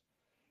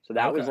 So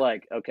that was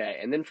like, okay.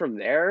 And then from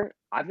there,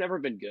 I've never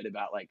been good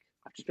about like,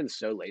 I've just been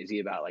so lazy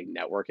about like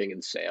networking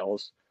and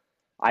sales.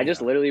 I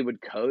just literally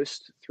would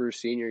coast through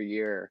senior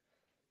year,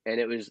 and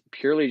it was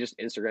purely just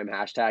Instagram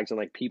hashtags and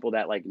like people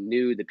that like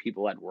knew the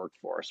people I'd worked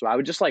for. So I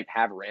would just like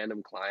have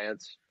random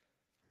clients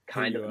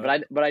kind of,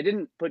 but I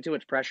didn't put too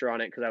much pressure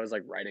on it because I was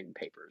like writing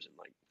papers and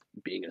like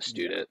being a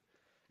student.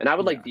 And I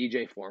would like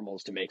DJ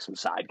formals to make some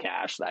side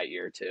cash that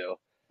year too.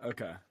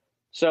 Okay.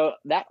 So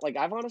that like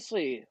I'm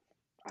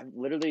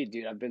literally,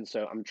 dude,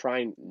 I'm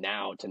trying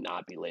now to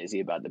not be lazy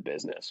about the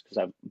business because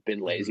I've been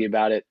lazy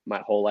about it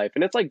my whole life.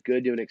 And it's like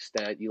good to an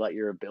extent. You let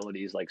your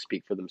abilities like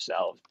speak for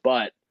themselves,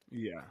 but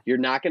you're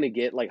not going to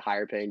get like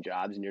higher paying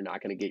jobs and you're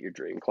not going to get your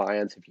dream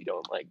clients if you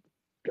don't like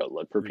go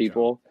look for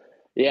people.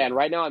 Yeah. And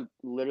right now I'm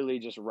literally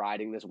just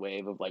riding this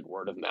wave of like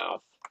word of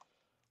mouth.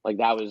 Like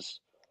that was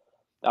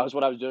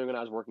what I was doing when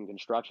I was working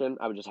construction.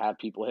 I would just have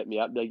people hit me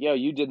up like, yo,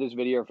 you did this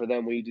video for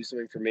them. Will you do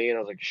something for me? And I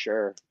was like,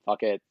 sure,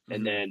 fuck it.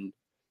 And then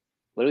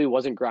Literally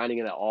wasn't grinding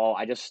it at all.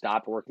 I just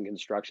stopped working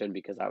construction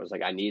because I was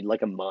like, I need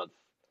like a month.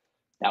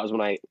 That was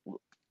when I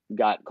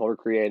got Color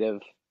Creative.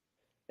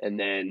 And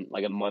then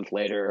like a month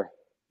later,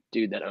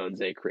 dude that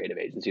owns a creative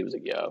agency was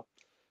like, yo,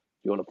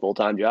 you want a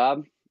full-time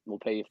job? We'll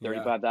pay you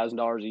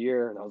 $35,000 a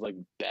year. And I was like,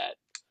 bet.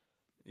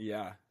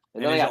 Yeah.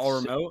 And And then is I it got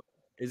all remote?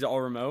 Is it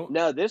all remote?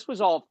 No, this was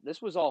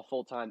all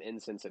full-time in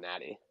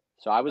Cincinnati.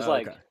 So I was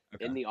like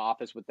Okay. in the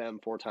office with them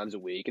 4 times a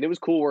week. And it was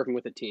cool working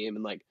with the team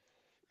and like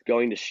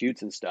going to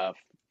shoots and stuff.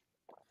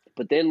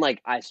 But then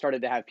like I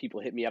started to have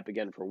people hit me up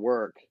again for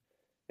work.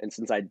 And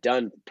since I'd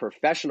done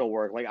professional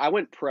work, like I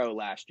went pro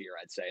last year,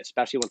 I'd say,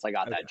 especially once I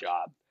got that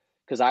job.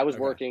 Because I was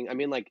working, I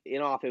mean, like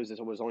in office,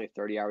 it was only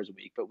 30 hours a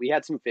week, but we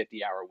had some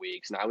 50-hour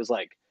weeks. And I was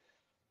like,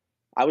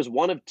 I was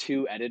one of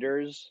 2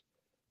 editors,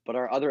 but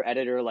our other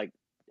editor like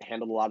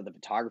handled a lot of the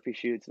photography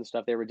shoots and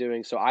stuff they were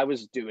doing. So I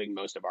was doing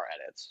most of our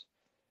edits.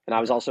 And I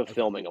was also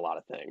filming a lot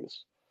of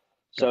things.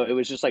 So it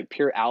was just like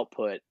pure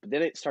output. But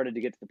then it started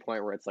to get to the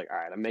point where it's like, all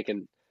right, I'm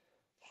making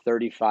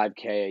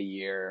 $35K a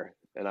year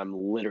and I'm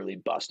literally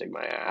busting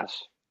my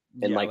ass.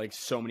 And like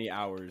so many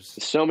hours.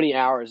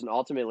 And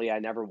ultimately I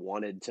never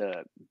wanted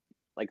to,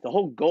 like the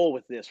whole goal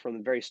with this from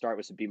the very start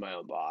was to be my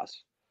own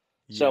boss.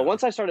 So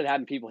once I started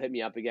having people hit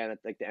me up again at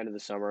like the end of the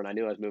summer and I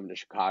knew I was moving to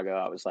Chicago,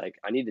 I was like,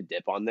 I need to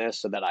dip on this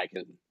so that I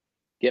can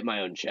get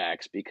my own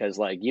checks, because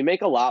like you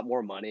make a lot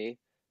more money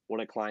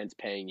when a client's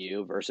paying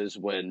you versus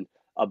when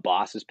a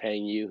boss is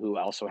paying you who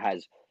also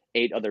has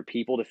 8 other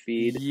people to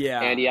feed,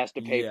 and he has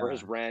to pay for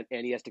his rent,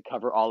 and he has to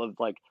cover all of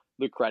like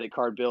the credit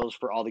card bills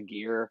for all the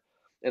gear.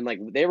 And like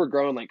they were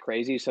growing like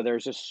crazy, so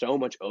there's just so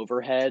much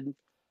overhead.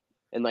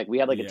 And like we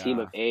had like a team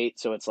of 8,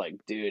 so it's like,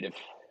 dude,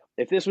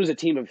 if this was a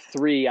team of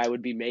 3, I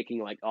would be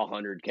making like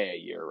 $100K a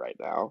year right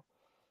now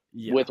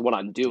with what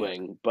I'm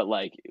doing. But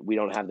like we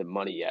don't have the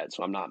money yet,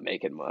 so I'm not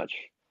making much.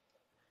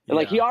 And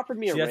like he offered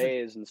me a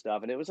raise and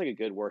stuff, and it was like a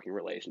good working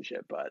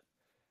relationship, but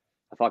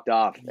I fucked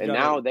off. And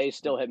now they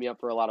still hit me up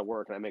for a lot of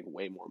work, and I make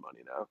way more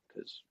money now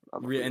because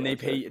and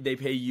they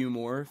pay you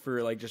more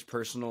for like just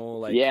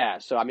personal like. Yeah,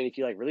 so I mean, if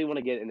you like really want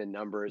to get into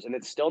numbers, and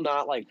it's still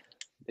not like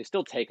they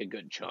still take a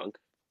good chunk,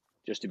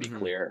 just to be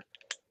clear,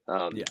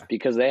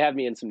 because they have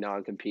me in some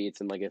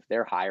non-competes, and like if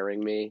they're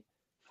hiring me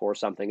for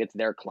something, it's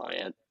their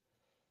client.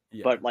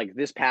 But like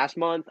this past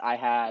month, I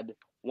had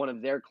one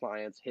of their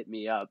clients hit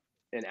me up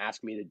and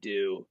ask me to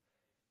do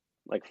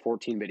like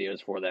 14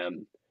 videos for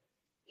them.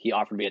 He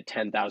offered me a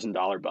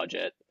 $10,000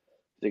 budget.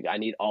 Like, I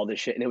need all this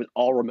shit. And it was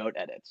all remote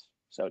edits.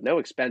 So no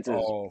expenses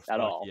at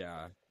all.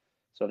 Yeah.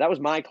 So if that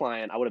was my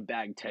client, I would have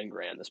bagged 10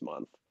 grand this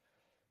month.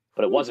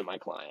 But it wasn't my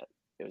client.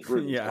 It was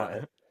Ruben's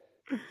client.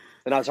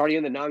 And I was already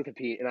in the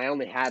non-compete, and I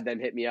only had them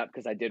hit me up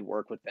because I did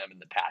work with them in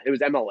the past. It was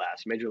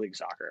MLS, Major League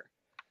Soccer.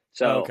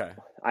 So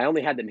I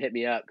only had them hit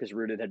me up because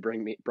Rudin had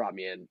brought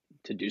me in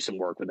to do some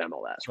work with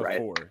MLS,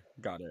 right?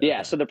 Got it.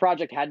 Yeah, so the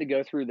project had to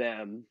go through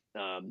them,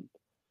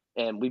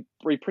 and we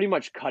pretty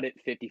much cut it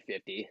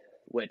 50-50,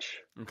 which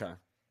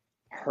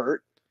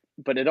hurt,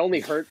 but it only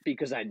hurt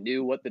because I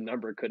knew what the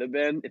number could have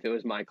been if it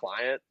was my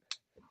client.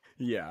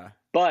 Yeah.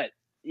 But,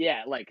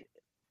 yeah, like,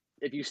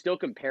 if you still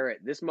compare it,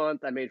 this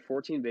month I made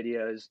 14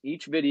 videos.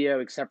 Each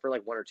video, except for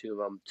like 1 or 2 of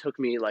them, took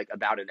me like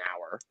about an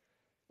hour.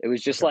 It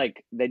was just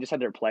like they just had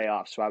their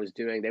playoffs. So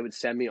they would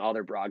send me all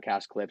their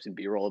broadcast clips and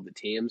B-roll of the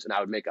teams, and I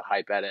would make a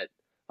hype edit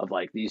of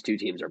like, these 2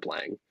 teams are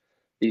playing.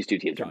 These 2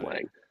 teams are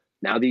playing.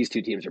 Now these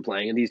 2 teams are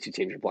playing, and these 2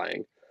 teams are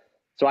playing.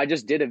 So I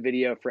just did a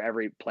video for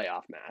every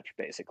playoff match,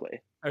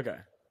 basically. Okay.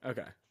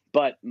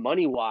 But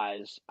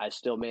money-wise, I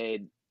still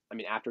made, I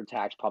mean, after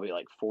tax, probably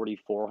like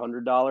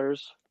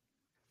 $4,400.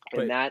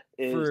 And that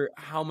is for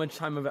how much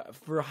time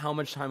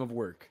of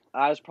work?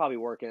 I was probably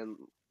working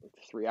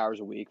 3 hours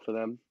a week for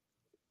them.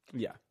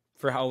 Yeah.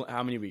 For how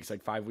many weeks?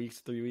 Like 5 weeks,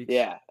 3 weeks?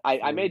 Yeah.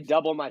 I made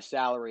double my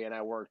salary, and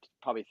I worked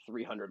probably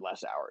 300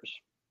 less hours.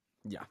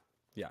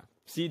 Yeah.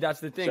 See, that's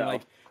the thing. So,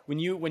 like when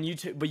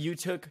you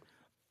took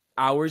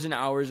hours and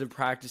hours of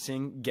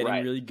practicing,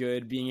 getting really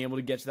good, being able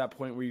to get to that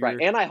point where you're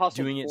and I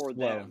hustled doing for it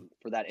slow. them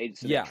for that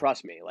agency. They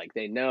trust me. Like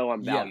they know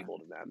I'm valuable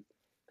to them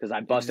because I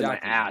busted my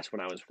ass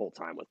when I was full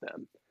time with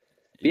them.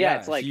 But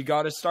it's like so you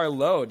got to start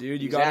low, dude.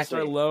 You got to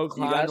start low,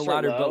 climb the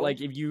ladder. But like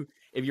if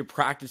you're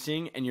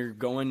practicing and you're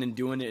going and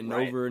doing it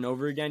over and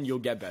over again, you'll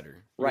get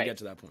better. You'll get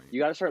to that point.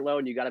 You got to start low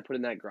and you got to put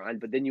in that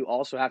grind. But then you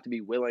also have to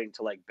be willing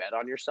to like bet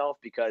on yourself,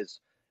 because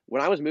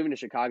when I was moving to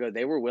Chicago,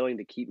 they were willing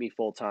to keep me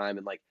full time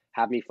and like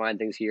have me find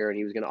things here, and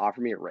he was going to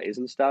offer me a raise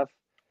and stuff.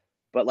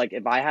 But like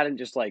if I hadn't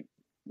just like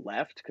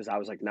left, because I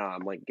was like, nah,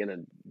 I'm like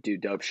gonna do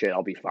dope shit,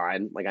 I'll be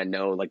fine. Like I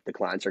know like the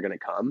clients are gonna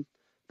come.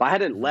 If I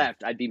hadn't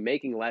left, I'd be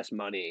making less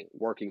money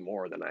working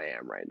more than I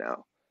am right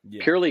now.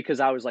 Yeah. Purely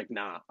because I was like,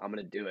 nah, I'm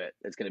going to do it.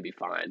 It's going to be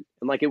fine.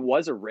 And like, it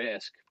was a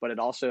risk, but it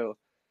also,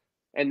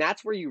 and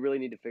that's where you really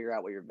need to figure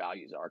out what your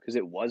values are, because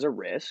it was a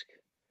risk.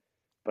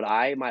 But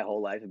my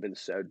whole life have been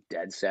so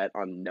dead set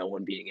on no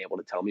one being able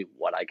to tell me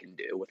what I can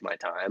do with my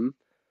time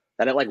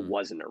that it like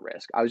wasn't a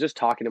risk. I was just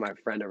talking to my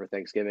friend over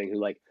Thanksgiving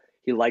who like,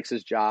 he likes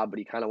his job, but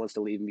he kind of wants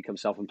to leave and become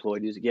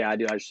self-employed. He's like, yeah, I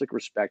do. I just like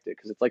respect it,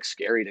 because it's like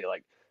scary to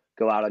like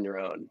go out on your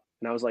own.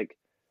 And I was like,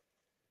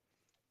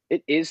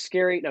 it is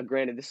scary. Now,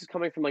 granted, this is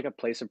coming from like a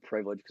place of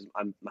privilege because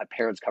my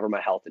parents cover my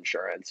health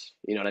insurance.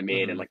 You know what I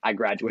mean? And like I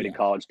graduated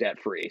college debt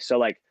free. So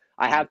like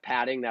I have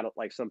padding that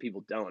like some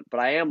people don't, but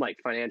I am like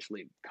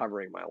financially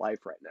covering my life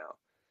right now.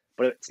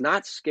 But it's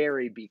not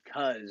scary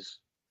because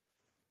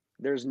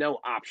there's no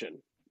option.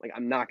 Like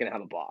I'm not going to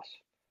have a boss.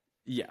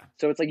 Yeah.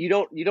 So it's like you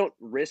don't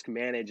risk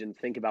manage and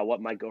think about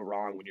what might go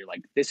wrong when you're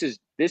like, this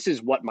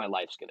is what my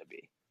life's going to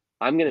be.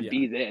 I'm going to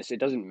be this. It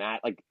doesn't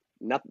matter. Like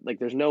nothing. Like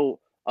there's no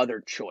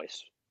other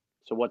choice.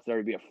 So what's there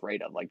to be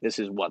afraid of? Like, this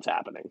is what's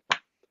happening.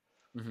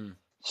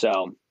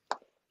 So,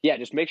 yeah,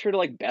 just make sure to,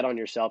 like, bet on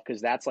yourself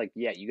because that's, like,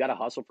 yeah, you got to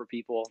hustle for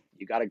people.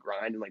 You got to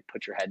grind and, like,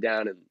 put your head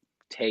down and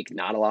take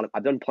not a lot of –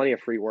 I've done plenty of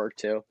free work,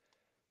 too.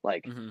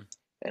 Like,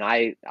 and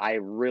I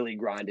really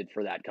grinded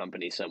for that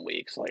company some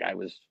weeks. Like,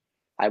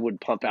 I would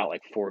pump out,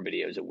 like, 4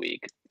 videos a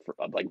week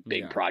of, like,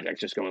 big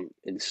projects just going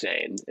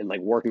insane and,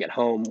 like, working at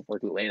home,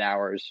 working late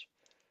hours.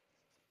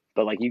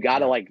 But, like, you got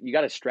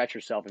to stretch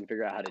yourself and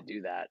figure out how to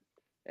do that.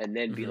 And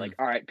then be like,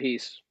 all right,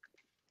 peace.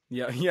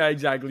 Yeah,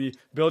 exactly.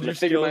 Build your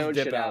skills,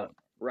 dip out.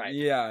 Right.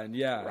 Yeah. And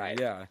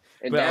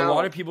but now, a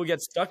lot of people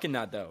get stuck in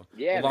that, though.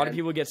 Yeah, a lot of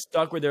people get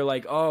stuck where they're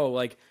like, oh,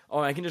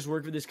 I can just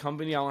work for this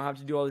company. I don't have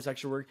to do all this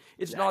extra work.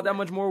 It's not that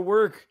much more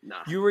work. Nah.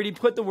 You already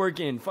put the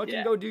work in.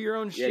 Fucking go do your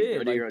own shit.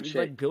 Go do your own shit.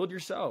 Like, build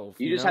yourself.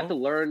 You just have to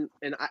learn.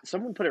 And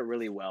someone put it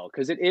really well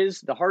because it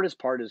is the hardest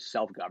part is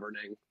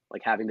self-governing,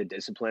 like having the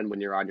discipline when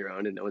you're on your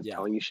own and no one's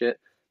telling you shit.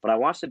 But I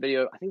watched a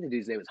video. I think the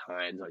dude's name was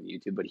Hines on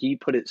YouTube, but he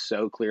put it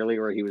so clearly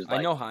where he was like,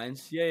 I know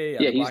Hines. Yeah.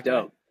 Yeah, he's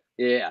dope.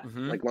 Guy. Yeah.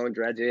 Like long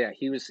dreads. Yeah.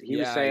 He was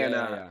saying,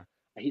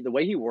 the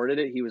way he worded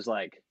it, he was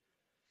like,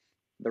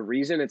 the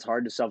reason it's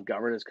hard to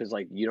self-govern is because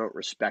like you don't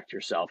respect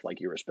yourself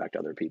like you respect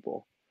other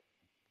people.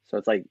 So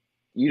it's like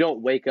you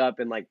don't wake up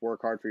and like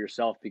work hard for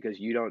yourself because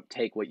you don't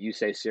take what you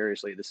say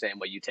seriously the same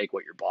way you take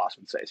what your boss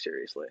would say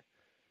seriously.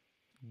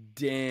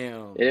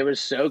 Damn. And it was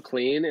so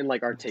clean and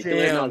like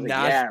articulate. And I was like,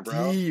 yeah,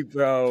 bro. Deep,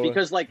 bro.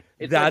 Because like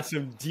that's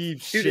like, some deep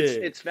dude,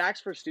 shit. It's facts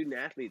for student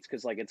athletes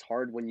because like it's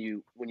hard when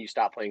you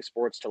stop playing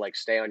sports to like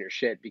stay on your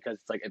shit because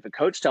it's like if a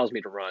coach tells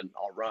me to run,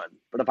 I'll run.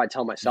 But if I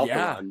tell myself to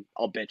run,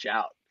 I'll bitch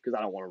out because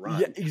I don't want to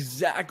run. Yeah,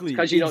 exactly.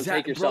 Because you don't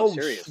take yourself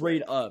seriously.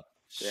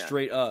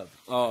 Straight up.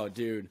 Oh,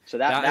 dude. So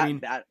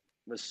that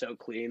was so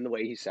clean the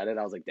way he said it.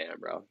 I was like, damn,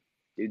 bro.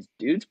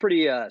 Dude's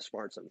pretty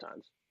smart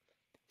sometimes.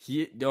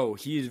 He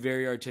is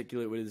very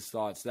articulate with his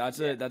thoughts.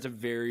 That's a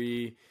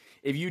very,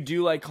 if you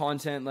do like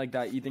content like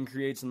that Ethan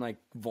creates and like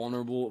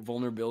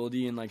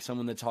vulnerability and like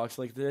someone that talks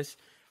like this,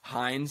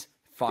 Hines,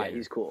 fire. Yeah,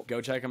 he's cool. Go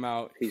check him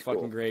out. He's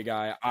fucking cool. Great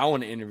guy. I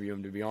want to interview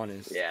him, to be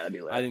honest. Yeah, that'd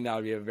be lit. I think that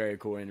would be a very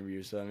cool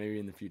interview. So maybe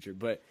in the future,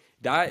 but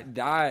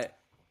that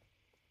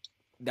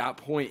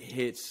point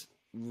hits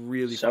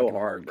really so fucking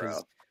hard, bro.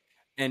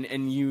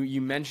 And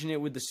you mentioned it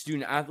with the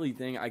student athlete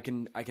thing. I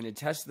can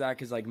attest to that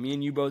because like me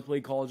and you both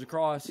played college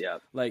lacrosse. Yeah.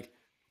 Like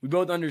we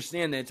both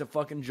understand that it's a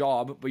fucking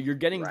job, but you're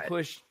getting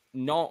pushed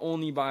not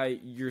only by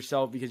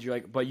yourself because you're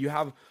like, but you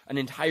have an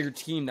entire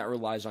team that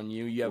relies on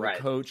you. You have a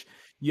coach.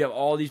 You have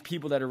all these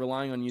people that are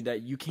relying on you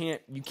that you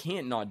can't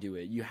not do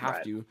it. You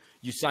have to.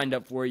 You signed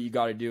up for it. You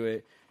got to do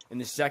it. And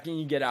the second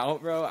you get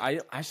out, bro,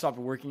 I stopped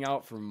working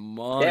out for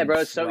months. Yeah, bro,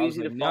 it's so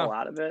easy to fall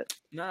out of it.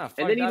 Nah, fuck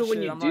and then that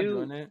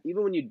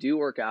even when you do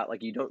work out,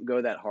 like you don't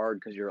go that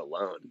hard because you're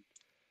alone.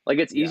 Like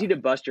it's easy to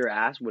bust your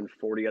ass when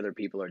 40 other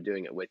people are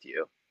doing it with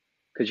you,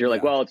 because you're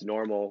like, well, it's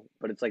normal,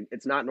 but it's like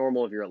it's not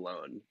normal if you're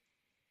alone.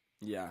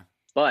 Yeah.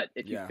 But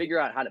if you figure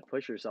out how to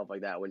push yourself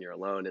like that when you're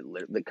alone,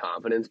 the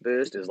confidence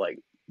boost is like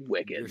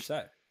wicked. You're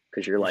set.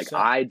 Because you're like,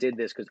 I did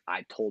this because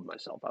I told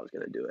myself I was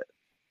going to do it.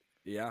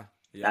 Yeah.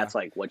 That's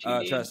like what you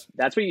need.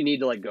 That's what you need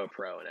to like go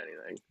pro in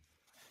anything.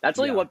 That's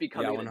like what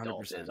becoming an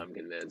adult is. I'm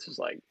convinced is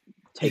like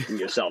taking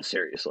yourself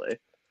seriously.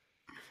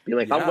 Be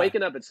like, if I'm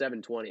waking up at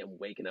 7:20, I'm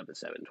waking up at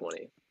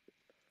 7:20.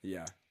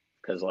 Yeah.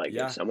 Because like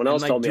if someone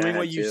else told me doing I had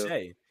what you to,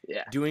 say.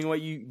 Yeah. Doing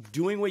what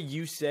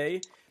you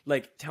say,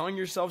 like telling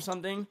yourself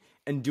something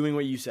and doing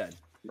what you said.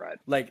 Right.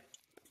 Like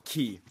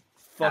key.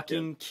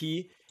 Fucking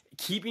key.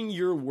 Keeping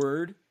your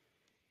word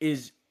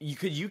is you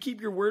keep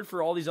your word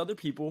for all these other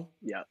people.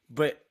 Yeah.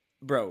 But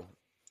bro,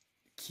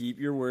 keep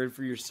your word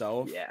for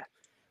yourself. Yeah.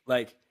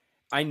 Like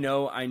I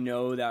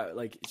know that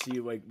like see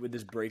like with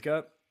this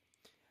breakup,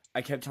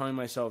 I kept telling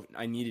myself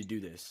I need to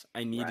do this.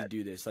 I need to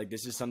do this. Like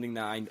this is something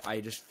that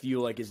I just feel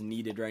like is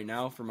needed right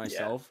now for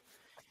myself.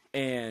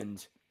 Yeah.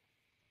 And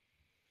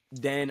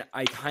then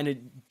I kind of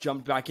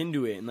jumped back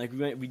into it and like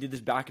we did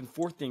this back and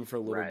forth thing for a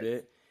little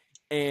bit.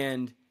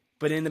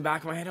 But in the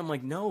back of my head I'm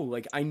like, no,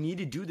 like I need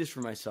to do this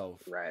for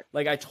myself. Right.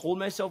 Like I told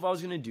myself I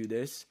was going to do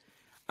this.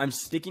 I'm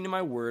sticking to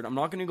my word. I'm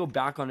not going to go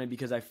back on it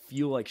because I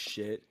feel like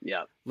shit.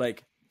 Yeah.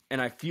 Like,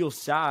 and I feel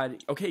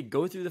sad. Okay,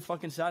 go through the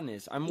fucking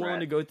sadness. I'm willing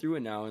to go through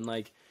it now. And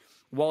like,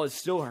 while it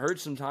still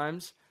hurts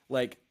sometimes,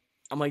 like,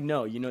 I'm like,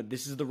 no,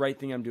 this is the right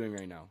thing I'm doing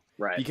right now.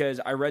 Right.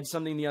 Because I read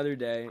something the other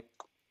day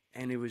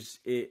and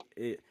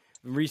it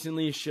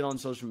recently shit on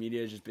social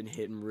media has just been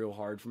hitting real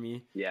hard for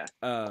me. Yeah.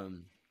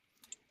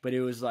 But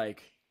it was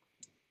like,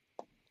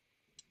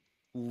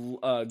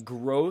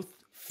 growth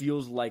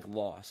feels like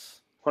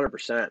loss.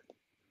 100%.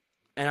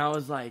 And I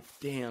was like,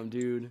 damn,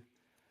 dude.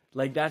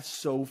 Like, that's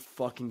so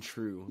fucking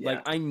true. Yeah.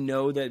 Like, I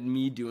know that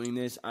me doing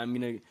this,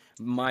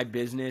 my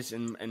business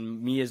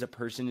and me as a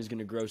person is going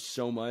to grow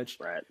so much.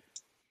 Right.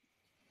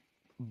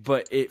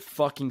 But it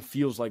fucking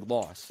feels like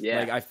loss. Yeah.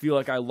 Like, I feel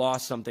like I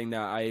lost something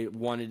that I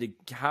wanted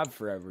to have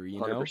forever, you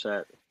know?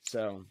 100%.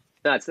 So.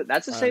 That's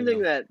the same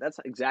thing that's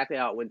exactly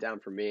how it went down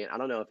for me. I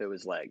don't know if it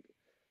was, like,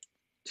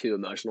 too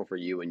emotional for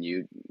you when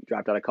you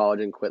dropped out of college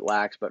and quit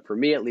Lax, but for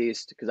me at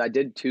least, because I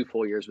did 2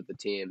 full years with the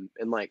team,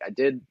 and, like, I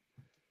did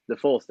the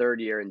full third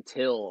year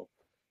until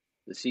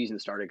the season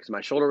started because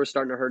my shoulder was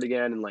starting to hurt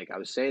again, and like I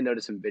was saying no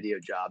to some video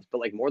jobs, but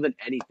like more than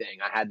anything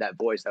I had that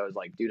voice that was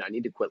like, dude, I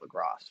need to quit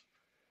lacrosse.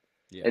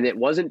 Yeah. And it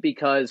wasn't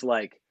because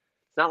like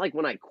it's not like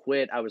when I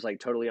quit I was like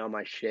totally on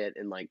my shit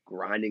and like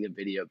grinding a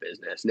video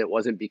business, and it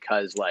wasn't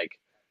because like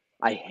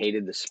I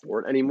hated the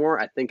sport anymore.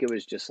 I think it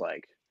was just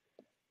like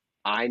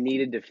I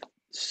needed to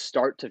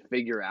start to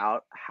figure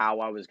out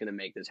how I was going to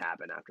make this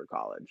happen after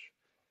college.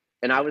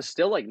 And I was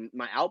still like,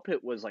 my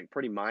output was like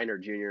pretty minor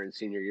junior and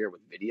senior year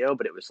with video,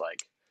 but it was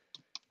like,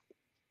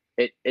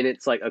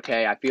 it's like,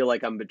 okay, I feel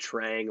like I'm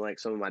betraying like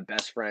some of my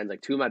best friends.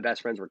 Like 2 of my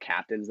best friends were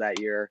captains that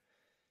year,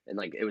 and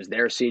like it was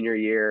their senior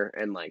year,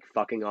 and like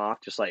fucking off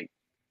just like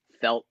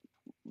felt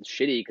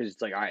shitty because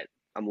it's like, all right,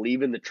 I'm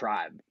leaving the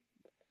tribe.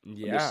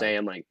 Yeah. I'm just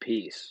saying like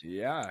peace.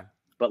 Yeah.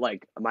 But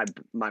like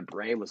my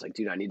brain was like,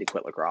 dude, I need to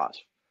quit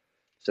lacrosse.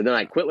 So then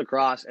I quit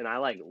lacrosse, and I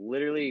like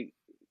literally,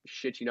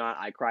 shit you not,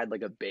 I cried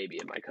like a baby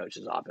in my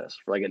coach's office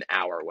for like an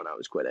hour when I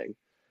was quitting,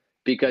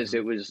 because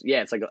it was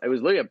it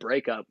was literally a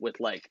breakup with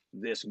like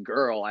this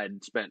girl I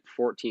had spent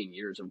 14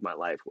 years of my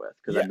life with,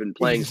 because I've been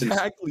playing since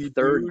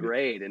 3rd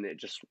grade, and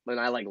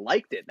I like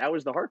liked it. That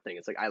was the hard thing.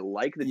 It's like I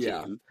like the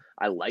team,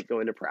 I like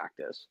going to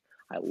practice,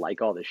 I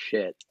like all this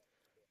shit,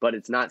 but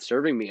it's not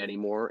serving me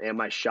anymore, and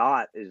my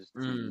shot is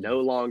no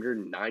longer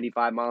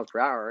 95 miles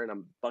per hour, and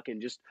I'm fucking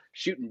just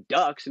shooting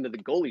ducks into the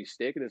goalie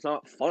stick, and it's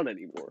not fun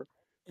anymore.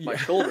 My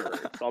shoulder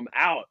hurts, so I'm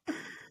out.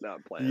 No,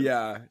 I'm playing.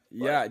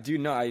 Yeah, dude.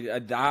 No,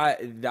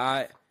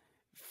 that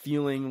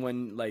feeling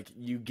when like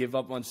you give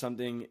up on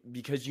something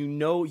because you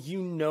know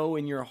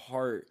in your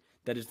heart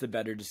that it's the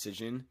better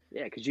decision.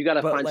 Yeah, because you got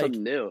to find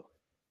something new.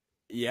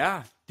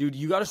 Yeah, dude,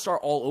 you got to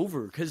start all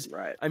over. Because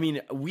I mean,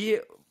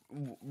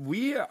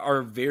 we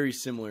are very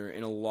similar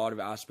in a lot of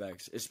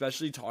aspects,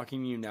 especially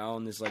talking to you now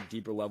on this like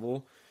deeper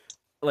level.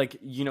 Like,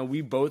 you know,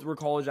 we both were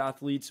college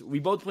athletes. We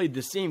both played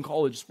the same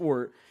college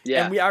sport.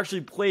 Yeah. And we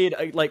actually played,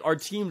 like, our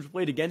teams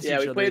played against each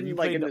other. Yeah, we played, you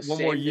like, played in the one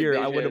same more year,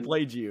 division. I would have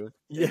played you.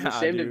 Yeah, the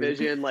same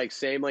division, like,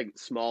 same, like,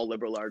 small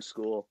liberal arts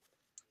school.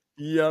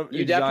 Yep,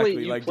 you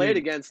definitely, like, played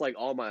against, like,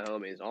 all my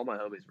homies. All my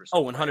homies were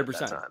still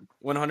 100%.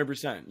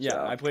 100%. Yeah,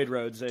 so, I played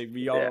Rhodes. Like,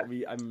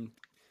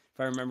 if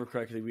I remember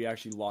correctly, we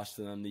actually lost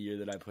to them the year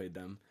that I played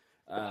them.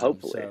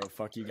 Hopefully. So,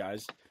 fuck you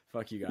guys.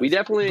 I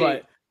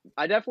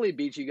definitely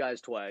beat you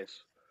guys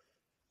twice.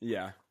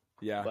 Yeah.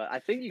 Yeah, but I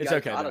think you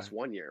guys got us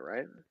 1 year,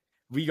 right?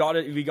 We got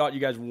it. We got you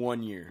guys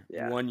 1 year.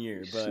 Yeah. 1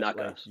 year, but snuck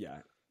like, us.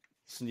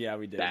 Yeah,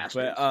 we did.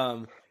 Bastards.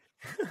 But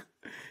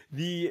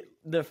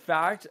the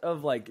fact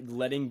of like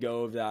letting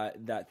go of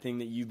that thing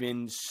that you've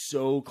been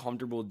so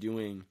comfortable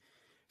doing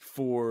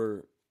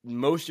for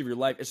most of your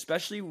life,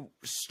 especially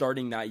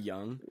starting that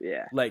young.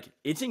 Yeah, like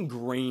it's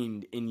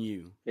ingrained in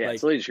you. Yeah,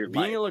 like it's your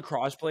being life. A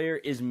lacrosse player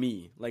is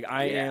me. Like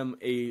I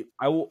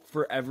will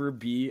forever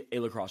be a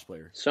lacrosse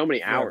player. So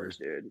many hours,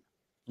 dude.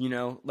 You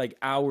know, like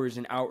hours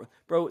and hours.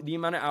 Bro, the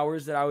amount of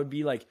hours that I would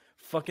be like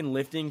fucking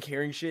lifting,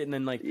 carrying shit, and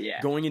then like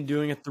going and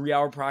doing a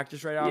 3-hour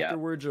practice right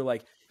afterwards, or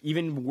like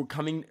even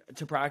coming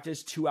to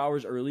practice 2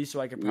 hours early so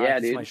I could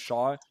practice my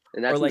shot.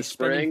 And that's or like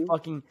spending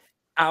fucking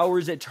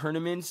hours at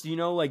tournaments, you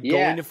know, like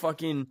going to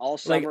fucking all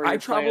summer. Like I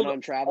traveled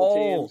on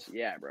travel teams.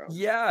 Yeah, bro.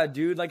 Yeah,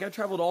 dude. Like I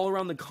traveled all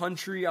around the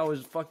country. I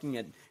was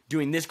fucking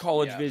doing this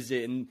college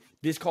visit and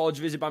this college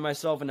visit by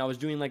myself, and I was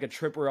doing like a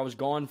trip where I was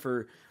gone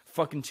for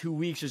fucking 2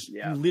 weeks, just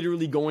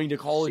literally going to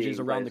colleges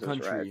around the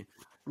country.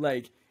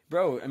 Like,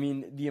 bro, I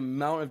mean, the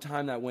amount of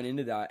time that went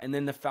into that, and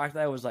then the fact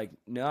that I was like,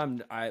 no,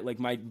 like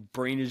my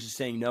brain is just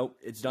saying, nope,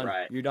 it's done.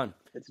 Right. You're done.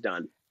 It's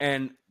done.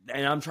 And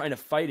I'm trying to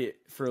fight it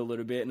for a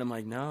little bit, and I'm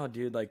like, no,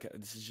 dude, like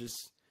this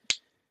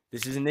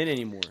isn't it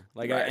anymore.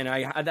 Like,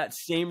 I had that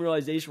same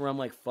realization where I'm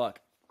like, fuck,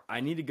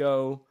 I need to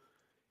go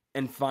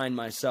and find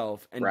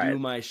myself and do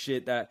my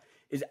shit that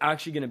is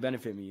actually going to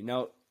benefit me.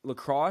 Now,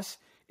 lacrosse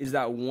is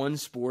that one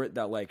sport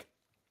that like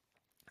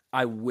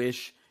I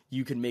wish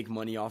you could make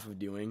money off of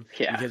doing.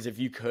 Yeah. Because if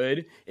you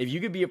could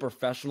be a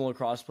professional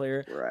lacrosse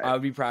player, I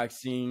would be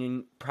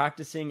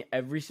practicing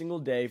every single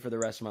day for the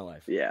rest of my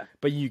life. Yeah.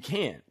 But you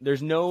can't.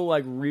 There's no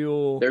like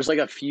real. There's like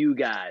a few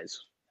guys.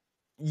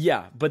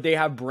 Yeah, but they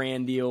have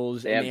brand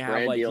deals. They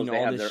have like deals. You know, they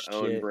all have this their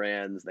own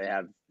brands. They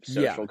have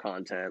social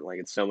content. Like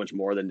it's so much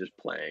more than just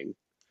playing.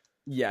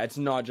 Yeah, it's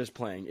not just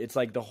playing. It's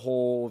like the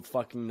whole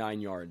fucking 9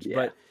 yards. Yeah.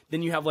 But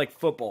then you have like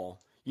football,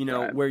 you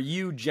know, where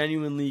you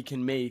genuinely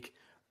can make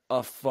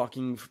a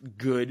fucking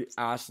good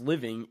ass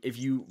living if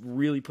you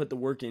really put the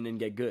work in and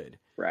get good.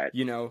 Right.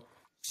 You know?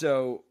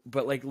 So,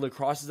 but like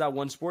lacrosse is that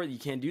one sport you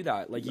can't do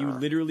that. Like you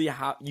literally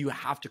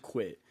have to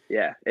quit.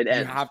 Yeah, it ends.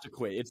 You have to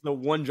quit. It's the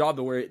one job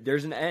where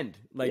there's an end.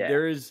 Like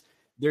there's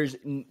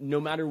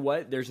no matter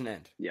what, there's an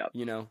end. Yeah.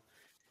 You know?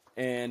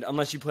 And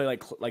unless you play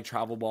like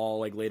travel ball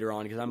like later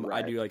on, because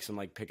I do like some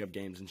like pickup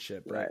games and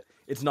shit, but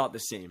it's not the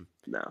same.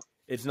 No.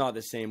 It's not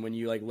the same when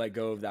you like let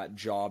go of that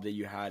job that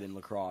you had in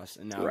lacrosse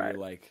and now you're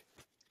like,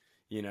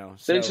 you know.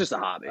 So it's just a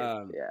hobby.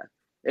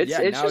 It's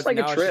just like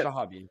a trip. It's just a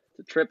hobby.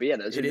 It's a trip. Yeah,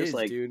 those are just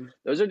like dude.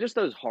 Those are just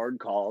those hard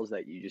calls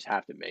that you just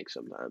have to make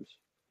sometimes.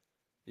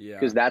 Yeah.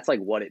 Because that's like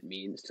what it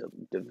means to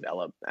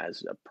develop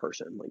as a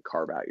person, like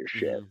carve out your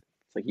shit.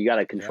 It's like you got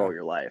to control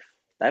your life.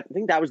 I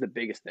think that was the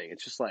biggest thing.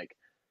 It's just like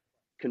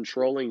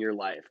controlling your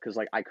life. Because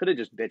like I could have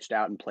just bitched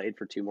out and played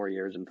for 2 more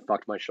years and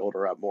fucked my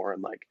shoulder up more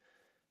and like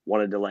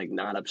wanted to like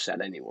not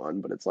upset anyone.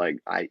 But it's like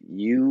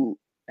you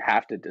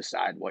have to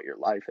decide what your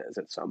life is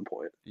at some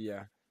point.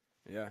 Yeah.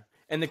 Yeah.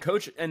 And the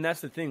coach, and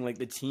that's the thing, like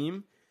the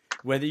team,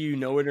 whether you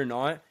know it or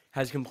not,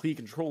 has complete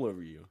control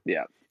over you.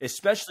 Yeah.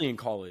 Especially in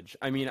college.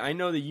 I mean, I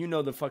know that you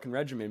know the fucking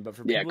regimen, but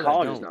for people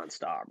college that is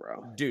nonstop,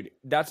 bro. Dude,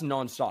 that's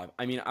nonstop.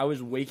 I mean, I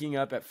was waking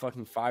up at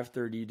fucking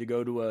 5:30 to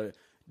go to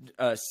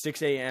a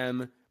 6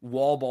 a.m.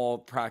 wall ball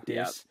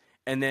practice,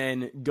 and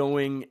then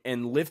going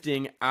and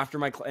lifting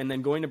after and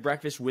then going to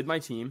breakfast with my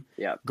team,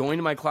 going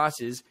to my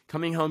classes,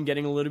 coming home,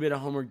 getting a little bit of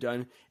homework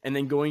done, and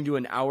then going to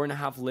an hour and a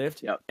half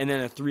lift, and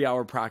then a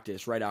 3-hour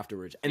practice right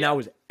afterwards. And that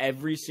was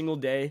every single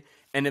day.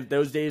 And if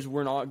those days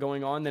were not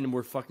going on, then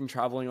we're fucking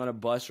traveling on a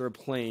bus or a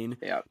plane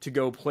to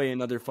go play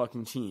another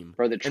fucking team.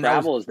 Bro, the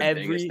travel is the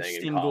biggest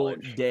thing in college.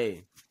 Every single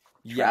day.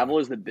 Travel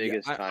is the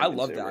biggest time I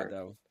love that,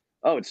 though.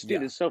 Oh, it's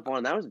so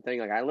fun. That was the thing.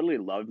 Like, I literally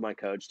loved my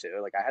coach, too.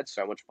 Like, I had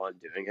so much fun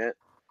doing it.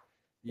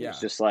 Yeah. It's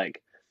just, like,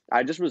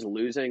 I just was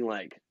losing,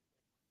 like,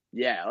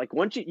 like,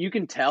 once you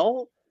can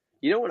tell,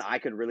 you know what I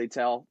could really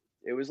tell?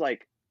 It was,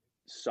 like,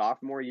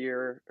 sophomore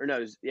year. Or,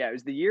 no, it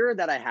was the year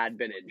that I had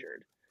been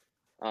injured.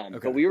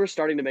 But we were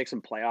starting to make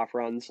some playoff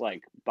runs,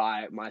 like,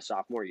 by my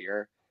sophomore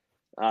year.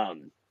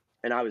 And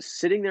I was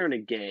sitting there in a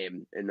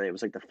game, and it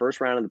was, like, the first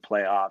round of the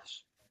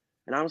playoffs.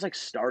 And I was, like,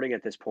 starting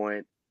at this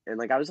point. And,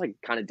 like, I was, like,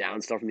 kind of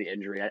down still from the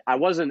injury. I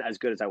wasn't as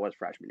good as I was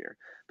freshman year.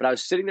 But I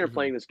was sitting there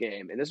playing this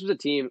game. And this was a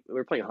team, we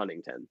were playing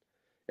Huntington.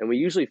 And we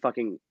usually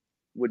fucking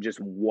would just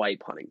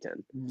wipe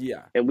Huntington.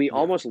 Yeah. And we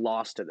almost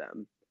lost to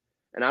them.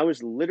 And I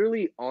was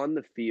literally on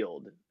the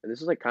field. And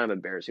this is, like, kind of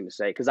embarrassing to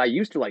say. Because I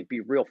used to, like, be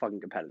real fucking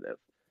competitive.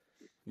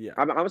 Yeah.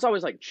 I was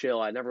always, like, chill.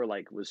 I never,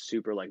 like, was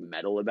super, like,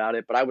 metal about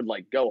it. But I would,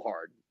 like, go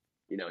hard,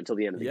 you know, until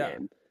the end of the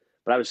game.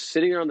 But I was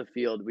sitting there on the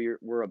field.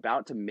 We're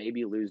about to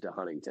maybe lose to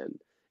Huntington.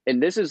 And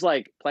this is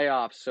like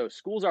playoffs, so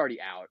school's already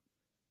out.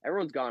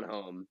 Everyone's gone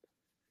home.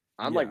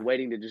 I'm like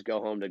waiting to just go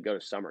home to go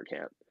to summer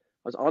camp.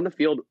 I was on the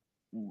field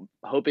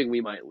hoping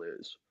we might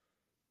lose.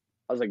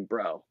 I was like,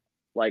 bro,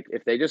 like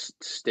if they just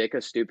stick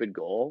a stupid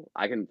goal,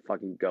 I can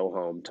fucking go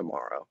home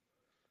tomorrow.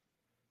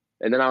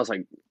 And then I was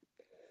like,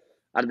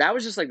 that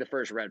was just like the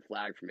first red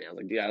flag for me. I was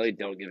like, dude, I really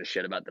don't give a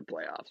shit about the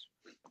playoffs.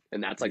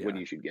 And that's like when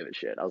you should give a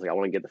shit. I was like, I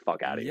want to get the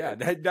fuck out of here.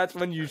 Yeah, that's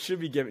when you should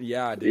be giving.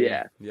 Yeah, dude.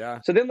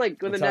 Yeah. So then,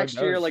 like, when the next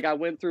year, like, I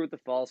went through with the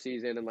fall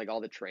season and like all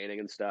the training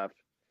and stuff.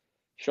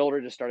 Shoulder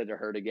just started to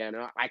hurt again,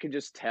 and I could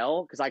just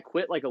tell because I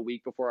quit like a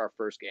week before our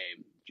first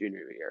game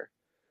junior year.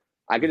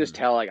 I could just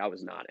tell like I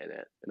was not in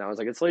it, and I was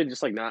like, it's like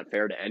just like not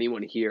fair to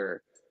anyone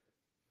here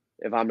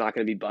if I'm not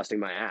going to be busting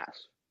my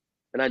ass.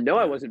 And I know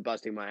I wasn't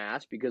busting my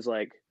ass because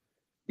like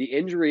the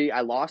injury, I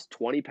lost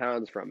 20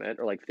 pounds from it,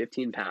 or like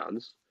 15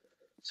 pounds.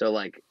 So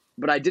like.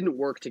 But I didn't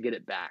work to get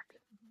it back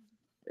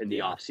in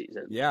the off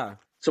season. Yeah.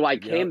 So I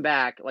came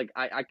back, like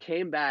I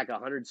came back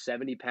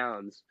 170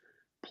 pounds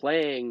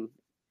playing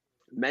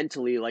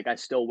mentally like I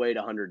still weighed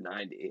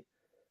 190.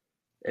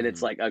 And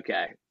it's like,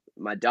 okay,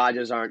 my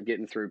dodges aren't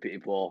getting through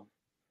people.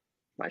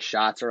 My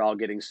shots are all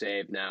getting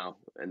saved now,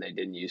 and they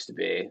didn't used to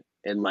be.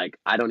 And like,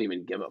 I don't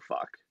even give a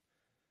fuck.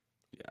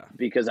 Yeah.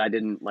 Because I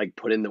didn't like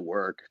put in the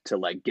work to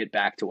like get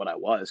back to what I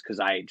was because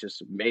I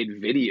just made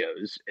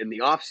videos in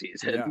the off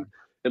season. Yeah.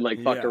 And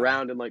like fucked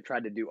around and like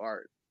tried to do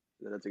art.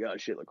 And then it's like, oh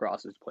shit,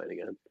 lacrosse is playing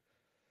again.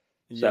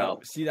 So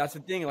see, that's the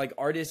thing. Like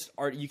art,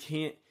 you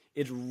can't.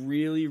 It's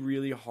really,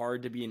 really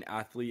hard to be an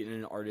athlete and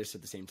an artist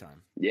at the same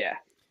time. Yeah,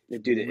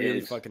 dude, it really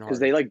is fucking hard because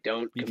they like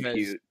don't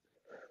compute.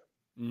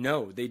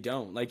 No, they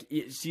don't. Like,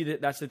 see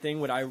that's the thing.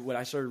 What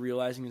I started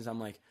realizing is I'm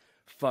like,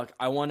 fuck.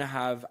 I want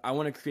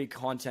to create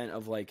content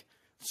of like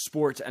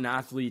sports and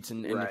athletes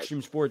and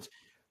extreme sports.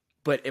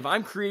 But if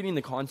I'm creating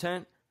the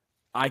content,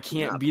 I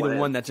can't be the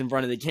one that's in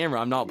front of the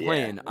camera. I'm not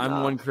playing. I'm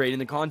the one creating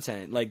the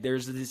content. Like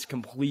there's this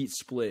complete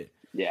split.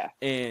 Yeah.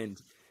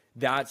 And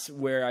that's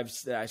where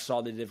I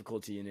saw the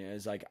difficulty in it.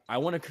 Is like I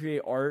want to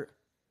create art,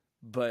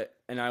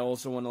 and I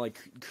also want to like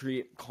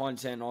create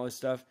content and all this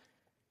stuff.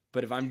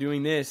 But if I'm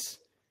doing this,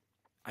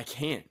 I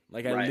can't.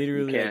 Like I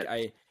literally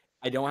like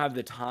I don't have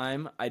the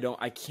time. I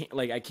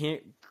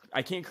can't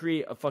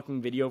create a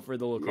fucking video for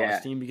the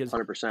lacrosse team because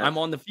 100%. I'm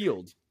on the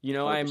field. You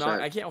know,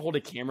 100%. I can't hold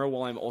a camera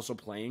while I'm also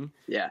playing.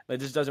 Yeah. That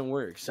just doesn't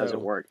work. So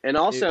doesn't work. And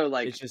also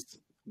it's just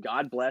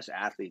God bless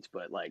athletes,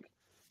 but like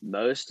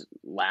most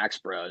lax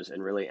bros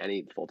and really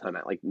any full-time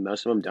like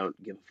most of them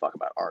don't give a fuck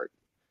about art.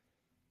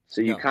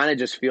 So you kind of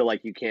just feel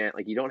like you can't,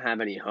 like you don't have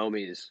any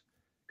homies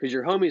because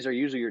your homies are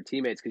usually your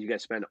teammates because you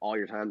guys spend all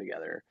your time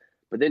together.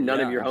 But then none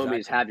of your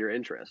homies have your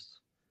interests.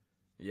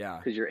 Yeah.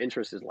 Because your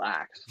interest is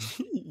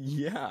lax.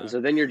 Yeah. And so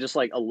then you're just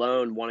like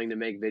alone wanting to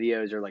make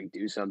videos or like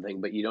do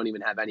something, but you don't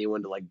even have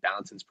anyone to like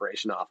bounce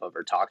inspiration off of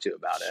or talk to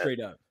about it. Straight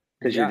up.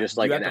 Because you're just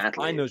like an athlete.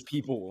 Find those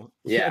people.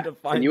 Yeah.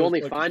 And you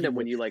only find them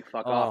when you like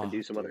fuck off and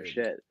do some other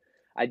shit.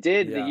 I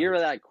did the year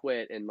that I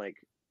quit and like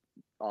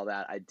all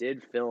that, I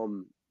did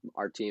film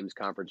our team's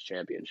conference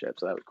championship.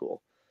 So that was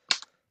cool.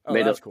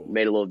 That's cool.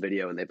 Made a little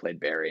video and they played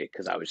Barry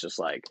because I was just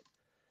like,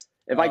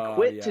 if I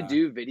quit to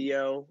do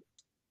video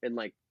and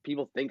like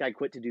people think I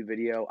quit to do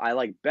video, I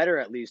like better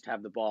at least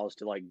have the balls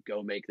to like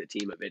go make the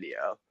team a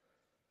video.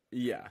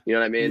 Yeah. You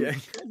know what I mean? Yeah.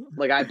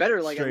 Like I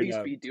better like Straight at least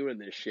up. be doing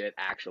this shit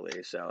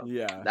actually. So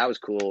yeah, that was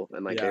cool.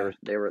 And like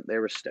they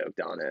were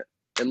stoked on it.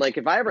 And like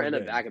if I ever end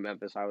up back in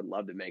Memphis, I would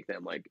love to make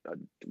them like a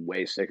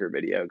way sicker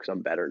video because I'm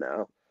better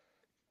now.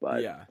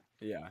 But yeah.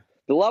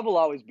 the love will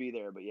always be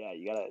there, but yeah,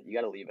 you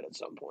gotta leave it at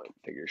some point.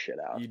 Figure shit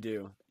out. You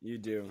do.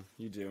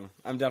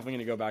 I'm definitely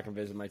gonna go back and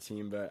visit my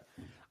team, but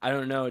I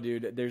don't know,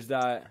 dude. There's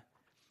that.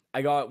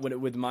 I got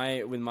with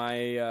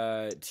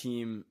my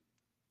team.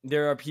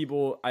 There are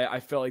people. I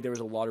felt like there was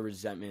a lot of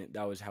resentment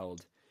that was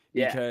held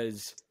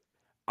because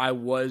I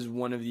was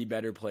one of the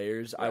better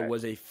players. Right. I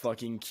was a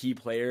fucking key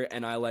player,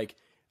 and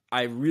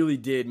I really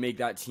did make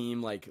that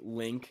team like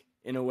link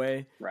in a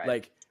way. Right.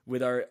 Like.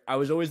 I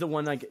was always the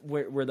one like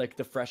where like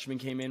the freshman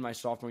came in my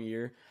sophomore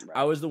year. Right.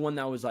 I was the one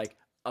that was like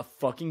a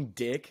fucking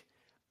dick.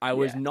 I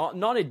was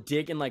not a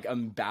dick in like a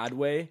bad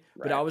way,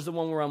 but I was the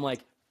one where I'm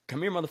like,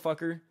 come here,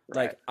 motherfucker. Right.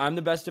 Like I'm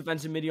the best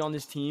defensive midi on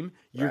this team.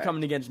 You're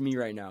coming against me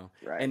right now,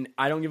 and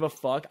I don't give a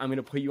fuck. I'm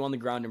gonna put you on the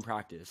ground in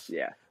practice.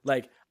 Yeah,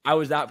 like I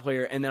was that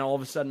player, and then all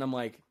of a sudden I'm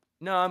like,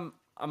 no,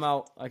 I'm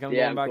out. Like I'm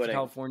going back to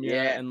California,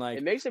 and like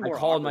it makes it more I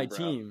called awkward, my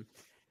team.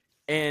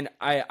 And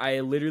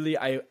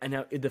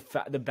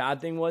the bad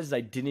thing was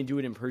I didn't do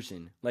it in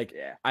person. Like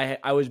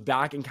I was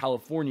back in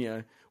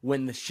California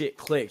when the shit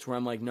clicked where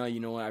I'm like, no, you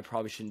know what? I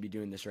probably shouldn't be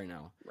doing this right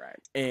now. Right.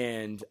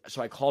 And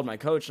so I called my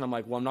coach and I'm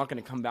like, well, I'm not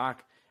going to come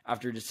back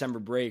after December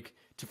break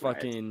to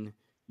fucking,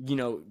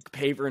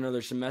 pay for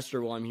another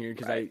semester while I'm here.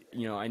 Cause I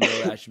know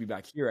that I should be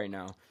back here right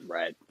now.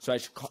 Right. So I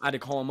had to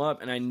call him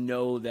up and I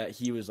know that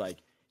he was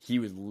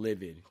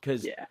livid.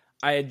 Cause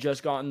I had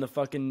just gotten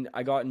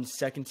I got in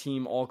second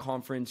team all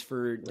conference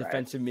for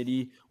defensive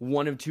midi,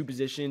 one of two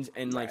positions.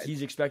 And like,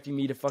 he's expecting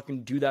me to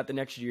fucking do that the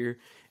next year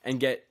and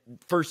get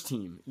first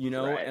team,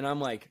 And I'm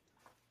like,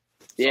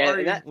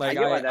 sorry. Yeah. Like, I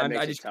get why that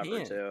makes I it just tougher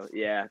can't. too.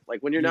 Yeah.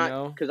 Like when you're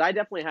not, cause I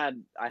definitely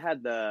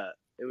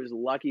it was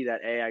lucky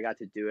that I got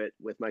to do it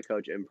with my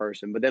coach in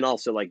person, but then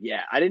also like,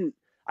 I didn't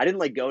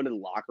like go into the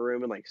locker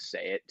room and like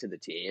say it to the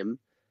team.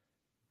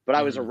 But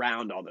I was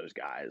around all those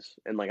guys,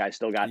 and like I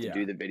still got to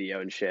do the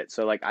video and shit.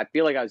 So like I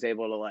feel like I was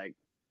able to like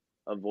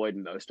avoid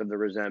most of the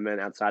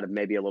resentment outside of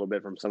maybe a little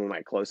bit from some of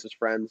my closest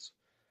friends.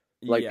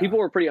 Like people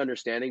were pretty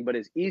understanding, but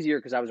it's easier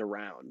because I was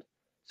around.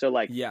 So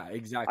like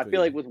exactly. I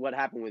feel like with what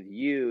happened with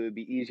you, it'd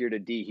be easier to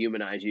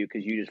dehumanize you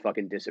because you just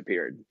fucking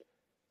disappeared.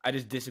 I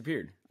just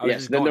disappered. I was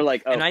just then gone. They're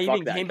like, oh, and I fuck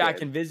even that came kid.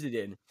 back and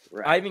visited.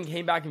 Right. I even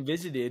came back and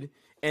visited,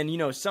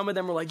 and some of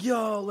them were like,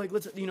 "Yo, like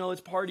let's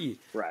party."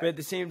 Right. But at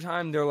the same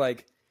time, they're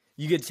like.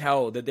 You could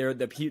tell that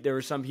there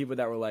were some people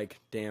that were like,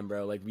 "Damn,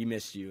 bro, like we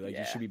missed you. Like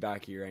you should be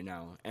back here right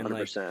now." And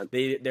 100%.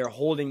 like they're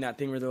holding that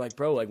thing where they're like,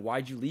 "Bro, like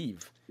why'd you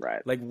leave?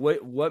 Right? Like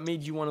what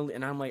made you want to?"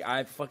 And I'm like,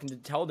 I fucking to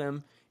tell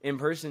them in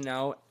person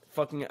now,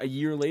 fucking a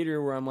year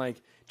later, where I'm like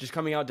just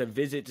coming out to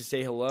visit to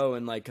say hello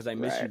and like because I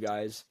miss you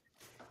guys,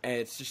 and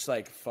it's just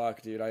like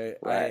fuck, dude.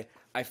 I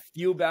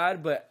feel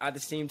bad, but at the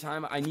same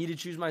time, I need to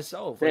choose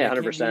myself. Like,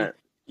 100%.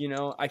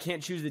 I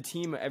can't choose the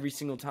team every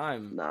single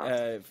time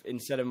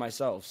instead of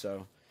myself.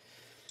 So.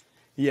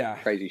 Yeah,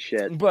 crazy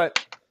shit.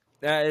 But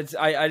I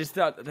just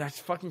thought that's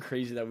fucking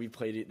crazy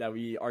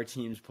that our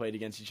teams played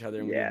against each other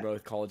and we were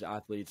both college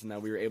athletes and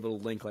that we were able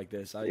to link like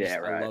this. I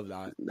love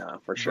that.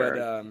 No, for sure.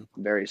 But,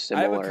 very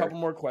similar. I have a couple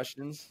more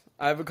questions.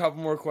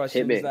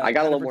 Hit me. I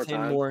got a little more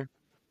time.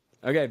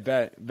 Okay,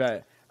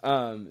 bet.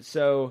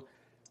 So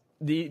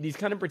these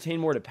kind of pertain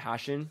more to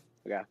passion.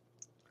 Okay.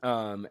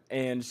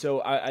 And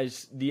so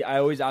I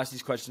always ask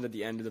these questions at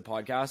the end of the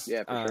podcast.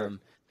 Yeah, for sure.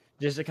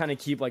 Just to kind of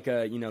keep like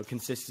a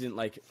consistent,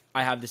 like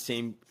I have the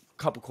same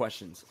couple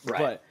questions.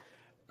 Right.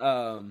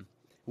 But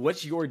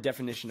what's your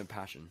definition of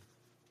passion?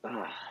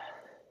 I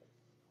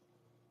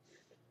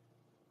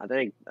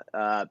think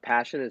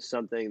passion is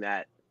something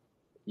that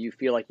you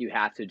feel like you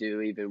have to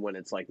do even when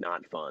it's like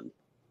not fun.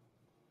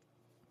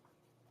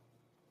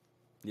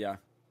 Yeah.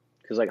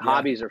 Because like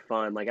hobbies are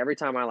fun. Like every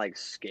time I like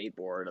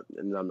skateboard,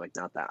 and I'm like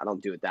I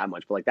don't do it that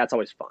much, but like that's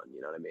always fun.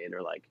 You know what I mean?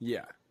 Or like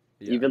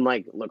even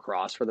like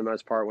lacrosse for the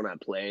most part when I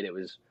played, it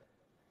was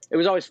it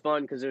was always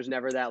fun because there's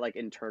never that like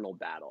internal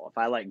battle. If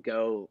I like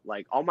go,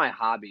 like all my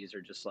hobbies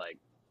are just like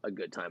a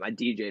good time. I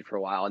DJ'd for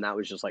a while and that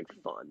was just like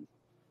fun.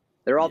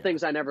 They're all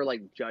things I never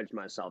like judged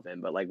myself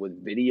in, but like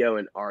with video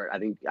and art, I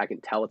think I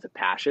can tell it's a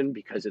passion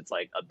because it's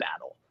like a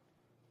battle.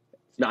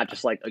 It's not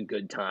just like a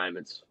good time.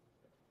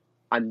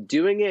 I'm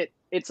doing it.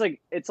 It's like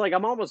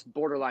I'm almost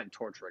borderline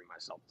torturing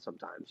myself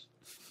sometimes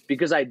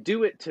because I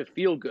do it to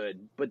feel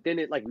good, but then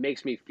it like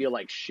makes me feel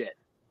like shit.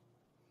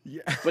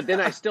 Yeah. But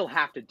then I still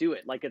have to do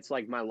it. Like it's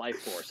like my life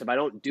force. If I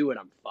don't do it,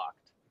 I'm fucked.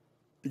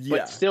 Yeah.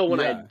 But still, when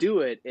I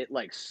do it, it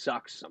like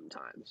sucks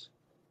sometimes.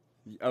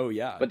 Oh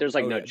yeah. But there's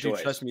like no choice.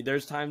 Dude, trust me,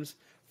 there's times.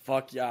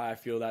 Fuck yeah, I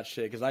feel that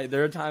shit. Because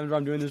there are times where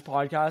I'm doing this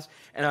podcast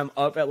and I'm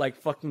up at like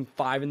fucking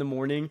 5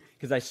 a.m.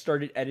 because I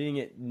started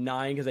editing at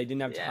 9 because I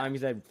didn't have time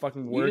because I had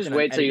fucking work. You just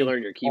wait till you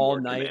learn your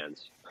keyboard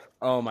commands.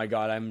 Oh my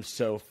god, I'm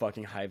so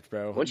fucking hyped,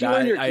 bro. Once you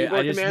learn your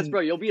keyboard commands,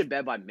 bro, you'll be in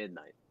bed by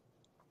midnight.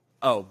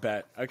 Oh,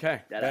 bet.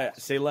 Okay. Bet.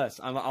 Say less.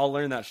 I'll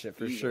learn that shit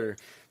for sure.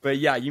 But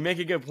yeah, you make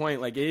a good point.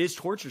 Like, it is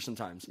torture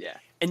sometimes. Yeah.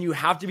 And you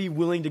have to be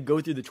willing to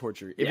go through the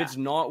torture. If it's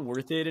not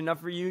worth it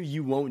enough for you,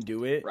 you won't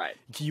do it. Right.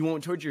 You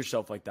won't torture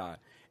yourself like that.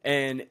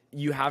 And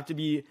you have to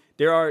be,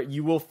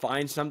 you will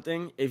find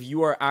something if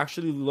you are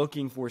actually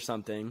looking for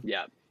something.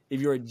 Yeah.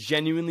 If you are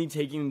genuinely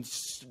taking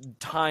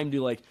time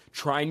to, like,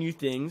 try new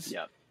things.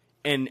 Yeah.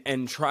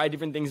 And try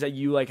different things that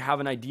you like have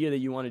an idea that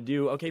you want to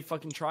do. Okay,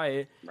 fucking try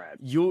it. Right.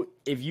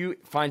 If you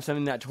find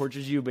something that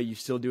tortures you, but you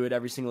still do it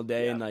every single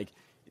day, and like,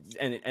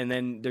 and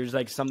then there's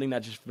like something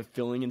that's just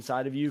fulfilling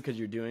inside of you because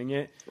you're doing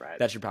it. Right.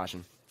 That's your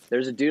passion.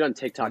 There's a dude on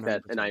TikTok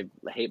 100%. and I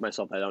hate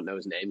myself. I don't know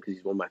his name because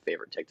he's one of my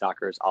favorite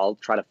TikTokers. I'll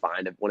try to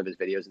find one of his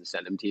videos and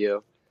send him to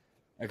you.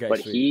 Okay.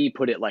 But sweet. he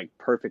put it like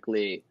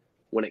perfectly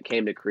when it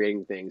came to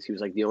creating things. He was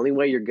like, the only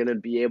way you're gonna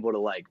be able to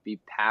like be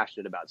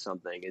passionate about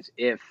something is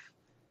if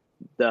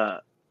the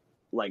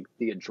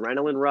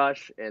adrenaline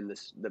rush and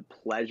the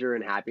pleasure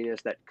and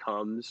happiness that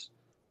comes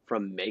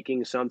from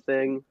making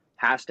something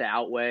has to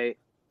outweigh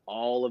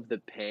all of the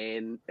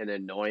pain and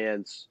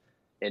annoyance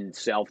and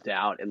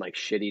self-doubt and like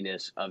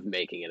shittiness of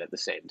making it at the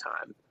same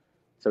time.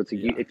 So it's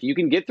if you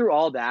can get through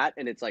all that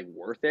and it's like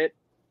worth it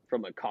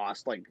from a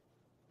cost, like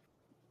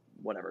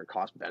whatever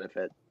cost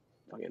benefit,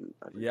 I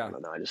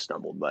don't know. I just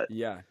stumbled, but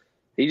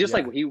he just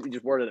he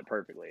just worded it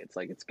perfectly. It's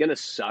like, it's going to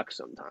suck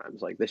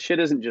sometimes. Like this shit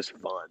isn't just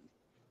fun.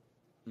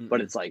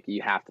 But it's like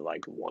you have to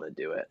like want to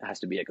do it. It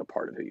has to be like a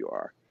part of who you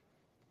are.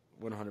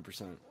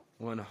 100%.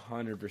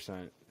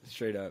 100%.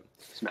 Straight up.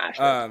 Smash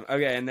it.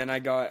 Okay, and then I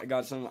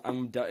got some.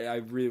 I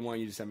really want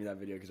you to send me that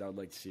video because I would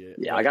like to see it.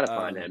 Yeah, I gotta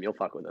find him. You'll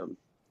fuck with him.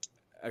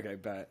 Okay,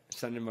 bet.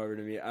 Send him over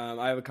to me.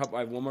 I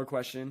have one more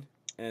question,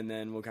 and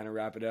then we'll kind of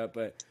wrap it up.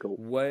 But cool.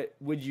 What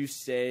would you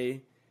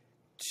say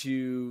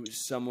to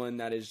someone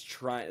that is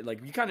trying,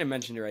 like you kind of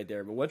mentioned it right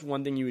there, but what's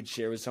one thing you would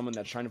share with someone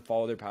that's trying to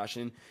follow their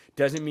passion?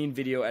 Doesn't mean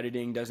video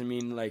editing, doesn't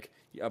mean like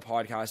a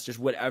podcast, just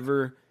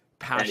whatever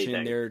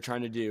passion they're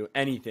trying to do,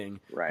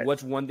 anything. Right.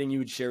 What's one thing you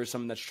would share with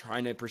someone that's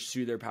trying to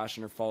pursue their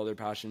passion or follow their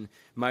passion,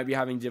 might be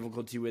having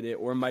difficulty with it,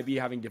 or might be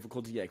having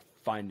difficulty like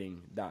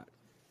finding that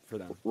for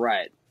them?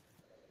 Right.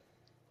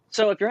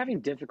 So if you're having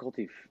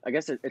difficulty, I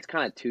guess it's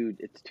kind of two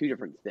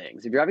different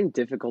things. If you're having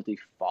difficulty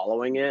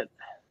following it,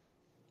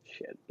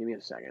 shit, give me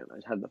a second. I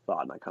just had the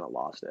thought and I kind of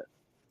lost it.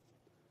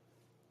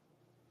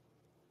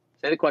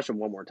 Say the question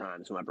one more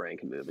time so my brain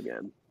can move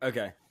again.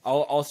 Okay.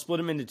 I'll split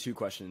them into two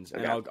questions,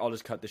 and I'll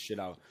just cut this shit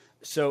out.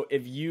 So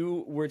if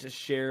you were to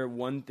share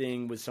one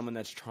thing with someone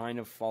that's trying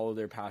to follow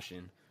their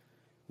passion,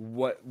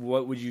 what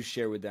would you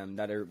share with them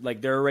that are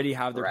like they already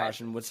have their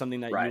passion? What's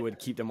something that you would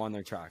keep them on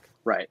their track?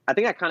 Right. I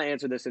think I kind of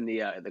answered this in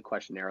the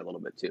questionnaire a little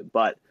bit too,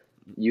 but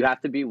you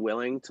have to be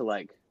willing to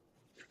like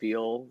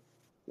feel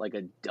like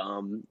a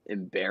dumb,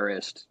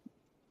 embarrassed,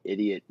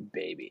 idiot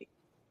baby.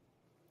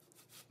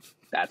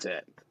 That's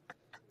it.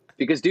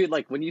 Because dude,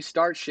 like when you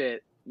start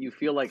shit, you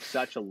feel like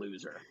such a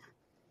loser.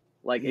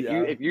 Like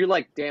if you're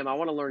like, damn, I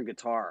want to learn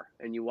guitar,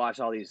 and you watch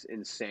all these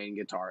insane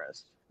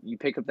guitarists, you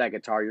pick up that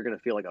guitar, you're gonna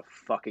feel like a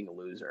fucking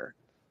loser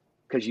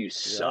because you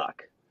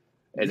suck.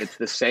 And it's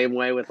the same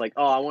way with like,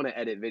 oh, I want to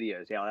edit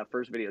videos. Yeah, that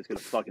first video is gonna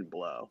fucking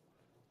blow,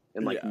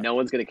 and like no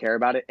one's gonna care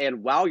about it.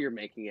 And while you're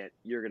making it,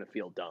 you're gonna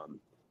feel dumb,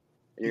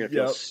 and you're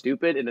gonna feel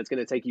stupid, and it's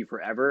gonna take you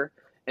forever.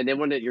 And then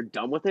when you're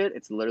done with it,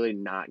 it's literally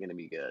not gonna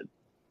be good.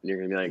 And you're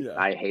gonna be like,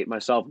 I hate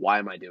myself. Why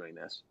am I doing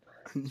this?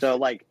 So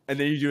like, and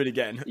then you do it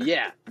again.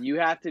 You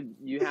have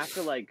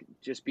to like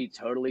just be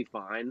totally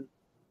fine.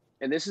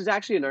 And this is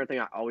actually another thing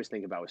I always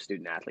think about with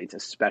student athletes,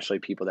 especially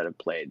people that have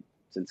played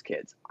since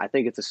kids. I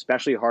think it's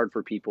especially hard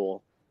for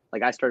people.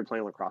 Like I started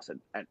playing lacrosse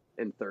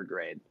in third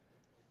grade.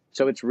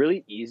 So it's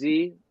really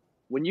easy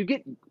when you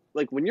get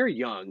like when you're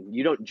young,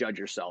 you don't judge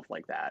yourself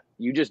like that.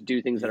 You just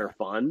do things that are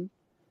fun.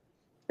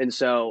 And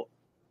so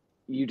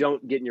you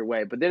don't get in your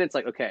way. But then it's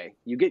like, okay,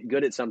 you get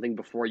good at something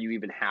before you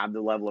even have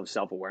the level of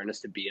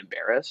self-awareness to be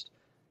embarrassed.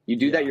 You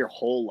do that your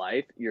whole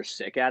life, you're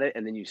sick at it,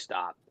 and then you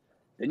stop.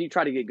 Then you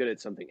try to get good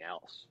at something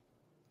else,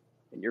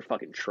 and you're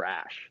fucking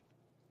trash.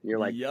 And you're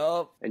like,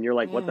 yup. and you're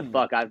like, what the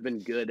fuck? I've been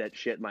good at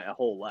shit my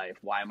whole life.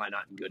 Why am I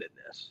not good at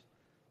this?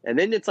 And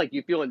then it's like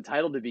you feel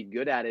entitled to be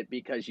good at it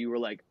because you were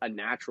like a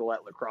natural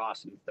at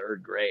lacrosse in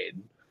 3rd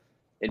grade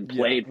and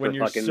played for when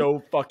you're fucking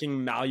so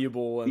fucking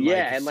malleable and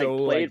and so,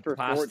 played for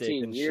plastic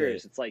 14 and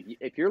years. shit. It's like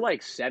if you're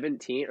like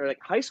 17 or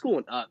like high school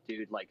and up,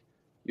 dude, like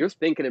you're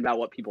thinking about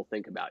what people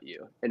think about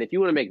you. And if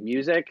you want to make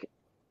music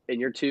and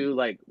you're too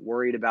like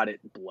worried about it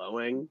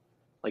blowing,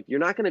 like you're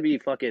not going to be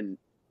fucking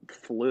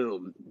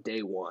Flume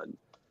day one.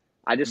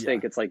 I just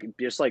think it's like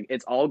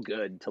it's all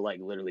good to like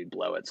literally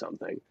blow at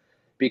something.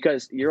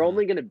 Because you're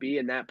only going to be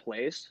in that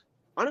place.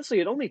 Honestly,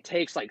 it only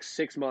takes like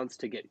 6 months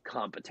to get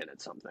competent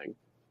at something.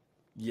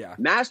 Yeah.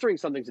 Mastering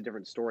something's a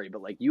different story,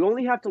 but like you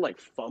only have to like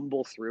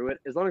fumble through it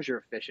as long as you're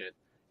efficient.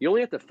 You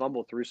only have to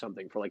fumble through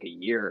something for like a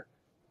year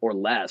or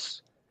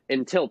less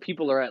until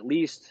people are at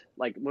least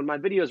like when my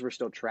videos were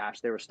still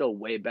trash, they were still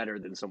way better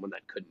than someone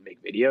that couldn't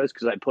make videos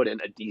because I put in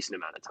a decent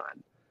amount of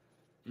time.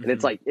 And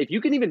it's like if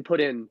you can even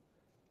put in,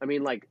 I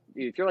mean, like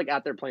if you're like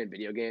out there playing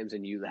video games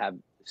and you have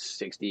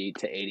 60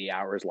 to 80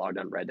 hours logged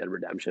on Red Dead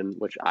Redemption,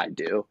 which I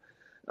do.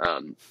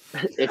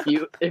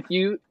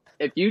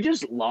 If you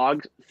just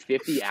log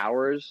 50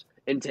 hours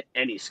into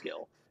any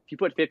skill, if you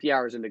put 50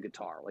 hours into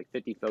guitar, like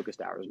 50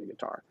 focused hours into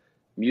guitar,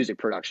 music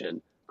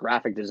production,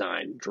 graphic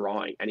design,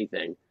 drawing,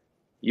 anything,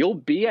 you'll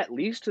be at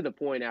least to the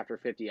point after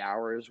 50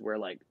 hours where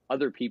like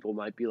other people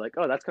might be like,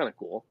 oh, that's kind of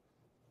cool.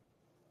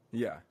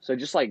 Yeah. So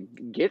just like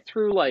get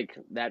through like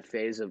that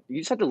phase of, you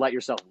just have to let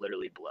yourself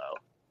literally blow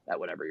at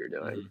whatever you're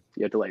doing.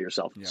 You have to let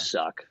yourself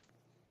suck.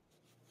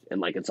 And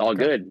like, it's all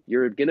good.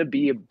 You're going to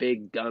be a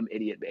big, dumb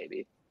idiot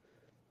baby.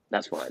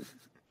 That's fine.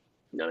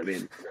 You know what I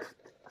mean?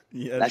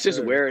 Yeah, that's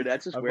just weird. I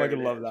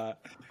fucking love that.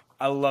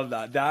 I love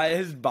that. That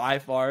has by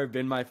far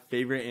been my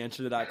favorite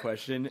answer to that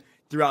question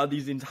throughout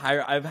these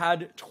entire. I've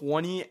had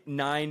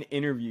 29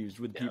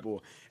 interviews with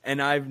people,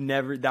 and I've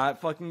never.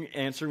 That fucking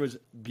answer was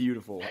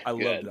beautiful. I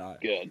love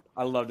that. Good.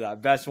 I love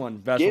that. Best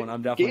one.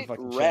 I'm definitely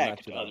fucking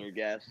wrecked, checking that other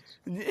guests.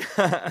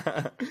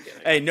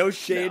 Hey, no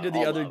shade to the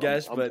I'll other love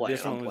guests, them. but playing,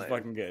 this one was playing.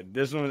 fucking good.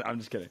 This one, I'm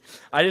just kidding.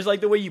 I just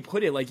like the way you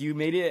put it. Like you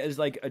made it as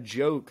like a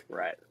joke,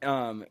 right?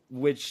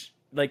 Which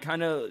like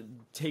kind of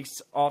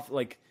takes off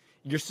like.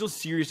 You're still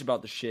serious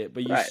about the shit,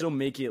 but you still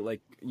make it like,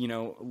 you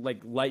know,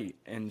 like light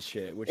and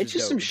shit, which it's is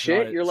just dope. some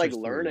shit you're like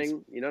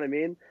learning, you know what I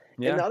mean?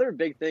 Yeah. And the other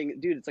big thing,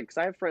 dude, it's like, cause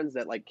I have friends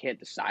that like can't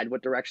decide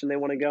what direction they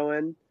want to go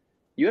in.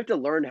 You have to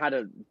learn how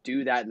to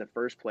do that in the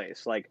first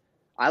place. Like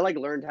I like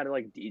learned how to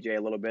like DJ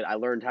a little bit. I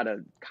learned how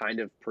to kind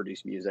of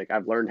produce music.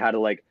 I've learned how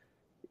to like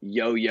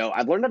yo-yo.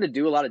 I've learned how to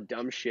do a lot of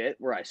dumb shit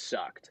where I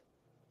sucked.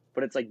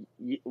 But it's like,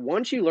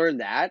 once you learn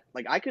that,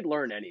 like I could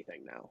learn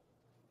anything now.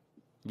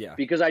 Yeah.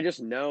 Because I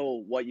just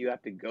know what you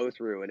have to go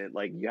through, and it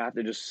like you have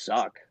to just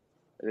suck,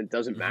 and it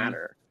doesn't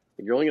matter.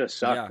 You're only gonna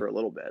suck for a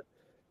little bit.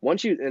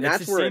 Once you, and it's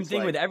that's the where same it's thing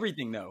like, with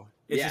everything, though.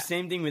 It's the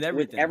same thing with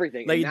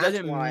everything. Like and it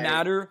doesn't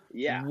matter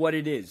what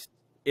it is.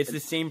 It's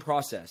the same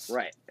process,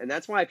 right? And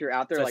that's why if you're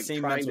out there like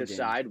trying to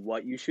decide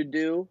what you should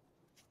do,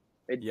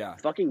 it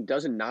fucking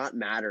does not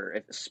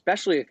matter.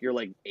 Especially if you're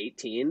like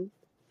 18,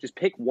 just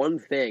pick one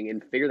thing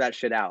and figure that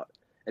shit out.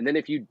 And then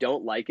if you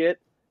don't like it,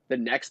 the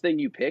next thing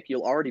you pick,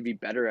 you'll already be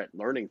better at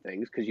learning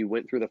things because you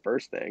went through the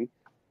first thing.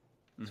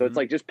 So it's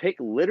like, just pick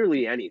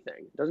literally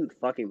anything. It doesn't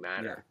fucking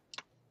matter.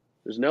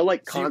 There's no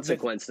like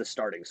consequence to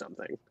starting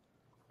something.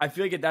 I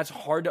feel like that's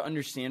hard to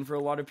understand for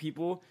a lot of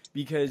people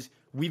because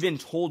we've been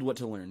told what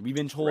to learn. We've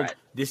been told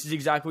this is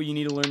exactly what you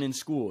need to learn in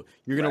school.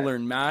 You're going to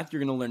learn math. You're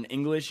going to learn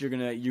English.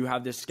 You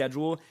have this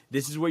schedule.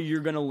 This is what you're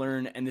going to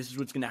learn, and this is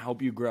what's going to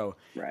help you grow.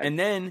 Right. And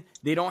then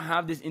they don't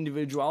have this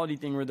individuality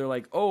thing where they're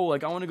like, oh,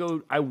 like I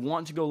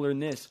want to go learn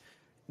this.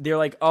 They're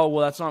like, oh,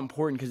 well, that's not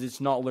important because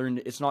it's not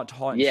learned. It's not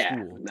taught in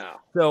school. No.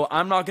 So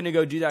I'm not going to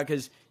go do that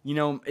because, you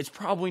know, it's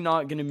probably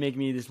not going to make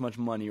me this much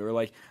money, or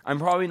like I'm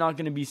probably not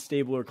going to be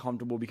stable or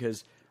comfortable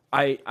because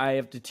I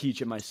have to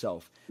teach it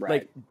myself. Right.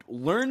 Like,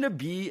 learn to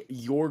be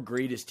your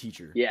greatest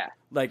teacher. Yeah.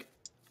 Like,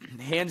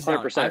 hands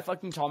down. 100%. I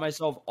fucking taught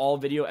myself all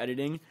video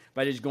editing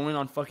by just going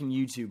on fucking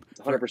YouTube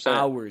for 100%.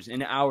 hours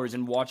and hours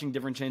and watching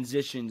different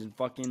transitions and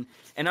fucking...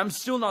 And I'm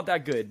still not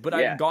that good, but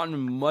I've gotten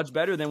much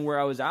better than where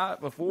I was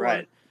at before.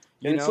 Right.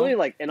 You and know? it's really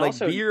like... And like,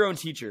 also, be your own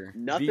teacher.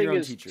 Nothing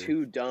is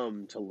too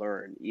dumb to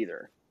learn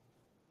either.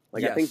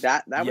 Like, I think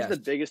that was the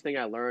biggest thing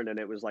I learned, and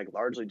it was, like,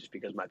 largely just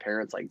because my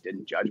parents, like,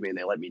 didn't judge me and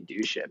they let me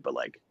do shit, but,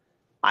 like...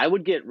 I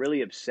would get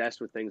really obsessed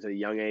with things at a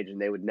young age,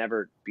 and they would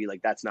never be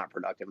like, that's not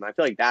productive. And I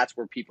feel like that's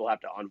where people have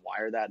to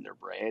unwire that in their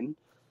brain.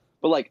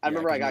 But like, I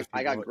remember I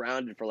got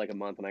grounded for like a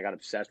month, and I got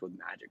obsessed with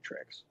magic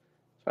tricks.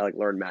 So I like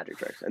learned magic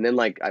tricks. And then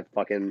like I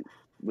fucking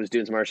was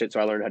doing some other shit, so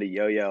I learned how to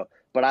yo-yo.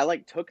 But I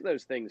like took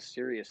those things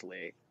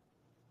seriously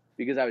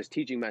because I was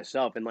teaching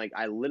myself. And like,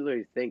 I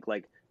literally think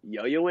like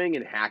yo-yoing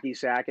and hacky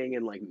sacking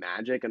and like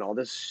magic and all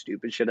this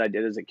stupid shit I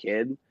did as a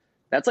kid.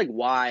 That's like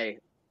why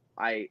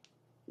I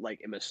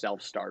like am a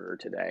self-starter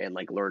today and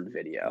like learned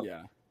video.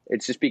 Yeah.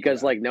 It's just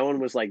because like no one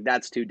was like,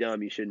 that's too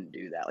dumb, you shouldn't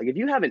do that. Like if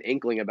you have an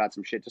inkling about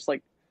some shit, just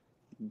like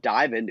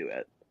dive into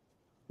it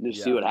and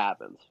just see what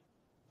happens.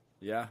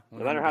 Yeah, 100%.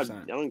 No matter how,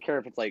 I don't care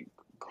if it's like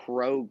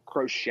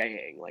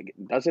crocheting, like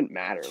it doesn't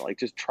matter. Like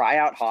just try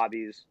out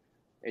hobbies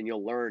and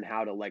you'll learn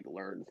how to like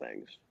learn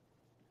things.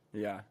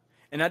 Yeah.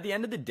 And at the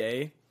end of the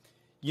day,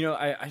 you know,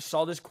 I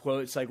saw this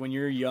quote. It's like when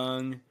you're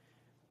young,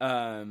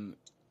 when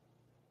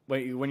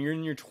you're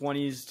in your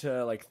 20s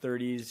to like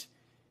 30s,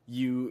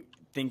 you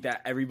think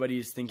that everybody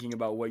is thinking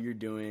about what you're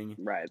doing.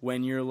 Right.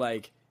 When you're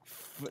like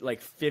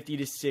 50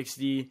 to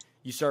 60,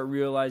 you start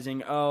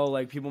realizing, oh,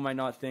 like people might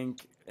not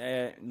think,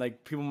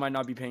 like people might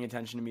not be paying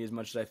attention to me as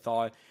much as I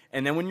thought.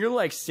 And then when you're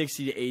like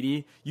 60 to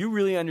 80, you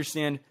really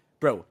understand,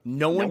 bro,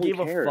 no one gave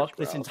cares, a fuck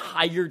bro. this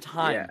entire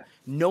time. Yeah.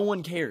 No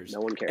one cares. No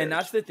one cares. And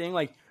that's the thing,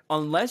 like,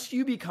 unless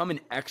you become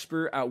an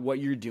expert at what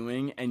you're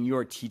doing and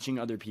you're teaching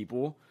other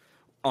people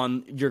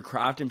on your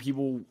craft and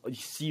people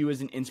see you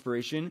as an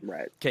inspiration,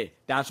 right? Okay,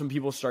 that's when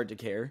people start to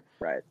care.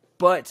 Right.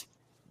 But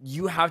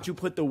you have to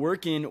put the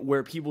work in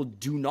where people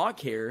do not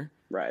care,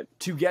 right,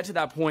 to get to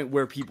that point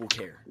where people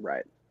care.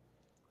 Right.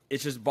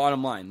 It's just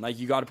bottom line. Like,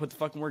 you got to put the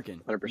fucking work in.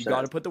 100%. You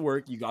got to put the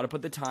work. You got to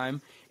put the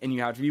time. And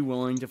you have to be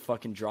willing to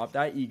fucking drop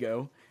that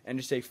ego and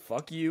just say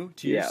fuck you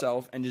to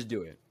yourself and just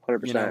do it.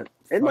 100%. You know?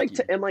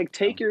 And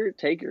take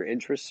your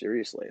interests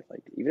seriously.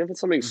 Like, even if it's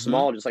something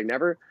small, just like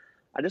never.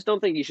 I just don't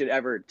think you should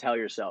ever tell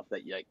yourself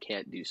that you like,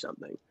 can't do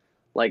something.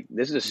 Like,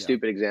 this is a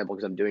stupid example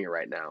because I'm doing it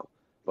right now.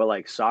 But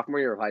like sophomore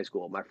year of high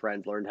school, my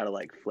friends learned how to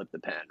like flip the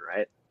pen,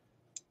 right?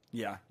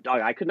 Yeah. Dog,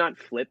 I could not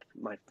flip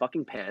my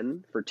fucking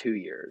pen for 2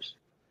 years.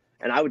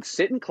 And I would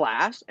sit in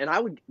class and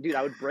I would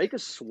break a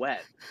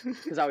sweat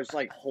because I was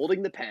like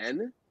holding the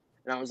pen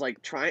and I was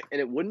like trying and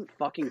it wouldn't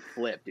fucking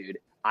flip, dude.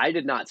 I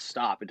did not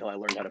stop until I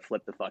learned how to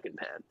flip the fucking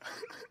pen.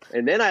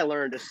 And then I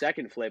learned a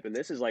second flip and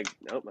this is like,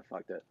 nope, I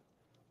fucked it.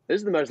 This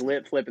is the most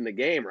lit flip in the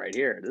game right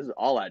here. This is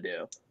all I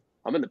do.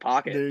 I'm in the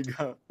pocket. There you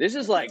go. This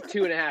is like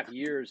 2.5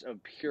 years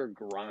of pure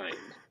grind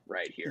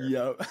right here.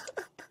 Yep.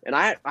 And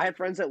I had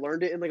friends that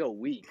learned it in like a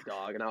week,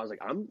 dog. And I was like,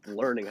 I'm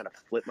learning how to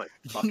flip my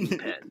fucking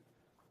pen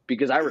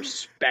because I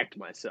respect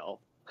myself.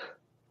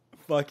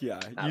 Fuck yeah.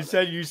 You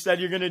said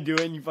you're going to do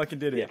it and you fucking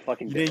did it. Yeah,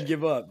 fucking you did didn't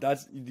give up.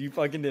 You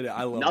fucking did it.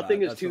 I love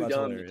Nothing that. is too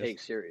dumb to take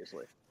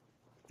seriously.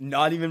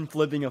 Not even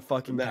flipping a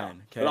fucking No.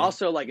 pen. Okay? But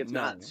also, like, it's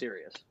not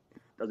serious.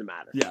 Doesn't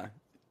matter. Yeah.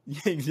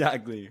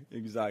 Exactly.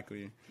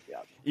 Yeah.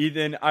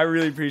 Ethan, I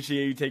really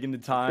appreciate you taking the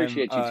time.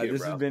 Appreciate you too,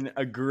 This bro. has been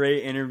a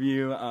great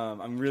interview.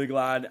 I'm really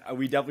glad.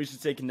 We definitely should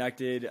stay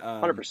connected.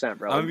 100%,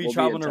 bro. I'm going to be We'll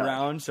traveling be in touch.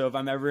 around, so if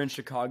I'm ever in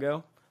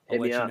Chicago, I'll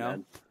Hit let me you up, know.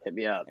 man. Hit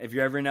me up. If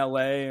you're ever in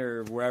LA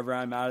or wherever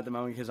I'm at the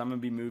moment, because I'm going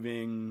to be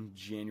moving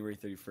January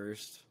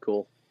 31st.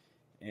 Cool.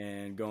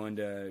 And going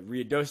to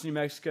Rio Dos, New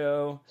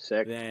Mexico.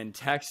 Sick. Then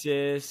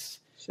Texas.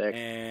 Sick.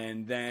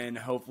 And then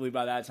hopefully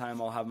by that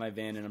time I'll have my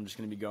van and I'm just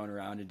going to be going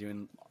around and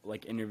doing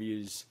like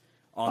interviews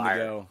on the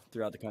go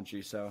throughout the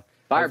country. So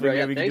Fire, bro. hopefully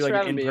Yeah, we can thanks do for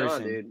like having an me on,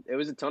 in-person. dude. It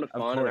was a ton of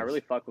fun, Of and I course. really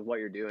fuck with what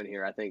you're doing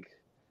here. I think,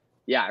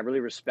 yeah, I really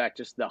respect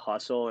just the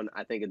hustle, and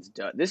I think it's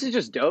dope. This is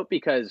just dope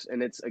because,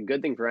 and it's a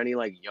good thing for any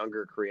like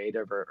younger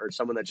creative or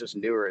someone that's just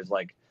newer, is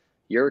like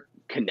you're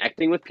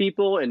connecting with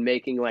people and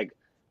making like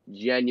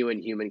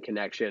genuine human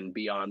connection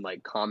beyond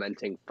like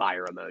commenting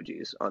fire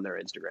emojis on their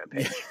Instagram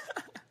page.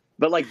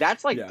 But like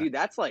that's like, dude,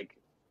 that's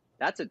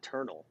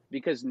eternal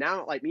because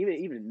now like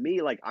even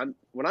me, like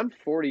when I'm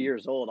 40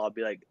 years old, I'll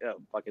be like, oh,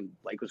 fucking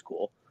Blake was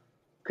cool.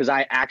 Because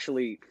I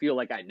actually feel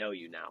like I know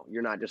you now.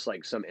 You're not just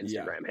like some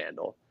Instagram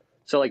handle.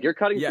 So like you're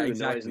cutting through the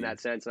noise in that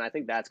sense, and I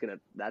think that's gonna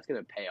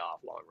pay off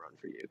long run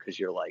for you because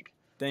you're like,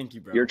 thank you,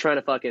 bro. You're trying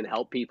to fucking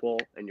help people,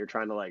 and you're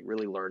trying to like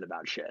really learn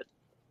about shit.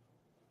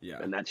 Yeah,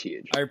 and that's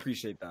huge. I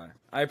appreciate that.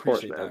 I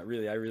appreciate that.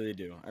 Really, I really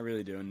do.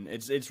 And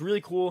it's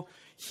really cool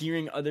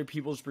hearing other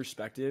people's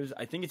perspectives.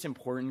 I think it's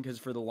important because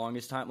for the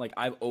longest time, like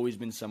I've always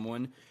been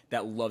someone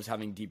that loves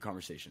having deep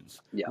conversations.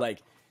 Yeah,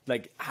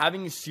 like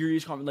having a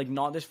serious like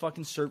not this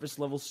fucking surface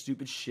level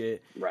stupid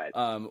shit. Right.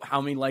 How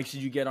many likes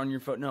did you get on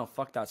your phone? No,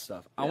 fuck that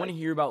stuff. Yeah. I want to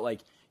hear about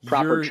like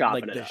proper your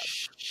like the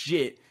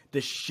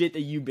shit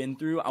that you've been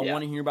through. I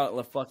want to hear about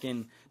the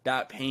fucking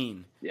that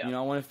pain. Yeah. You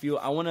know,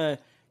 I want to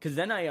because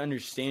then I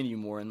understand you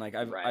more, and like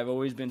I've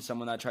always been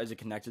someone that tries to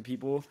connect with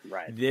people.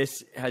 Right.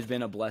 This has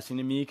been a blessing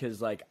to me because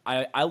like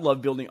I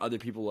love building other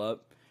people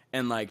up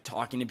and like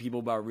talking to people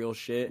about real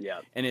shit. Yeah.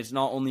 And it's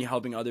not only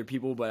helping other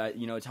people, but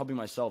it's helping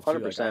myself too.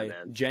 100%, like, I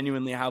man.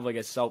 genuinely have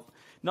like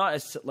not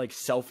as like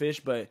selfish,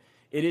 but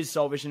it is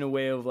selfish in a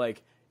way of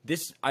like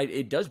this.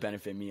 It does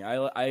benefit me.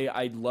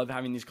 I love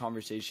having these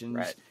conversations.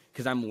 Right.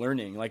 Because I'm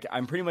learning. Like,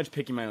 I'm pretty much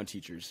picking my own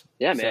teachers.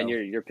 Yeah, man,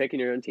 you're picking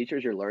your own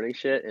teachers. You're learning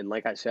shit, and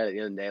like I said, at the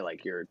end of the day,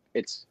 like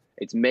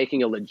it's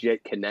making a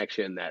legit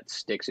connection that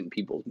sticks in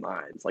people's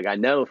minds. Like I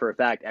know for a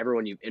fact,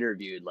 everyone you've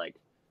interviewed, like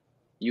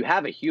you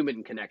have a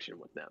human connection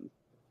with them.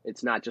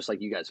 It's not just like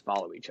you guys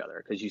follow each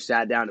other because you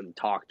sat down and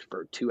talked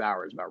for 2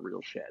 hours about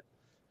real shit.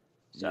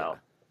 So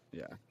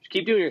yeah, just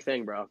keep doing your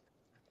thing, bro.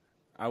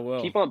 I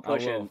will. Keep on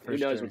pushing. Who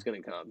knows sure. what's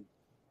gonna come?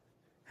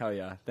 Hell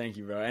yeah. Thank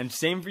you, bro. And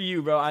same for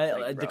you,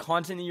 bro. The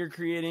content that you're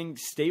creating,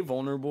 stay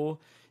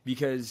vulnerable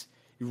because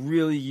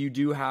really you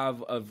do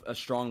have a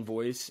strong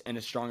voice and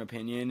a strong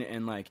opinion.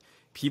 And like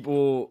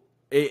people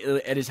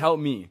it has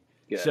helped me.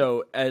 Good.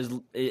 So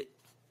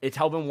it's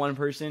helping one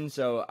person.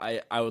 So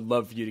I would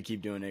love for you to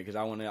keep doing it because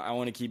I want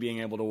to keep being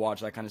able to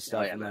watch that kind of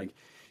stuff. Yeah, and man. like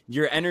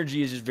your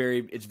energy is just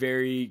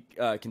very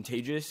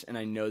contagious, and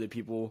I know that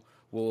people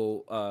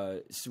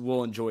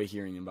will enjoy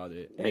hearing about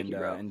it. Thank you,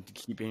 bro. And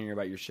keep hearing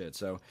about your shit.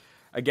 So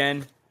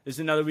again, this is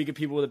another week of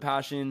People with a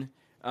Passion.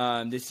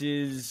 This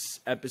is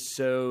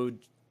episode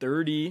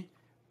 30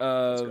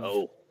 of. Let's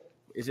go.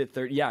 Is it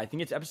 30? Yeah, I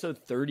think it's episode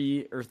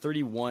 30 or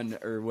 31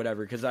 or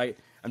whatever. Because I'm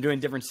doing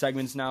different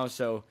segments now,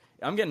 so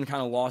I'm getting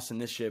kind of lost in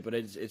this shit. But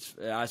it's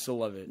I still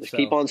love it. Just so,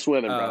 keep on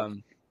swimming, bro.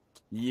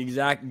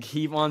 Exactly.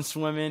 Keep on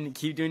swimming.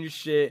 Keep doing your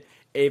shit.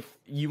 If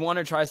you want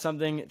to try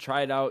something,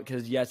 try it out.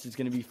 Because yes, it's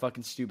gonna be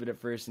fucking stupid at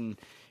first, and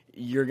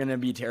you're gonna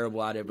be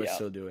terrible at it, but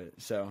still do it.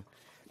 So,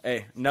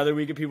 hey, another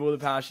week of People with a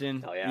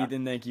Passion. Hell yeah.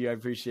 Ethan, thank you. I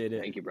appreciate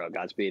it. Thank you, bro.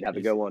 Godspeed. Have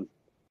a good one.